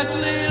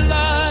 exactly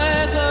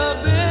like a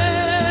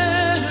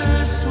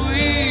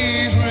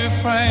bittersweet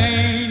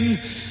refrain,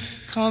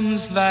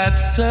 comes that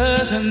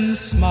certain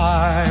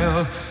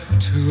smile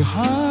to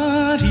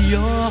haunt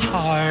your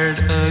heart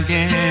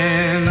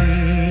again.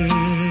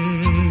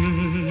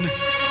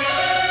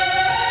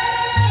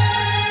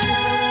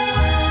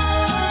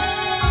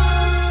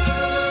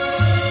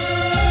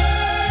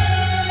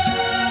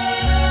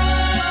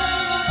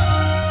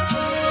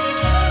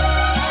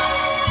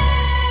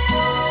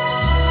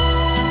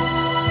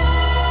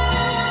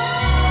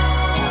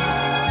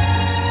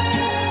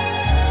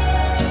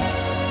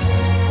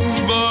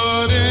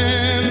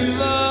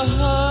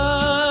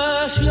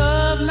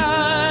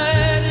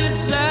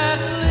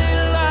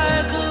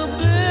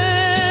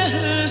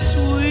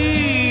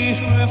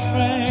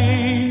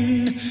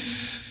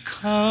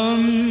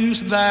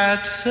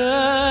 That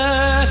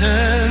certain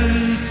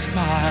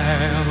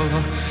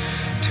smile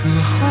to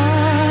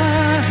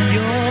haunt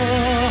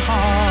your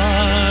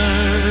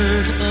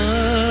heart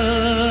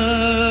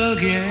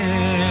again.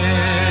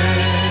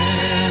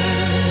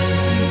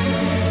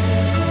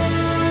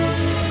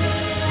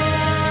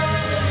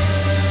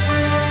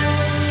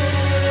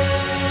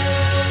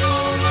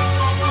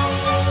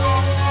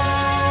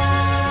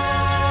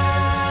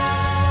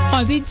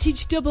 Our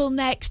vintage double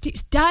next.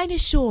 It's Dinah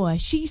Shore.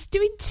 She's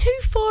doing two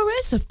for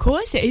us. Of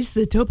course, it is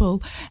the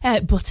double.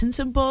 Buttons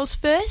and Balls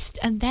first,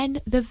 and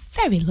then the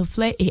very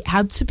lovely It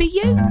Had to Be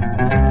You.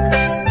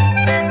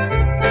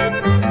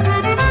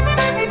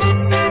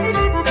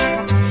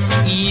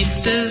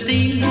 East is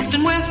east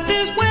and west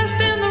is west,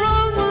 and the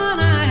wrong one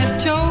I have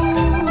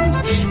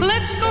chose.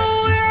 Let's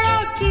go where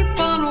I'll keep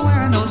on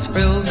wearing those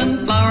frills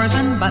and flowers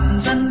and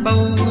buttons and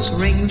bows,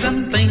 rings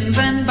and things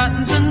and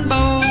buttons and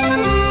bows.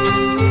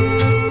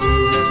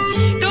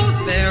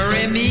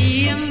 Bury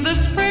me in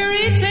this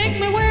prairie, take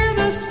me where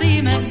the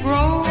cement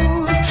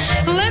grows.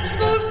 Let's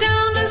move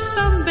down to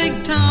some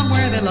big town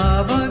where they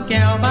love a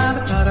gal by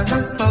the cut of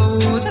her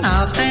clothes, and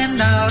I'll stand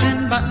out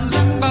in buttons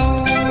and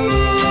bows.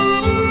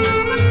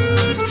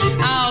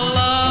 I'll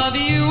love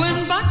you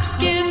in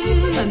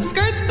buckskin and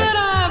skirts that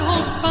I've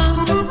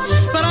homespun,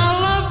 but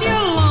I'll love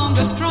you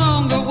longer,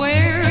 stronger,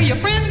 where your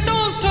friends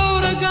don't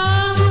tote a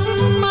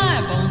gun.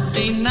 My bones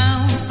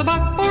denounce the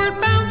buckboard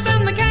bounce,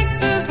 and the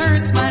cactus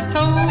hurts my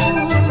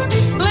toes.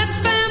 Let's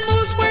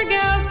vamoose where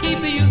gals keep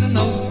using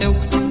those silk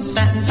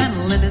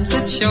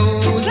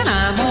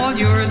I'm all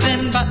yours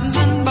in buttons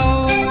and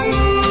bows.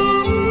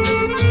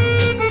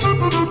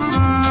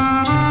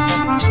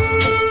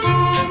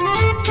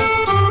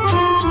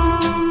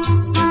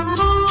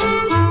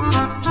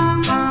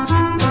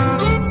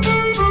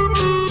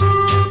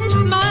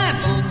 My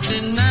bones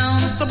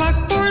denounce the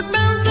buckboard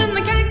bounce and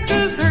the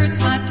cactus hurts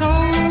my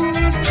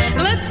toes.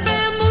 Let's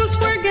vamoose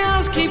where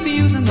gals keep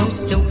using those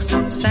silks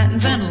and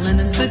satins and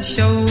linens that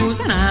shows.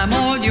 And I'm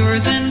all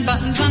yours in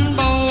buttons and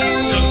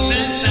bows. Silks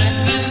and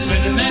satins and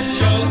linen that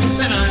shows.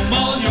 And I'm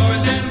all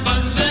yours in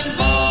buttons and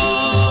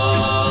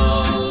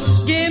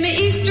bows. Give me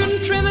Eastern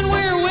trimming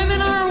where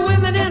women are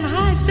women in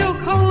high silk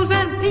hose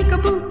and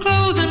peekaboo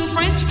clothes and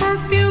French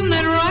perfume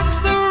that rocks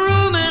the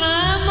room. And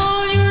I'm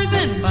all yours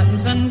in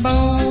buttons and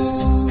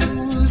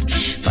bows.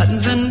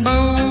 Buttons and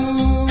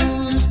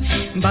bows.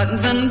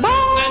 Buttons and bows.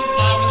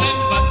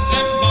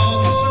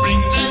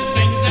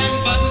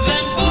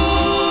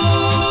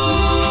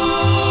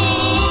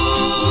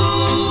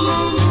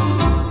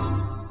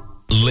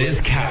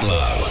 Liz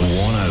Catlow,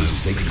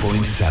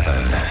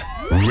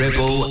 106.7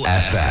 Ribble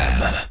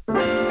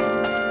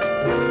FM.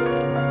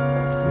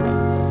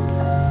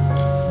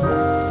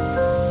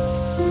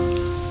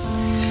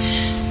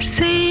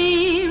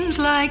 Seems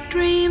like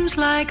dreams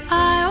like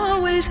I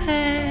always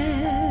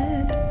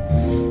had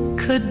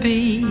could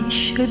be,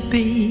 should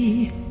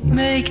be,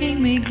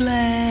 making me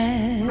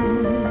glad.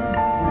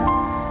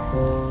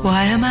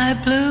 Why am I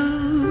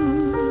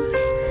blue?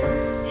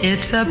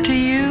 It's up to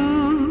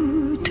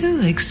you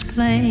to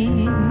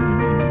explain.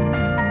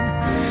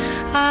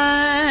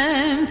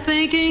 I'm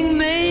thinking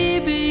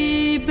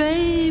maybe,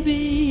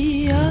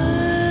 baby,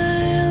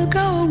 I'll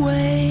go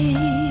away.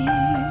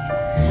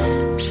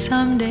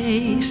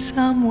 Someday,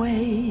 some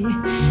way,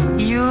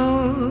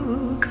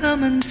 you'll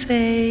come and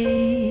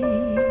say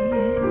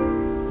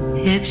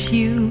it's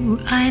you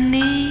I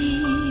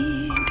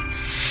need,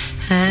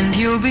 and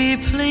you'll be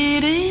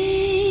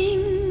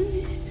pleading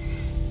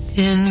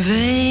in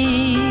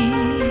vain.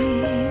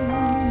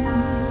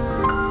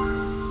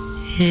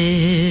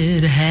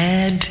 It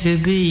had to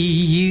be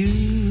you.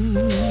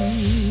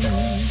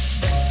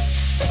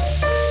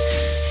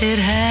 It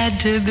had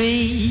to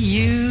be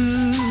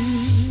you.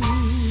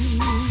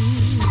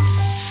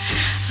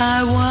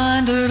 I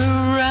wandered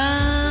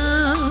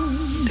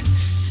around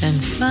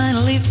and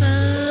finally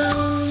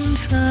found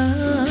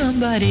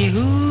somebody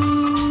who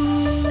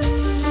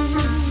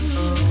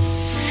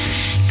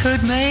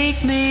could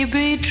make me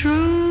be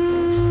true,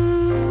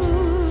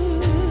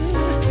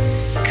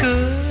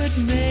 could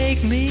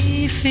make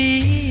me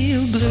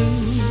feel blue,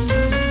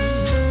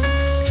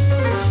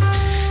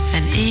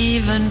 and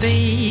even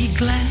be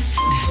glad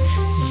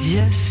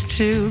just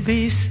to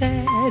be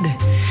sad,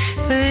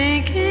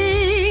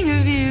 thinking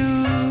of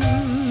you.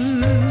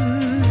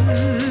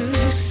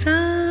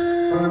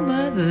 Some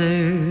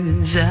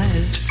others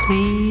I've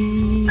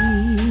seen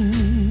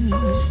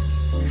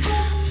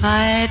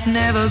might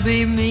never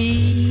be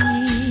me,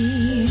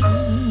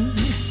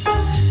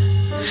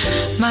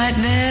 might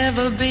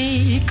never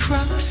be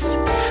cross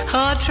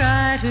or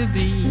try to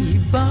be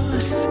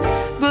boss,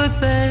 but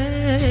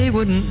they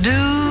wouldn't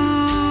do.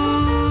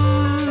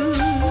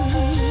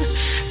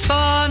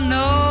 For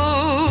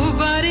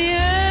nobody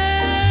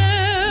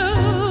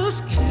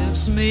else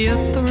gives me a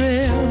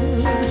thrill.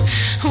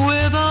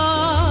 With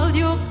all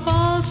your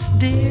faults,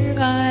 dear,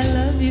 I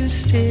love you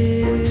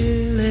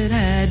still. It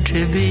had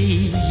to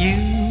be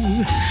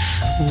you,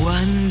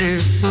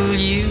 wonderful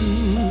you.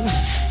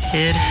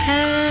 It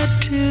had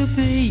to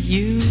be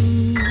you.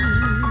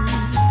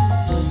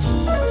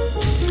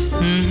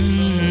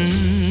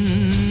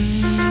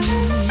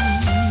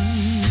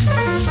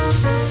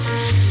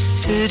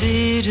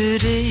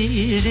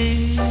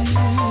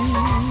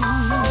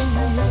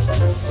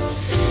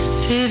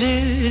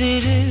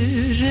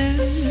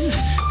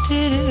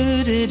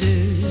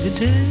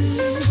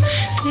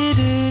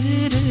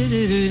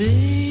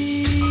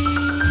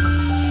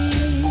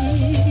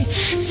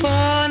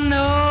 For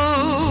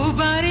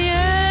nobody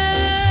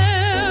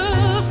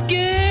else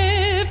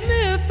give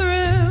me a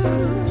thrill.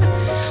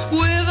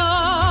 With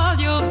all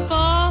your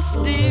faults,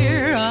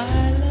 dear, I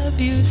love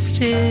you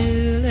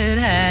still. It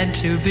had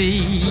to be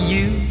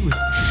you,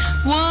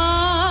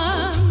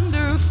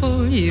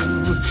 wonderful you.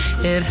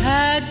 It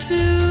had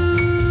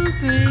to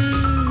be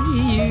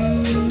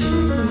you.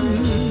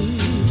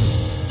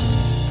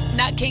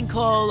 Nat King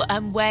Cole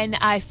and When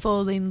I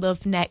Fall in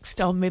Love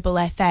next on Ribble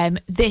FM.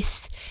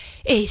 This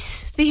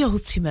is the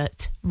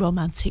ultimate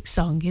romantic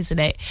song, isn't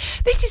it?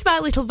 This is my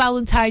little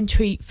Valentine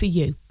treat for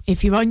you.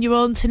 If you're on your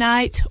own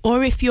tonight,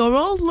 or if you're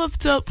all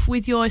loved up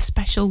with your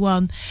special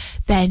one,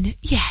 then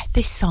yeah,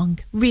 this song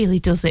really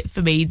does it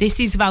for me. This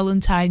is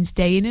Valentine's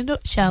Day in a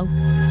nutshell.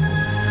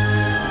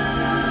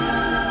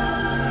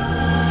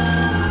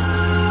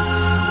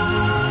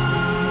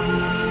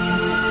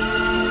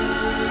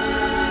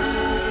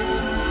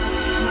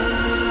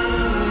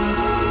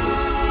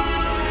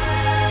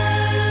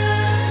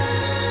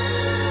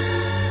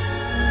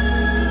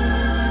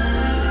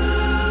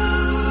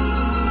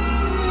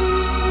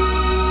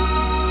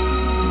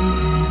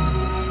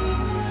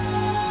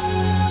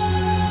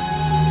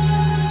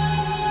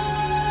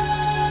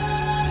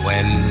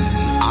 when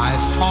I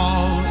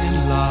fall in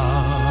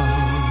love,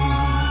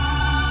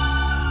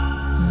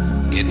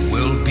 it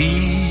will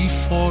be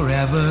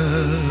forever,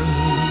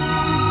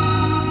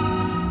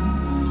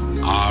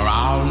 or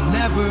I'll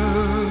never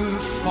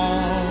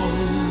fall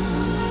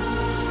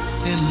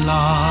in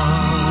love.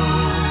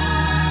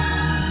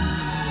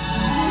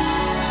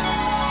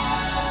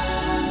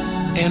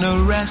 In a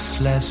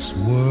restless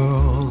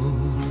world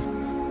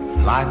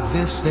like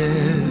this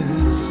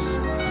is,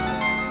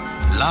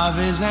 love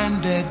is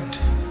ended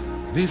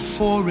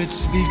before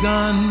it's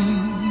begun,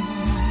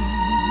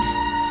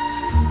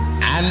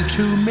 and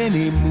too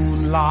many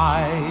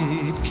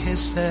moonlight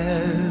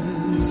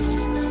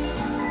kisses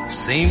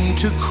seem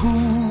to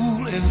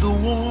cool in the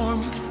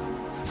warmth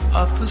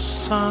of the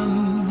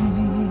sun.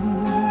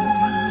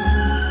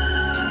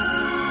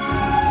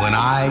 When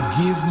I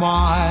give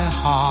my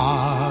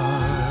heart,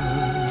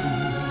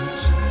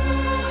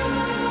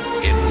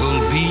 it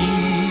will be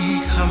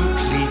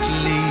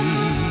completely,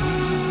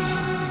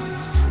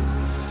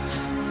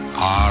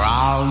 or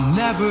I'll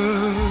never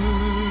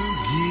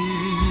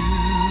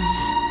give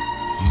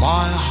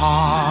my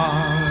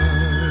heart.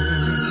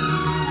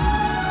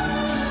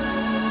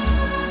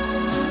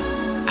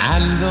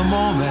 And the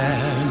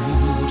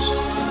moment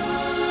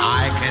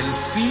I can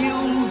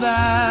feel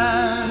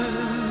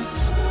that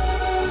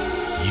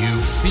you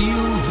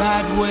feel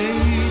that way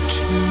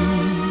too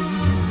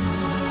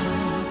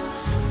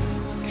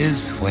is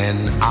when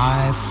I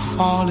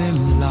fall in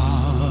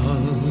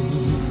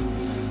love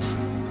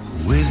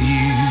with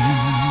you.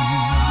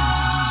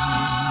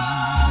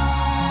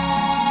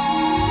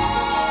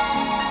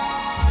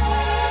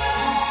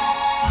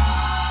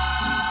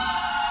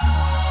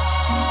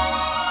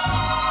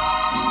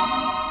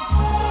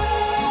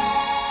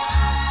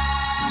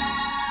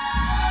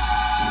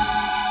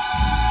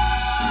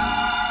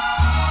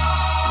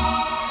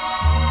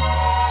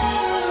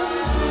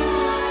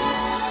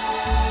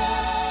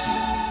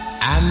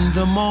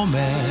 The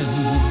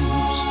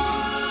moment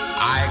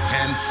I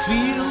can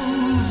feel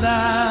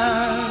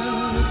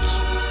that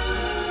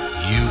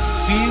you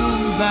feel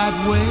that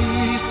way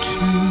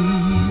too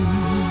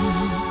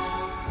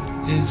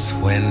is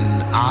when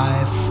I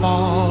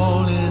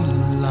fall in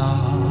love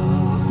with you.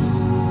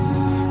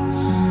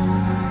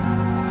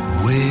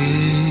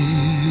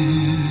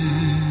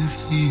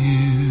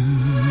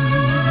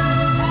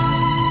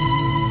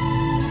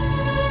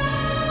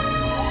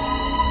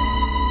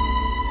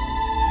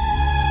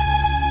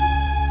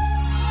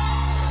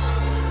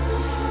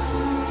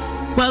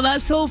 Well,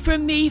 that's all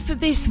from me for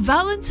this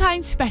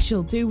Valentine's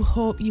special. Do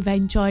hope you've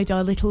enjoyed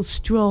our little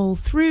stroll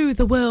through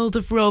the world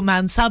of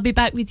romance. I'll be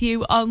back with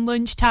you on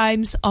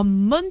lunchtimes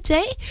on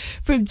Monday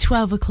from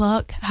 12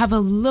 o'clock. Have a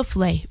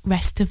lovely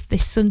rest of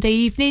this Sunday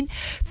evening.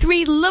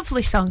 3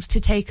 lovely songs to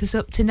take us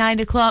up to 9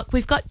 o'clock.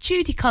 We've got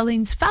Judy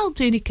Collins, Val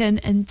Doonican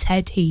and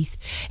Ted Heath.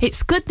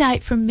 It's good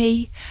night from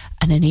me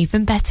and an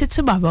even better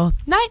tomorrow.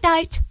 Night,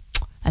 night.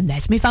 And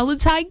there's my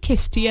Valentine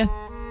kiss to you.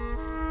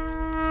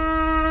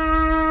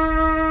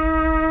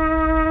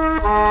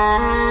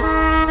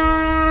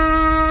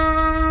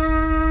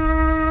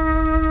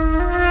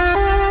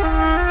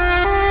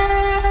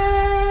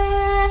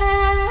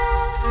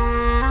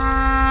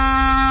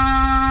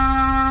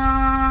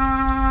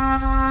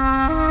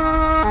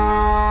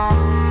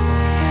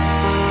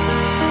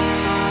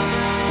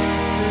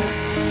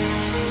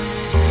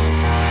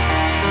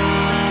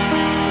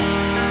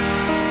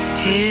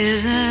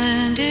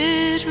 Isn't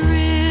it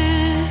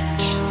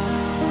rich?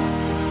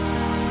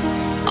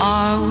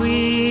 Are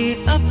we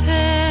a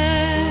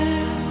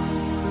pair?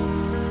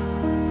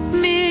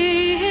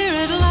 Me here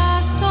at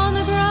last on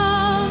the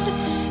ground,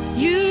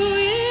 you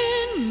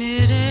in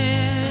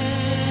midair.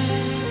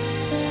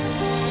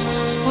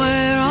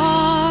 Where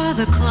are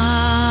the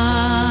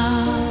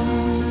clouds?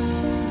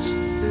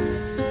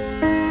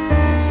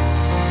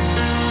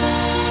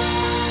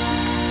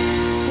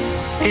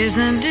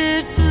 Isn't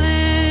it bliss?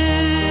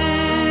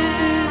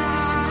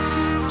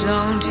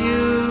 Don't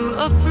you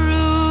approve?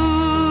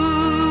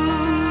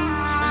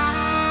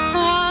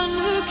 One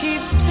who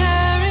keeps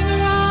tearing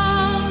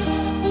around,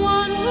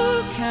 one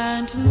who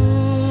can't move.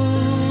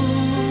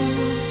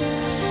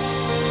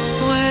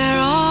 Where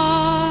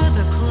are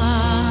the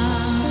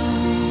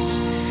clouds?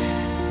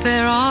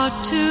 There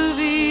ought to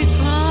be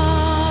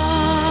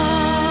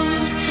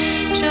clouds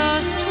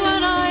just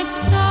when I'd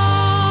start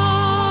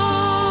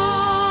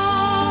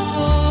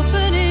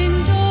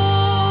opening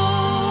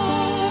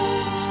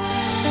doors.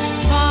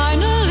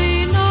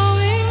 Finally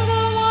knowing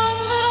the one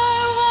that I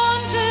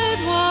wanted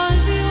was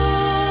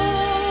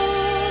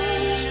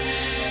yours.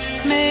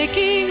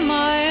 Making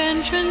my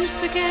entrance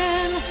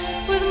again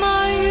with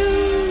my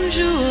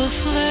usual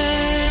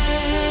flair.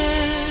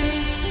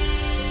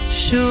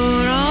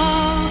 Sure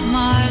of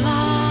my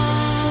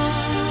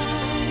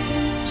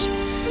lies,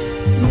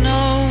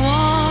 no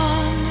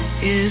one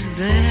is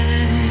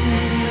there.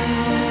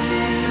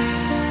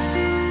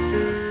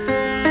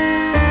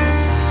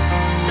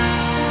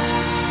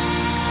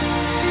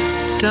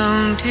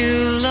 Don't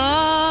you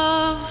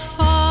love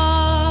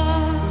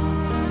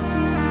fuss?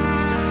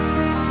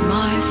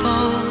 My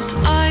fault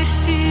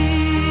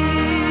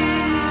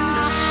feel.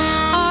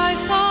 I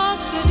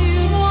thought that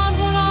you'd want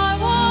what I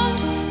want.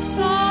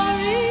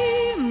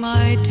 Sorry,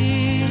 my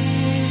dear.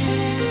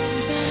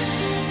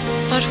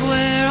 But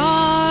where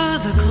are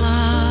the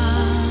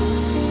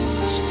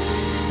clouds?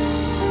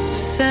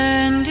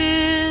 Send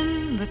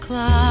in the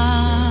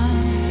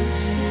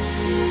clouds.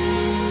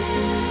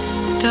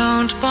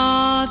 Don't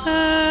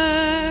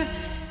bother,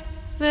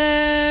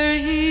 they're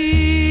here.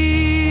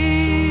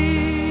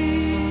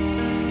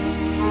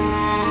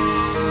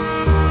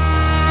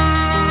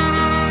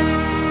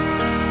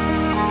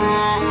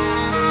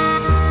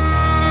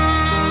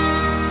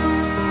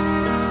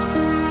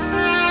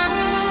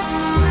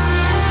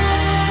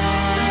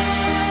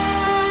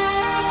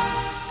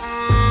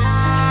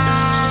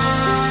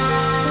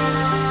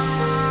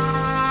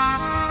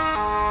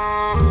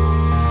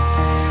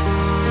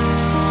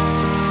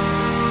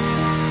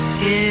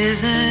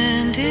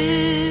 Isn't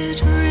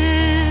it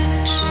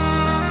rich?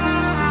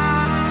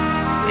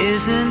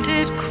 Isn't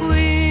it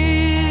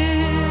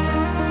queer?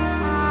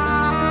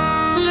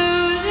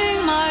 Losing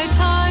my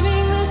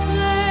timing this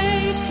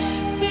late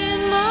in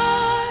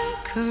my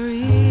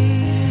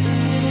career.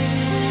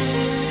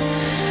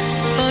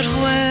 But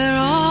where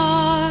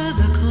are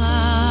the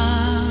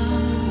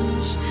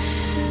clouds?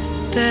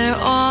 There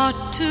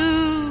ought to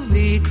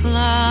be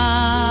clouds.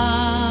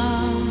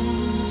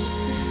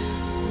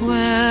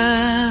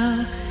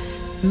 Well,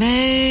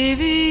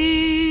 maybe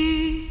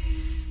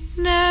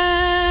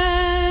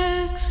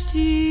next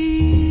year.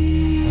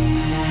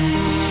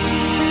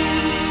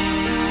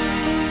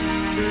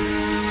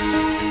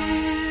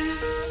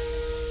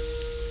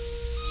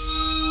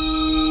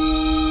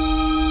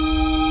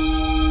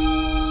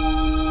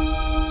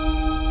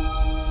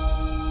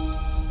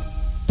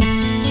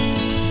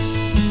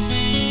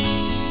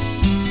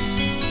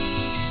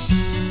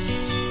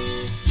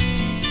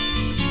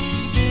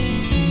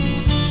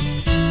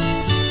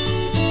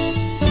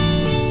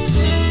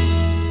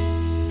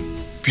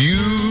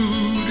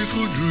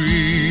 Beautiful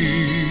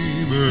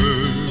dreamer,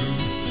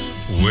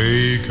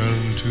 wake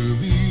unto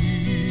me.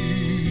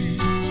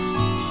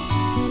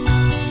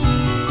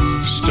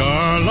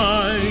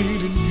 Starlight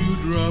and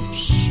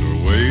dewdrops are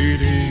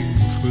waiting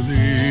for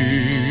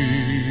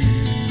thee.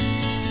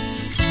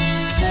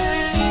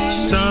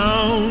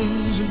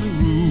 Sounds in the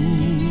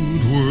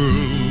rude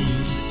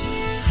world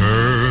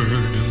heard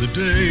in the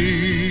day.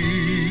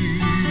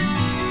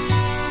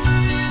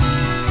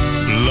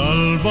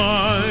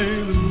 Lullaby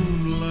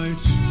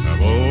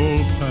have all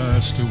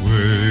passed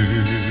away.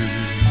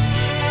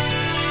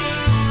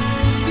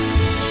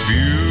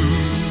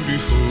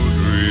 Beautiful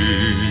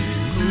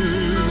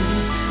dreamer,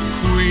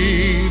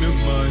 queen of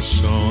my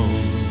song,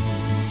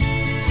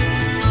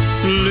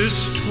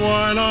 list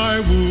while I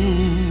woo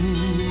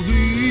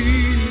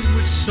thee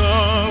with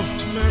soft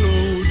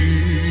melody.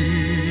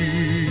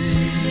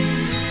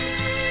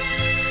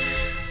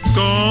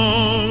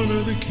 Gone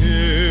are the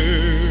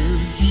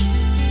cares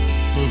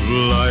of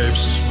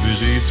life's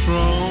busy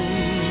throng.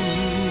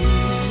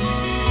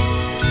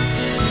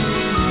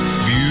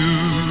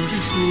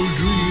 Beautiful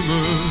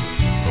dreamer,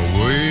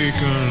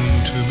 awaken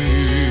to me.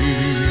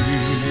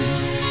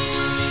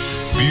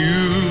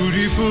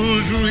 Beautiful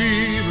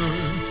dreamer,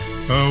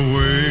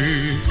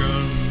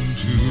 awaken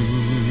to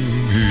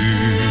me.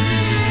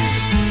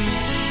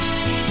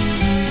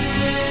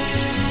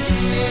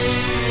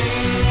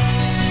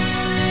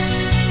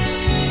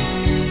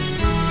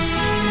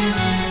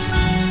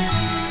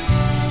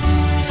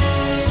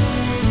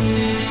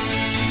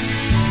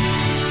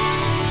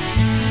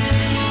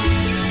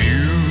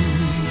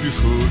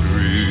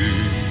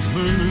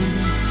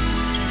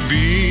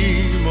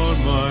 Beam on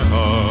my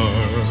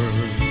heart,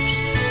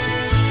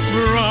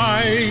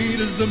 bright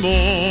as the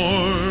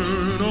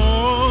morn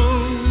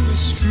on the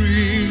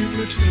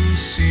streamlet and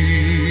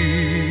sea.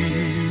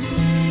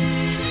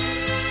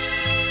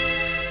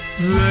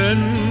 Then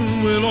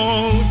will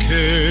all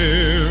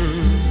care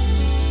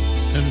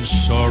and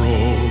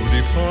sorrow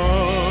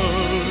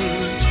depart.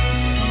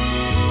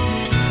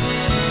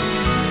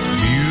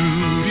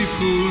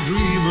 Beautiful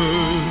dreamer,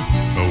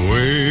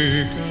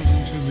 awaken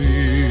to me.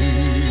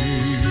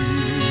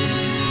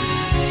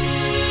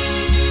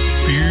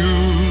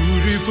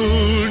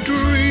 Beautiful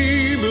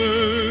dreamer,